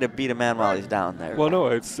to beat a man while he's down there. Well, no,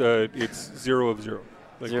 it's 0 of 0.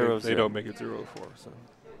 Like 0 of they 0. don't make it 0 of 4, so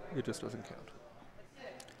it just doesn't count.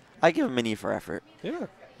 I give him an E for effort. Yeah,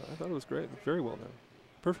 I thought it was great. Very well done.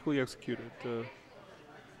 Perfectly executed.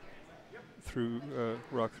 Through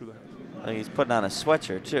rock through the house. He's putting on a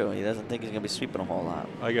sweatshirt too. He doesn't think he's going to be sweeping a whole lot.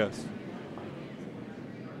 I guess.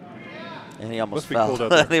 And he almost Must be fell. cold out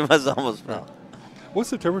there. He must almost fell. What's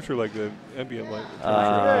the temperature like, the ambient light?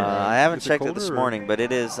 I haven't Is it checked it this colder, or- morning, but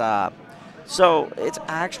it is. So it's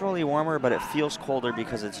actually warmer, but it feels colder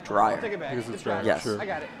because it's drier. Take it back. Because it's dry, Yes. sure. I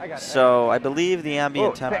got it. So I believe the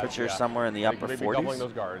ambient Oh, temperature is yeah. somewhere in the upper Maybe doubling 40s.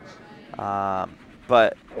 those guards.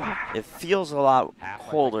 But it feels a lot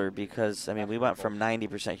colder because, I mean, we went from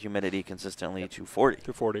 90% humidity consistently to 40.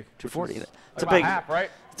 To 40. To 40. It's a About big, half, right?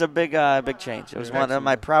 it's a big, big change. It was one of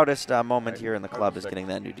my proudest moment here in the club is getting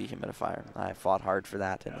that new dehumidifier. I fought hard for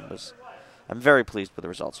that, and I'm very pleased with the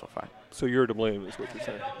results so far. So you're to blame, is what you're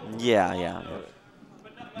saying. Yeah.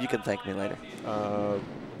 You can thank me later.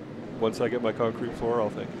 Once I get my concrete floor, I'll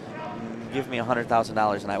think. Give me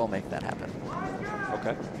 $100,000 and I will make that happen.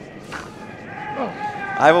 Okay.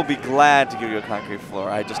 I will be glad to give you a concrete floor.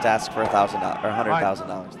 I just ask for $1,000 or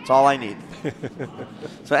 $100,000. That's all I need.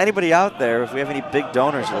 So anybody out there, if we have any big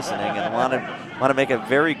donors listening and want to make a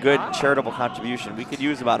very good charitable contribution, we could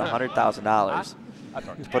use about $100,000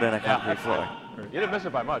 to put in a concrete floor. You didn't miss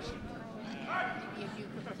it by much.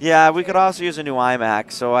 Yeah, we could also use a new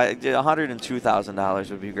iMac, so $102,000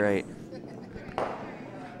 would be great.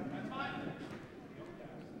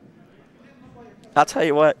 I'll tell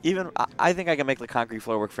you what, I think I can make the concrete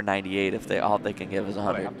floor work for 98 if all they can give is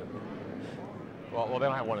 100. Well, they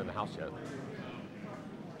don't have one in the house yet.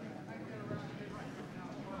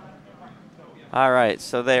 All right,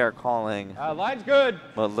 so they are calling Line's good.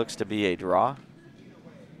 what looks to be a draw.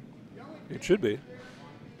 It should be.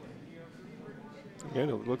 Again,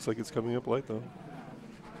 it looks like it's coming up light, though.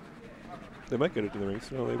 They might get it to the race.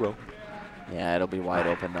 No, they will. Yeah, it'll be wide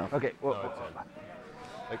open now. Okay. Well,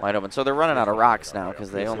 Wide open. So they're running out of rocks now because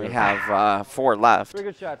they only have 4 left, pretty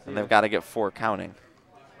good shots. and they've got to get 4 counting.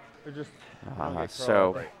 They're just.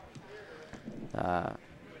 So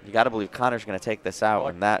you got to believe Connor's going to take this out,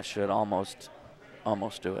 and that should almost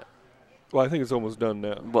do it. Well, I think it's almost done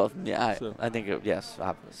now. Well, yeah, So. I think yes,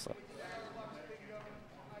 obviously.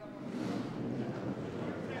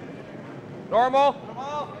 Normal.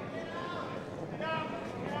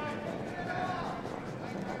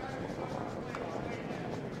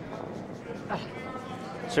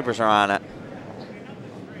 Supers are on it.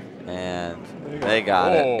 And they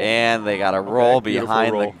got Oh. it. And they got a roll beautiful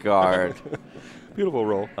behind roll. the guard. Beautiful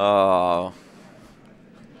roll. Oh.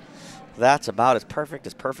 That's about as perfect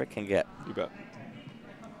can get. You bet.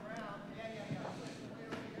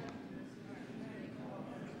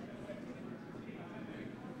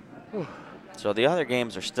 So the other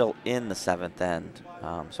games are still in the 7th end,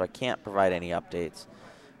 so I can't provide any updates.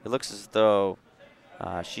 It looks as though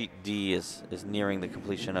Sheet D is nearing the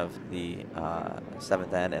completion of the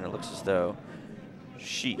 7th end, and it looks as though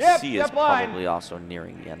Sheet C is probably also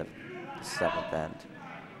nearing the end of the 7th end.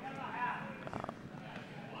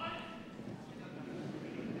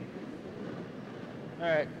 All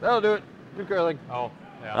right, that'll do it. Good curling. Oh.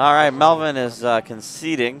 Yeah. All right, Melvin is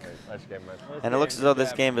conceding, Nice game, man. and it looks as though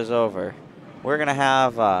this game is over. We're going to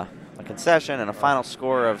have a concession and a final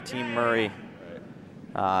score of Team Murray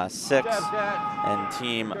 6 and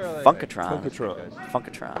Team Funkatron.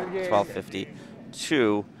 Funkatron.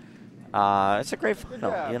 1252. It's a great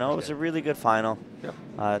final. You know, it was a really good final. Yep.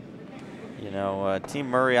 You know, Team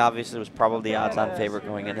Murray obviously was probably the odds-on favorite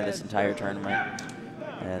going into this entire tournament.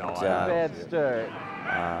 And Bad start.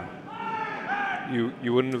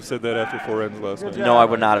 You wouldn't have said that after 4 ends last night. no, I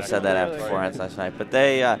would not have said that after 4 ends last night. But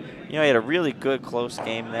they, you know, he had a really good close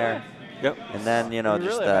game there. Yep. And then, you know, We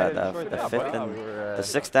just really made it the short 5th that and we were, the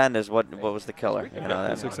 6th end is what was the killer. You know,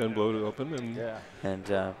 The that, 6th end blow to open, and and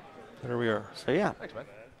there we are. so yeah. Thanks, man.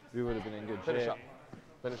 We would have been in good Finish shape. up.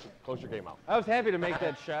 Finish it. Close your game out. I was happy to make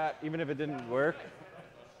that shot, even if it didn't work.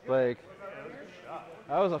 Like,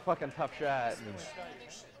 that was a fucking tough shot.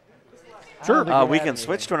 Sure. We can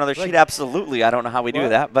switch to another sheet. Absolutely. I don't know how we do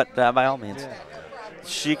that, but by all means,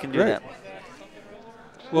 she can do Right. that.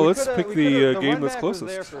 Well, let's coulda- pick we the coulda- game run that's back was there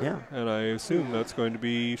closest. for- Yeah. And I assume that's going to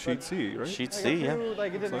be Sheet C, right? Sheet Like, C, yeah.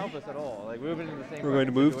 Like, it didn't help us at all. Like, we would have been in the same We're going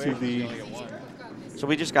to move to situation, the- we only get one. So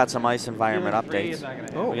we just got some ice environment Feeling free updates. is not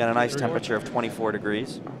gonna Oh. We got a nice Very temperature of 24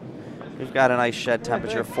 degrees. We've got a nice shed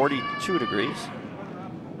temperature of 42 degrees.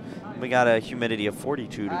 We got a humidity of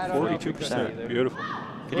 42 to I don't know if we 42%. could. Beautiful.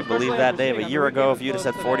 Could you Well, believe especially that, after Dave? seeing A on year the ago, weekend, if you'd have close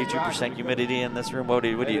said to that 42% humidity in this room, would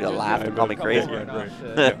you have laughed and I called me bet. crazy? Yeah, right.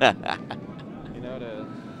 Yeah. Yeah. You know, to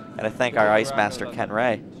And I thank our ice master, Ken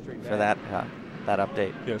Ray, for that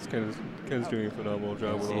update. Yes, Ken's doing a phenomenal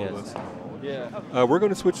job with Yes, all he of is. this. Yeah. We're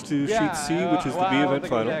going to switch to sheet C, which is the B I don't event think it was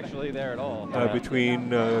final. actually there at all.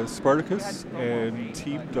 Between Spartacus and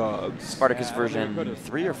Team Dobbs. Spartacus version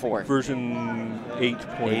 3 or 4? Version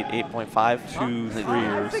 8.2, 8.5. 3,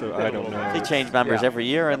 or so, I don't know. They change members Yeah. every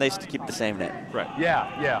year, and they keep the same name. Right.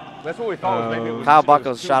 Yeah. That's what we thought. Was maybe it was Kyle it was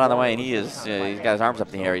Buckles too shot on the low. way, and he's got his arms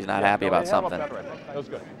up in the air. He's not happy No, about they had him up something. better, I think. That was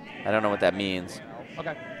good. I don't know what that means.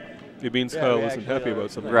 Okay. It means Yeah, Kyle we isn't actually happy are.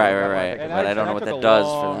 about something. Right. And But I don't know what that does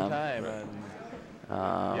for them.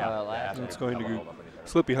 Yeah. It's going to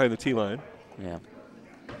slip behind the T line, Yeah.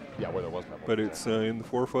 Yeah, where there was pepper. but it's in the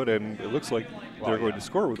 4 foot, and it looks like they're going to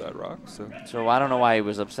score with that rock. So I don't know why he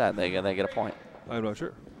was upset. They get a point. I'm not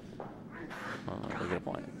sure. They get a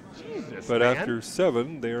point. Jesus, But man. after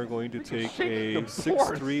 7, they are going to take a Shake the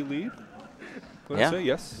board. 6-3 lead. Would I Yeah. say?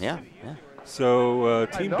 Yes. Yeah. So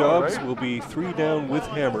Team know, Dobbs right? will be 3 down with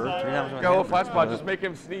hammer, Got a little flat spot, just make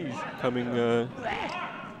him sneeze. coming home.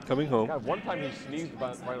 God, one time he sneezed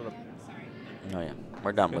right on the. Oh yeah,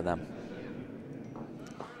 we're done with them.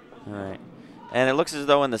 All right, and it looks as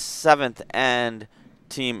though in the 7th end,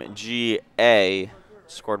 Team GA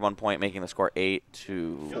scored 1 point, making the score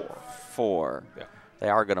 8-4. Yeah. They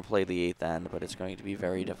are going to play the 8th end, but it's going to be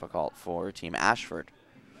very difficult for Team Ashford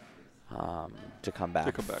to come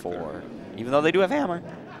back, there. even though they do have hammer.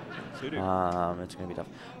 So you do. It's going to be tough.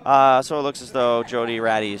 So it looks as though Jody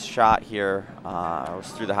Ratty's shot here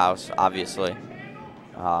was through the house, obviously.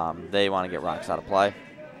 They want to get rocks out of play.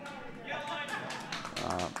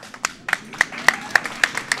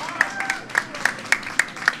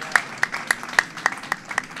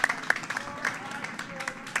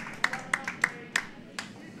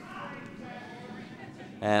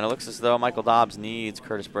 And it looks as though Michael Dobbs needs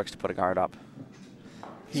Curtis Brooks to put a guard up.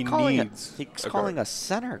 He He's needs calling guard. a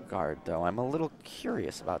center guard, though. I'm a little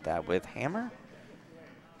curious about that with hammer.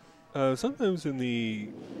 Sometimes in the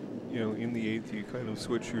 8th, you kind of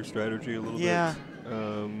switch your strategy a little Yeah. bit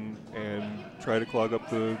and try to clog up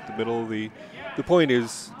the middle. The point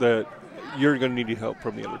is that you're going to need help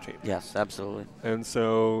from the other team. Yes, absolutely. And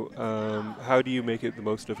so how do you make it the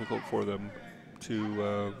most difficult for them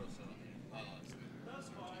to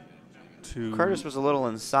Curtis was a little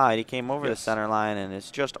inside. He came over the Yes. center line, and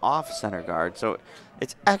it's just off center guard. So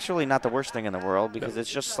it's actually not the worst thing in the world because it's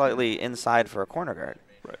just slightly inside for a corner guard.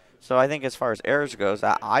 Right. So I think as far as errors goes,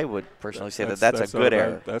 I would personally say that's a good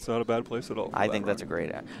error. That's not a bad place at all. I think that's a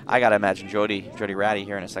great error. I got to imagine Jody Ratty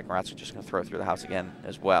here in a second round is just going to throw it through the house again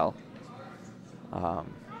as well. And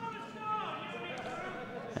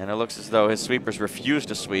it looks as though his sweepers refuse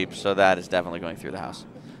to sweep, so that is definitely going through the house.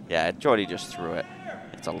 Yeah, Jody just threw it.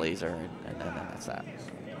 It's a laser, and then that's that.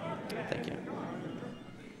 Thank you.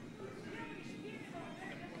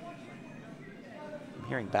 I'm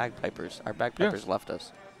hearing bagpipers. Our bagpipers left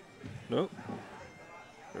us. No.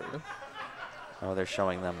 There we go. Oh, they're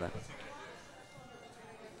showing them the.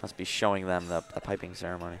 Must be showing them the piping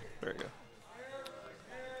ceremony. There you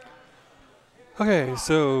go. Okay,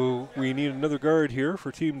 so we need another guard here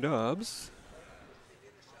for Team Dobbs.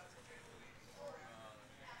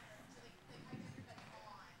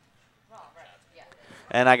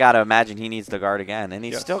 And I got to imagine he needs the guard again. And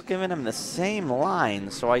he's Yes. still giving him the same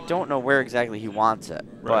line, so I don't know where exactly he wants it.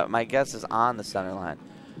 Right. But my guess is on the center line.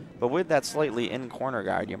 But with that slightly in corner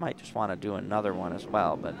guard, you might just want to do another one as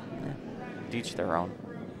well. But each their own.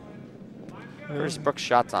 Curtis Brooks'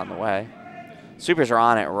 shot's on the way. Sweepers are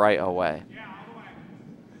on it right away.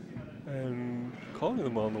 And calling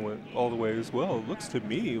them on the way, all the way as well. It looks to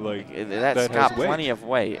me like That's that got has weight. plenty of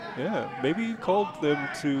weight. Yeah, maybe he called them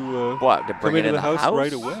to What, to come bring it into in the the house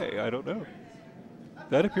right away. I don't know.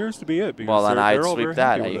 That appears to be it. Because Well, then they're I'd all sweep very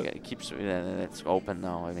that. happy You with it. gotta keep it's open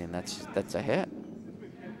though. I mean, that's a hit.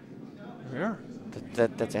 Yeah.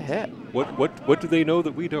 That's a hit. What do they know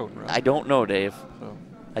that we don't, Rob? I don't know, Dave. So,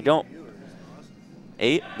 I don't.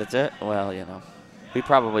 8? That's it? Well, we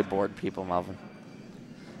probably bored people, Melvin.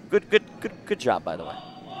 Good job, by the way.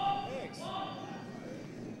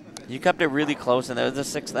 You kept it really close, and there was the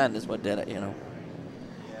 6th end is what did it,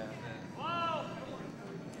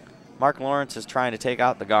 Mark Lawrence is trying to take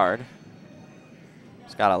out the guard.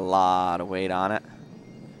 He's got a lot of weight on it.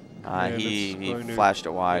 and He it's going to- flashed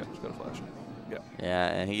it wide. Yeah, it's gonna flash it. Yeah. Yeah,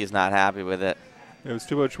 and he is not happy with it. It was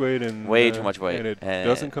too much weight and Way too much weight. and it And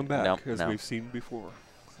doesn't come back nope, as no. we've seen before.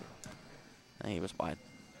 And he was wide.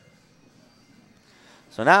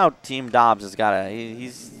 So now Team Dobbs has got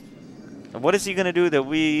he's. What is he going to do that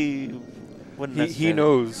we wouldn't He necessarily-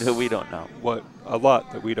 knows that we don't know? a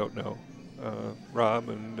lot that we don't know, Rob,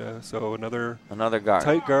 and so another Another guard.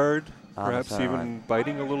 tight guard, On the perhaps center even line.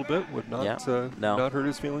 biting a little bit would not Yeah. No. not hurt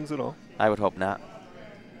his feelings at all. I would hope not.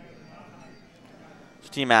 So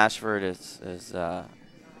Team Ashford is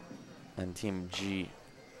and Team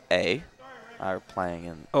GA are playing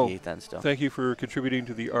in the 8th end still. Thank you for contributing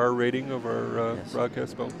to the R rating of our Yes.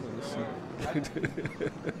 broadcast. Well, I'm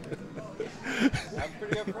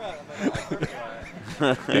pretty upfront. I'm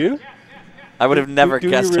like, do you? I would have never do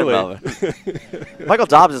you guessed really? him, Melvin. Michael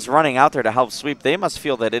Dobbs is running out there to help sweep. They must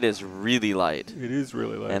feel that it is really light. It is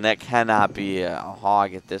really light. And that cannot be a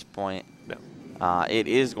hog at this point. No. It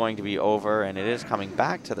is going to be over, and it is coming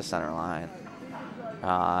back to the center line.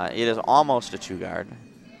 It is almost a 2-guard.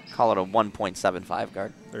 Call it a 1.75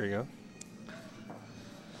 guard. There you go.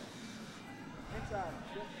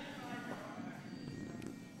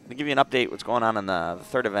 To give you an update what's going on in the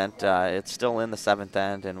third event, it's still in the 7th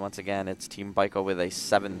end, and once again, it's Team Bico with a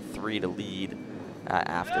 7-3 to lead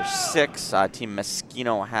after 6. Team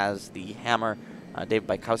Meschino has the hammer. Dave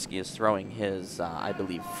Bykowski is throwing his, I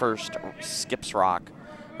believe, first skips rock,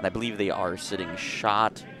 and I believe they are sitting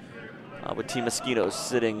shot. With Team Mosquito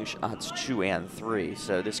sitting shots 2 and 3,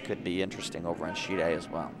 so this could be interesting over on sheet A as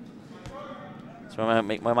well. So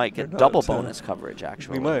we might get double bonus coverage,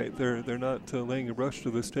 actually. We might. They're not laying a brush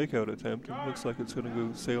to this takeout attempt. It looks like it's going to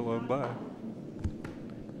go sail on by.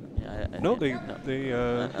 Yeah,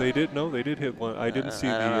 They did. No, they did hit one. I didn't see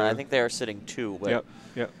the. I think they are sitting 2. But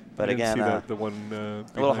yeah. But I didn't again, see that, the one. a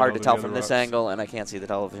little hard to tell from this rocks. angle, and I can't see the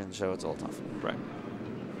television, so it's a little tough. Right.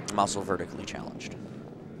 I'm also vertically challenged.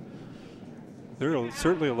 There are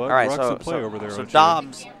certainly a lot All right, of rocks so, in play over there. So on sheet.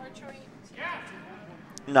 Dobbs.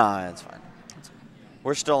 No, it's fine.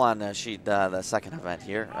 We're still on the sheet, the second event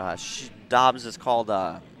here. Dobbs is called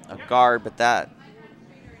a guard, but that's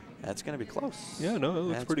going to be close. Yeah, no, it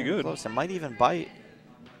looks That's pretty gonna be good. Close. It might even bite.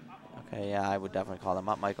 Okay, yeah, I would definitely call them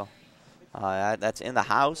up, Michael. That's in the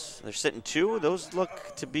house. They're sitting 2. Those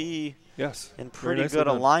look to be Yes. in Very pretty nicely good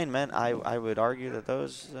done. alignment. I would argue that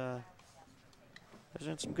those are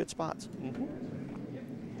in some good spots. Mm-hmm.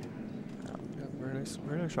 Yeah, very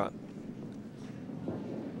nice shot.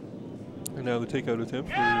 And now the takeout attempt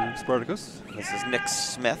for Spartacus. This is Nick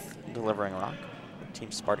Smith delivering rock. Team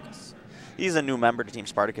Spartacus. He's a new member to Team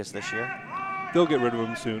Spartacus this year. They'll get rid of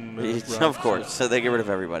him soon. Of course. So they get rid of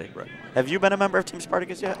everybody. Right. Have you been a member of Team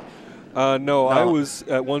Spartacus yet? No, I was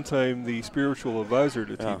at one time the spiritual advisor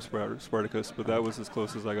to Team Oh. Spartacus, but that was as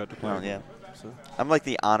close as I got to play. Well, yeah. So. I'm like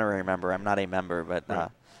the honorary member. I'm not a member, but Right.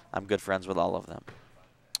 I'm good friends with all of them.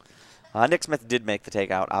 Nick Smith did make the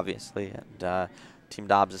takeout, obviously, and Team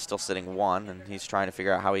Dobbs is still sitting 1, and he's trying to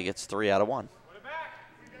figure out how he gets 3 out of 1.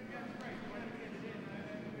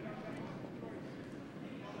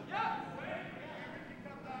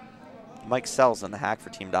 Mike Sells in the hack for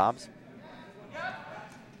Team Dobbs.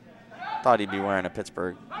 Thought he'd be wearing a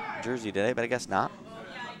Pittsburgh jersey today, but I guess not.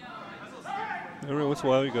 Every once in a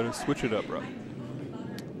while, you got to switch it up, Rob.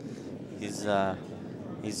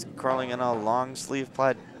 He's curling in a long sleeve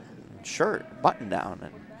plaid shirt, button down,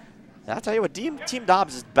 and I'll tell you what, Team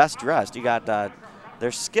Dobbs is best dressed. You got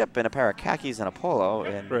their skip in a pair of khakis and a polo,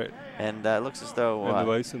 and Right. and it looks as though And the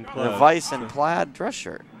Vice and plaid. the Vice and plaid dress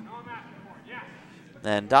shirt.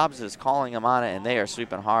 And Dobbs is calling them on it, and they are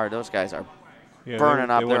sweeping hard. Those guys are Yeah, burning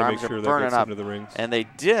they up. Their wanna arms make sure are that burning gets up, into the rings. and they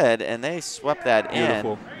did, and they swept that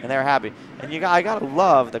Beautiful. in, and they're happy. And I gotta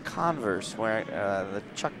love the Converse wearing the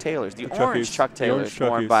Chuck Taylors, the orange Chuckies, Chuck the orange Taylors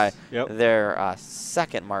worn Chuckies. by Yep. their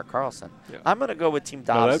second Mark Carlson. Yeah. I'm gonna go with Team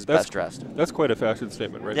Dobbs as best dressed. That's quite a fashion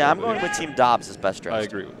statement, right? Yeah, there. I'm going with Team Dobbs as best dressed. I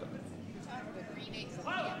agree with that.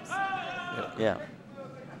 Yeah.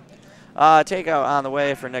 Takeout on the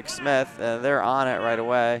way for Nick Smith. They're on it right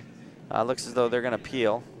away. Looks as though they're going to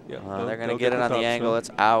peel. Yeah, They're going to they'll get it the on the top angle. spin.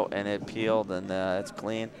 It's out, and it peeled, and it's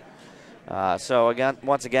clean. So, again,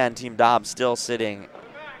 once again, Team Dobbs still sitting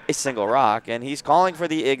a single rock, and he's calling for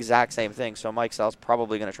the exact same thing. So Mike Sell's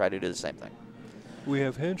probably going to try to do the same thing. We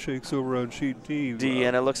have handshakes over on sheet D.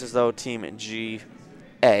 And it looks as though Team GA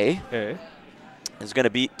A. is going to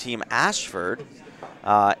beat Team Ashford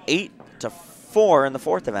 8-4 in the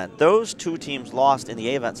 4th event. Those 2 teams lost in the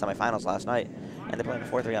A event semifinals last night, and they play in the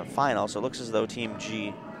 4th event final. So it looks as though Team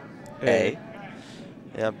GA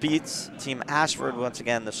beats Team Ashford. Once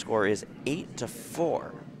again, the score is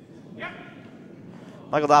 8-4.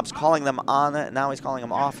 Michael Dobbs calling them on it. Now he's calling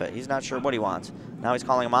them off it. He's not sure what he wants. Now he's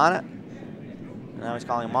calling them on it. And now he's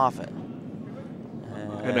calling them off it.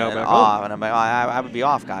 And now back off. And I would be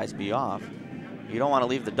off, guys. Be off. You don't want to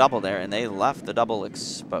leave the double there, and they left the double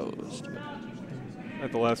exposed.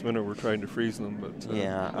 At the last minute, we're trying to freeze them, but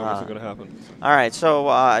that wasn't going to happen. All right,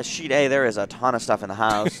 so sheet A, there is a ton of stuff in the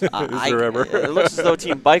house. Is there ever? It looks as though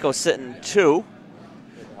Team Bico sitting 2.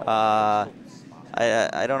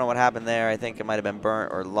 I don't know what happened there. I think it might have been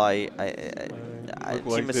burnt or light. Look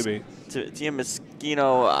like they be. Team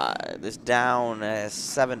Moschino is down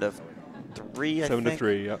 7-3, I think.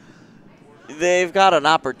 7-3, yep. They've got an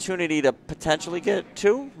opportunity to potentially get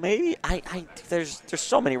 2, maybe. There's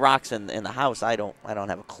so many rocks in the house. I don't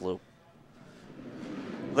have a clue.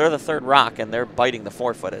 They're the third rock, and they're biting the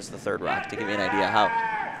forefoot as the third rock to give you an idea how.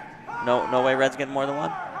 No way Red's getting more than 1?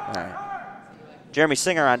 All right. Jeremy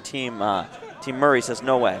Singer on Team Murray says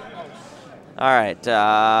no way. All right.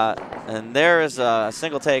 And there is a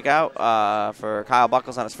single takeout for Kyle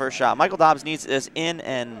Buckles on his first shot. Michael Dobbs needs this in,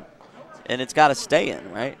 and it's got to stay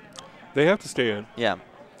in, right? They have to stay in. Yeah.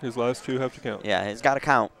 His last 2 have to count. Yeah, he's got to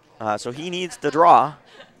count. So he needs the draw.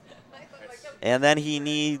 And then he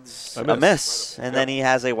needs a miss. And then he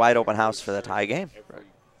has a wide open house for the tie game.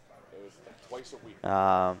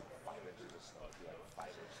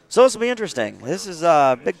 So this will be interesting. This is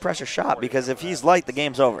a big pressure shot because if he's light, the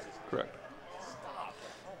game's over. Correct.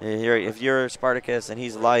 If you're Spartacus and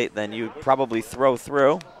he's light, then you probably throw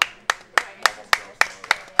through.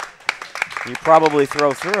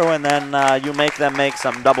 And then you make them make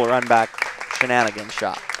some double run back shenanigans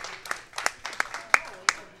shot.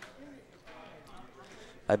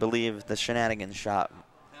 I believe the shenanigans shot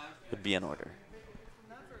would be in order.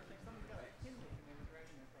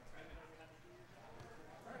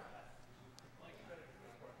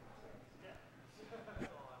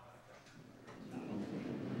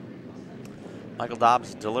 Michael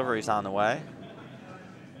Dobbs' delivery's on the way.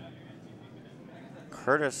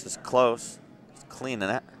 Curtis is close. He's cleaning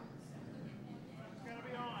it.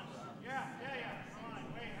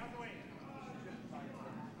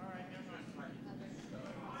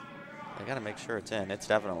 I got to make sure it's in. It's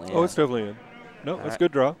definitely in. Oh, it's definitely in. No, that's a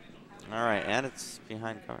good draw. All right, and it's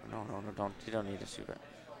behind cover. No, don't. You don't need to soup it.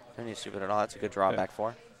 You don't need to soup it at all. That's a good draw back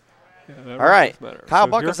 4. Yeah, all right. Kyle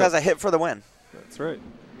so Buckles has a hit for the win. That's right.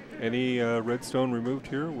 Any redstone removed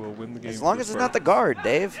here will win the game. As long as it's not the guard,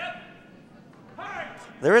 Dave.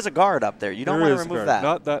 There is a guard up there. You don't want to remove that.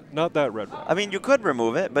 Not that red one. I mean, you could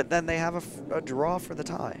remove it, but then they have a draw for the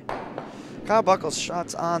tie. Kyle Buckles'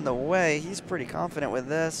 shot's on the way. He's pretty confident with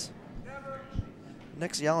this.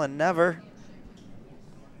 Nick's yelling never.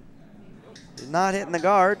 He's not hitting the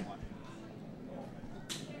guard.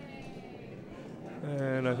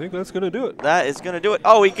 And I think that's going to do it. That is going to do it.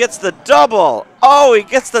 Oh, he gets the double. Oh, he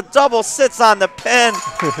gets the double, sits on the pin.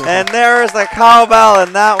 And there's the cowbell,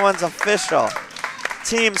 and that one's official.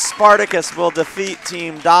 Team Spartacus will defeat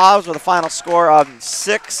Team Dobbs with a final score of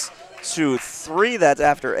 6-3. That's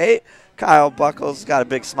after 8. Kyle Buckles got a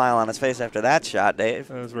big smile on his face after that shot, Dave.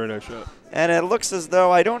 That was a very nice shot. And it looks as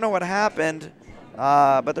though, I don't know what happened,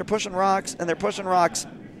 but they're pushing rocks, and they're pushing rocks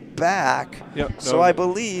back. Yep, so I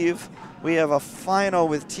believe we have a final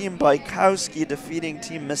with Team Bykowski defeating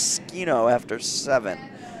Team Moschino after 7.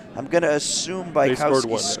 I'm going to assume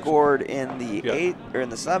Bykowski scored in the 8th or in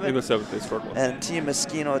the 7th. In the 7th, they scored 1. And Team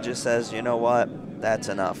Moschino just says, you know what, that's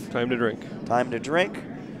enough. Time to drink. Time to drink.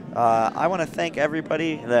 I want to thank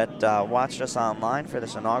everybody that watched us online for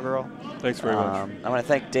this inaugural. Thanks very much. I want to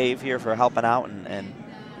thank Dave here for helping out and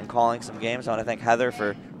calling some games. I want to thank Heather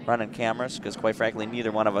for running cameras because, quite frankly,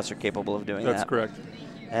 neither one of us are capable of doing that. That's correct.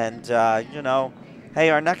 And, you know, hey,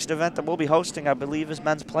 our next event that we'll be hosting, I believe, is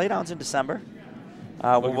Men's Playdowns in December.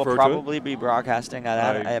 We'll probably be broadcasting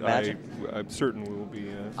that, I imagine. I'm certain we will be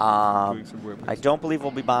doing some webcasts. I don't believe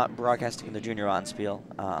we'll be broadcasting the Junior Bonspiel.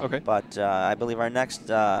 Okay. But I believe our next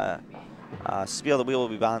spiel that we will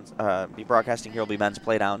be broadcasting here will be Men's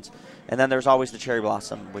Playdowns. And then there's always the Cherry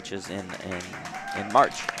Blossom, which is in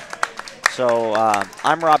March. So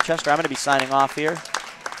I'm Rob Chester. I'm going to be signing off here.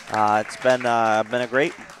 It's been a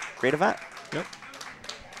great event. Yep.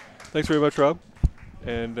 Thanks very much, Rob.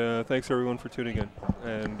 And thanks, everyone, for tuning in.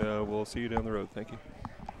 And we'll see you down the road. Thank you.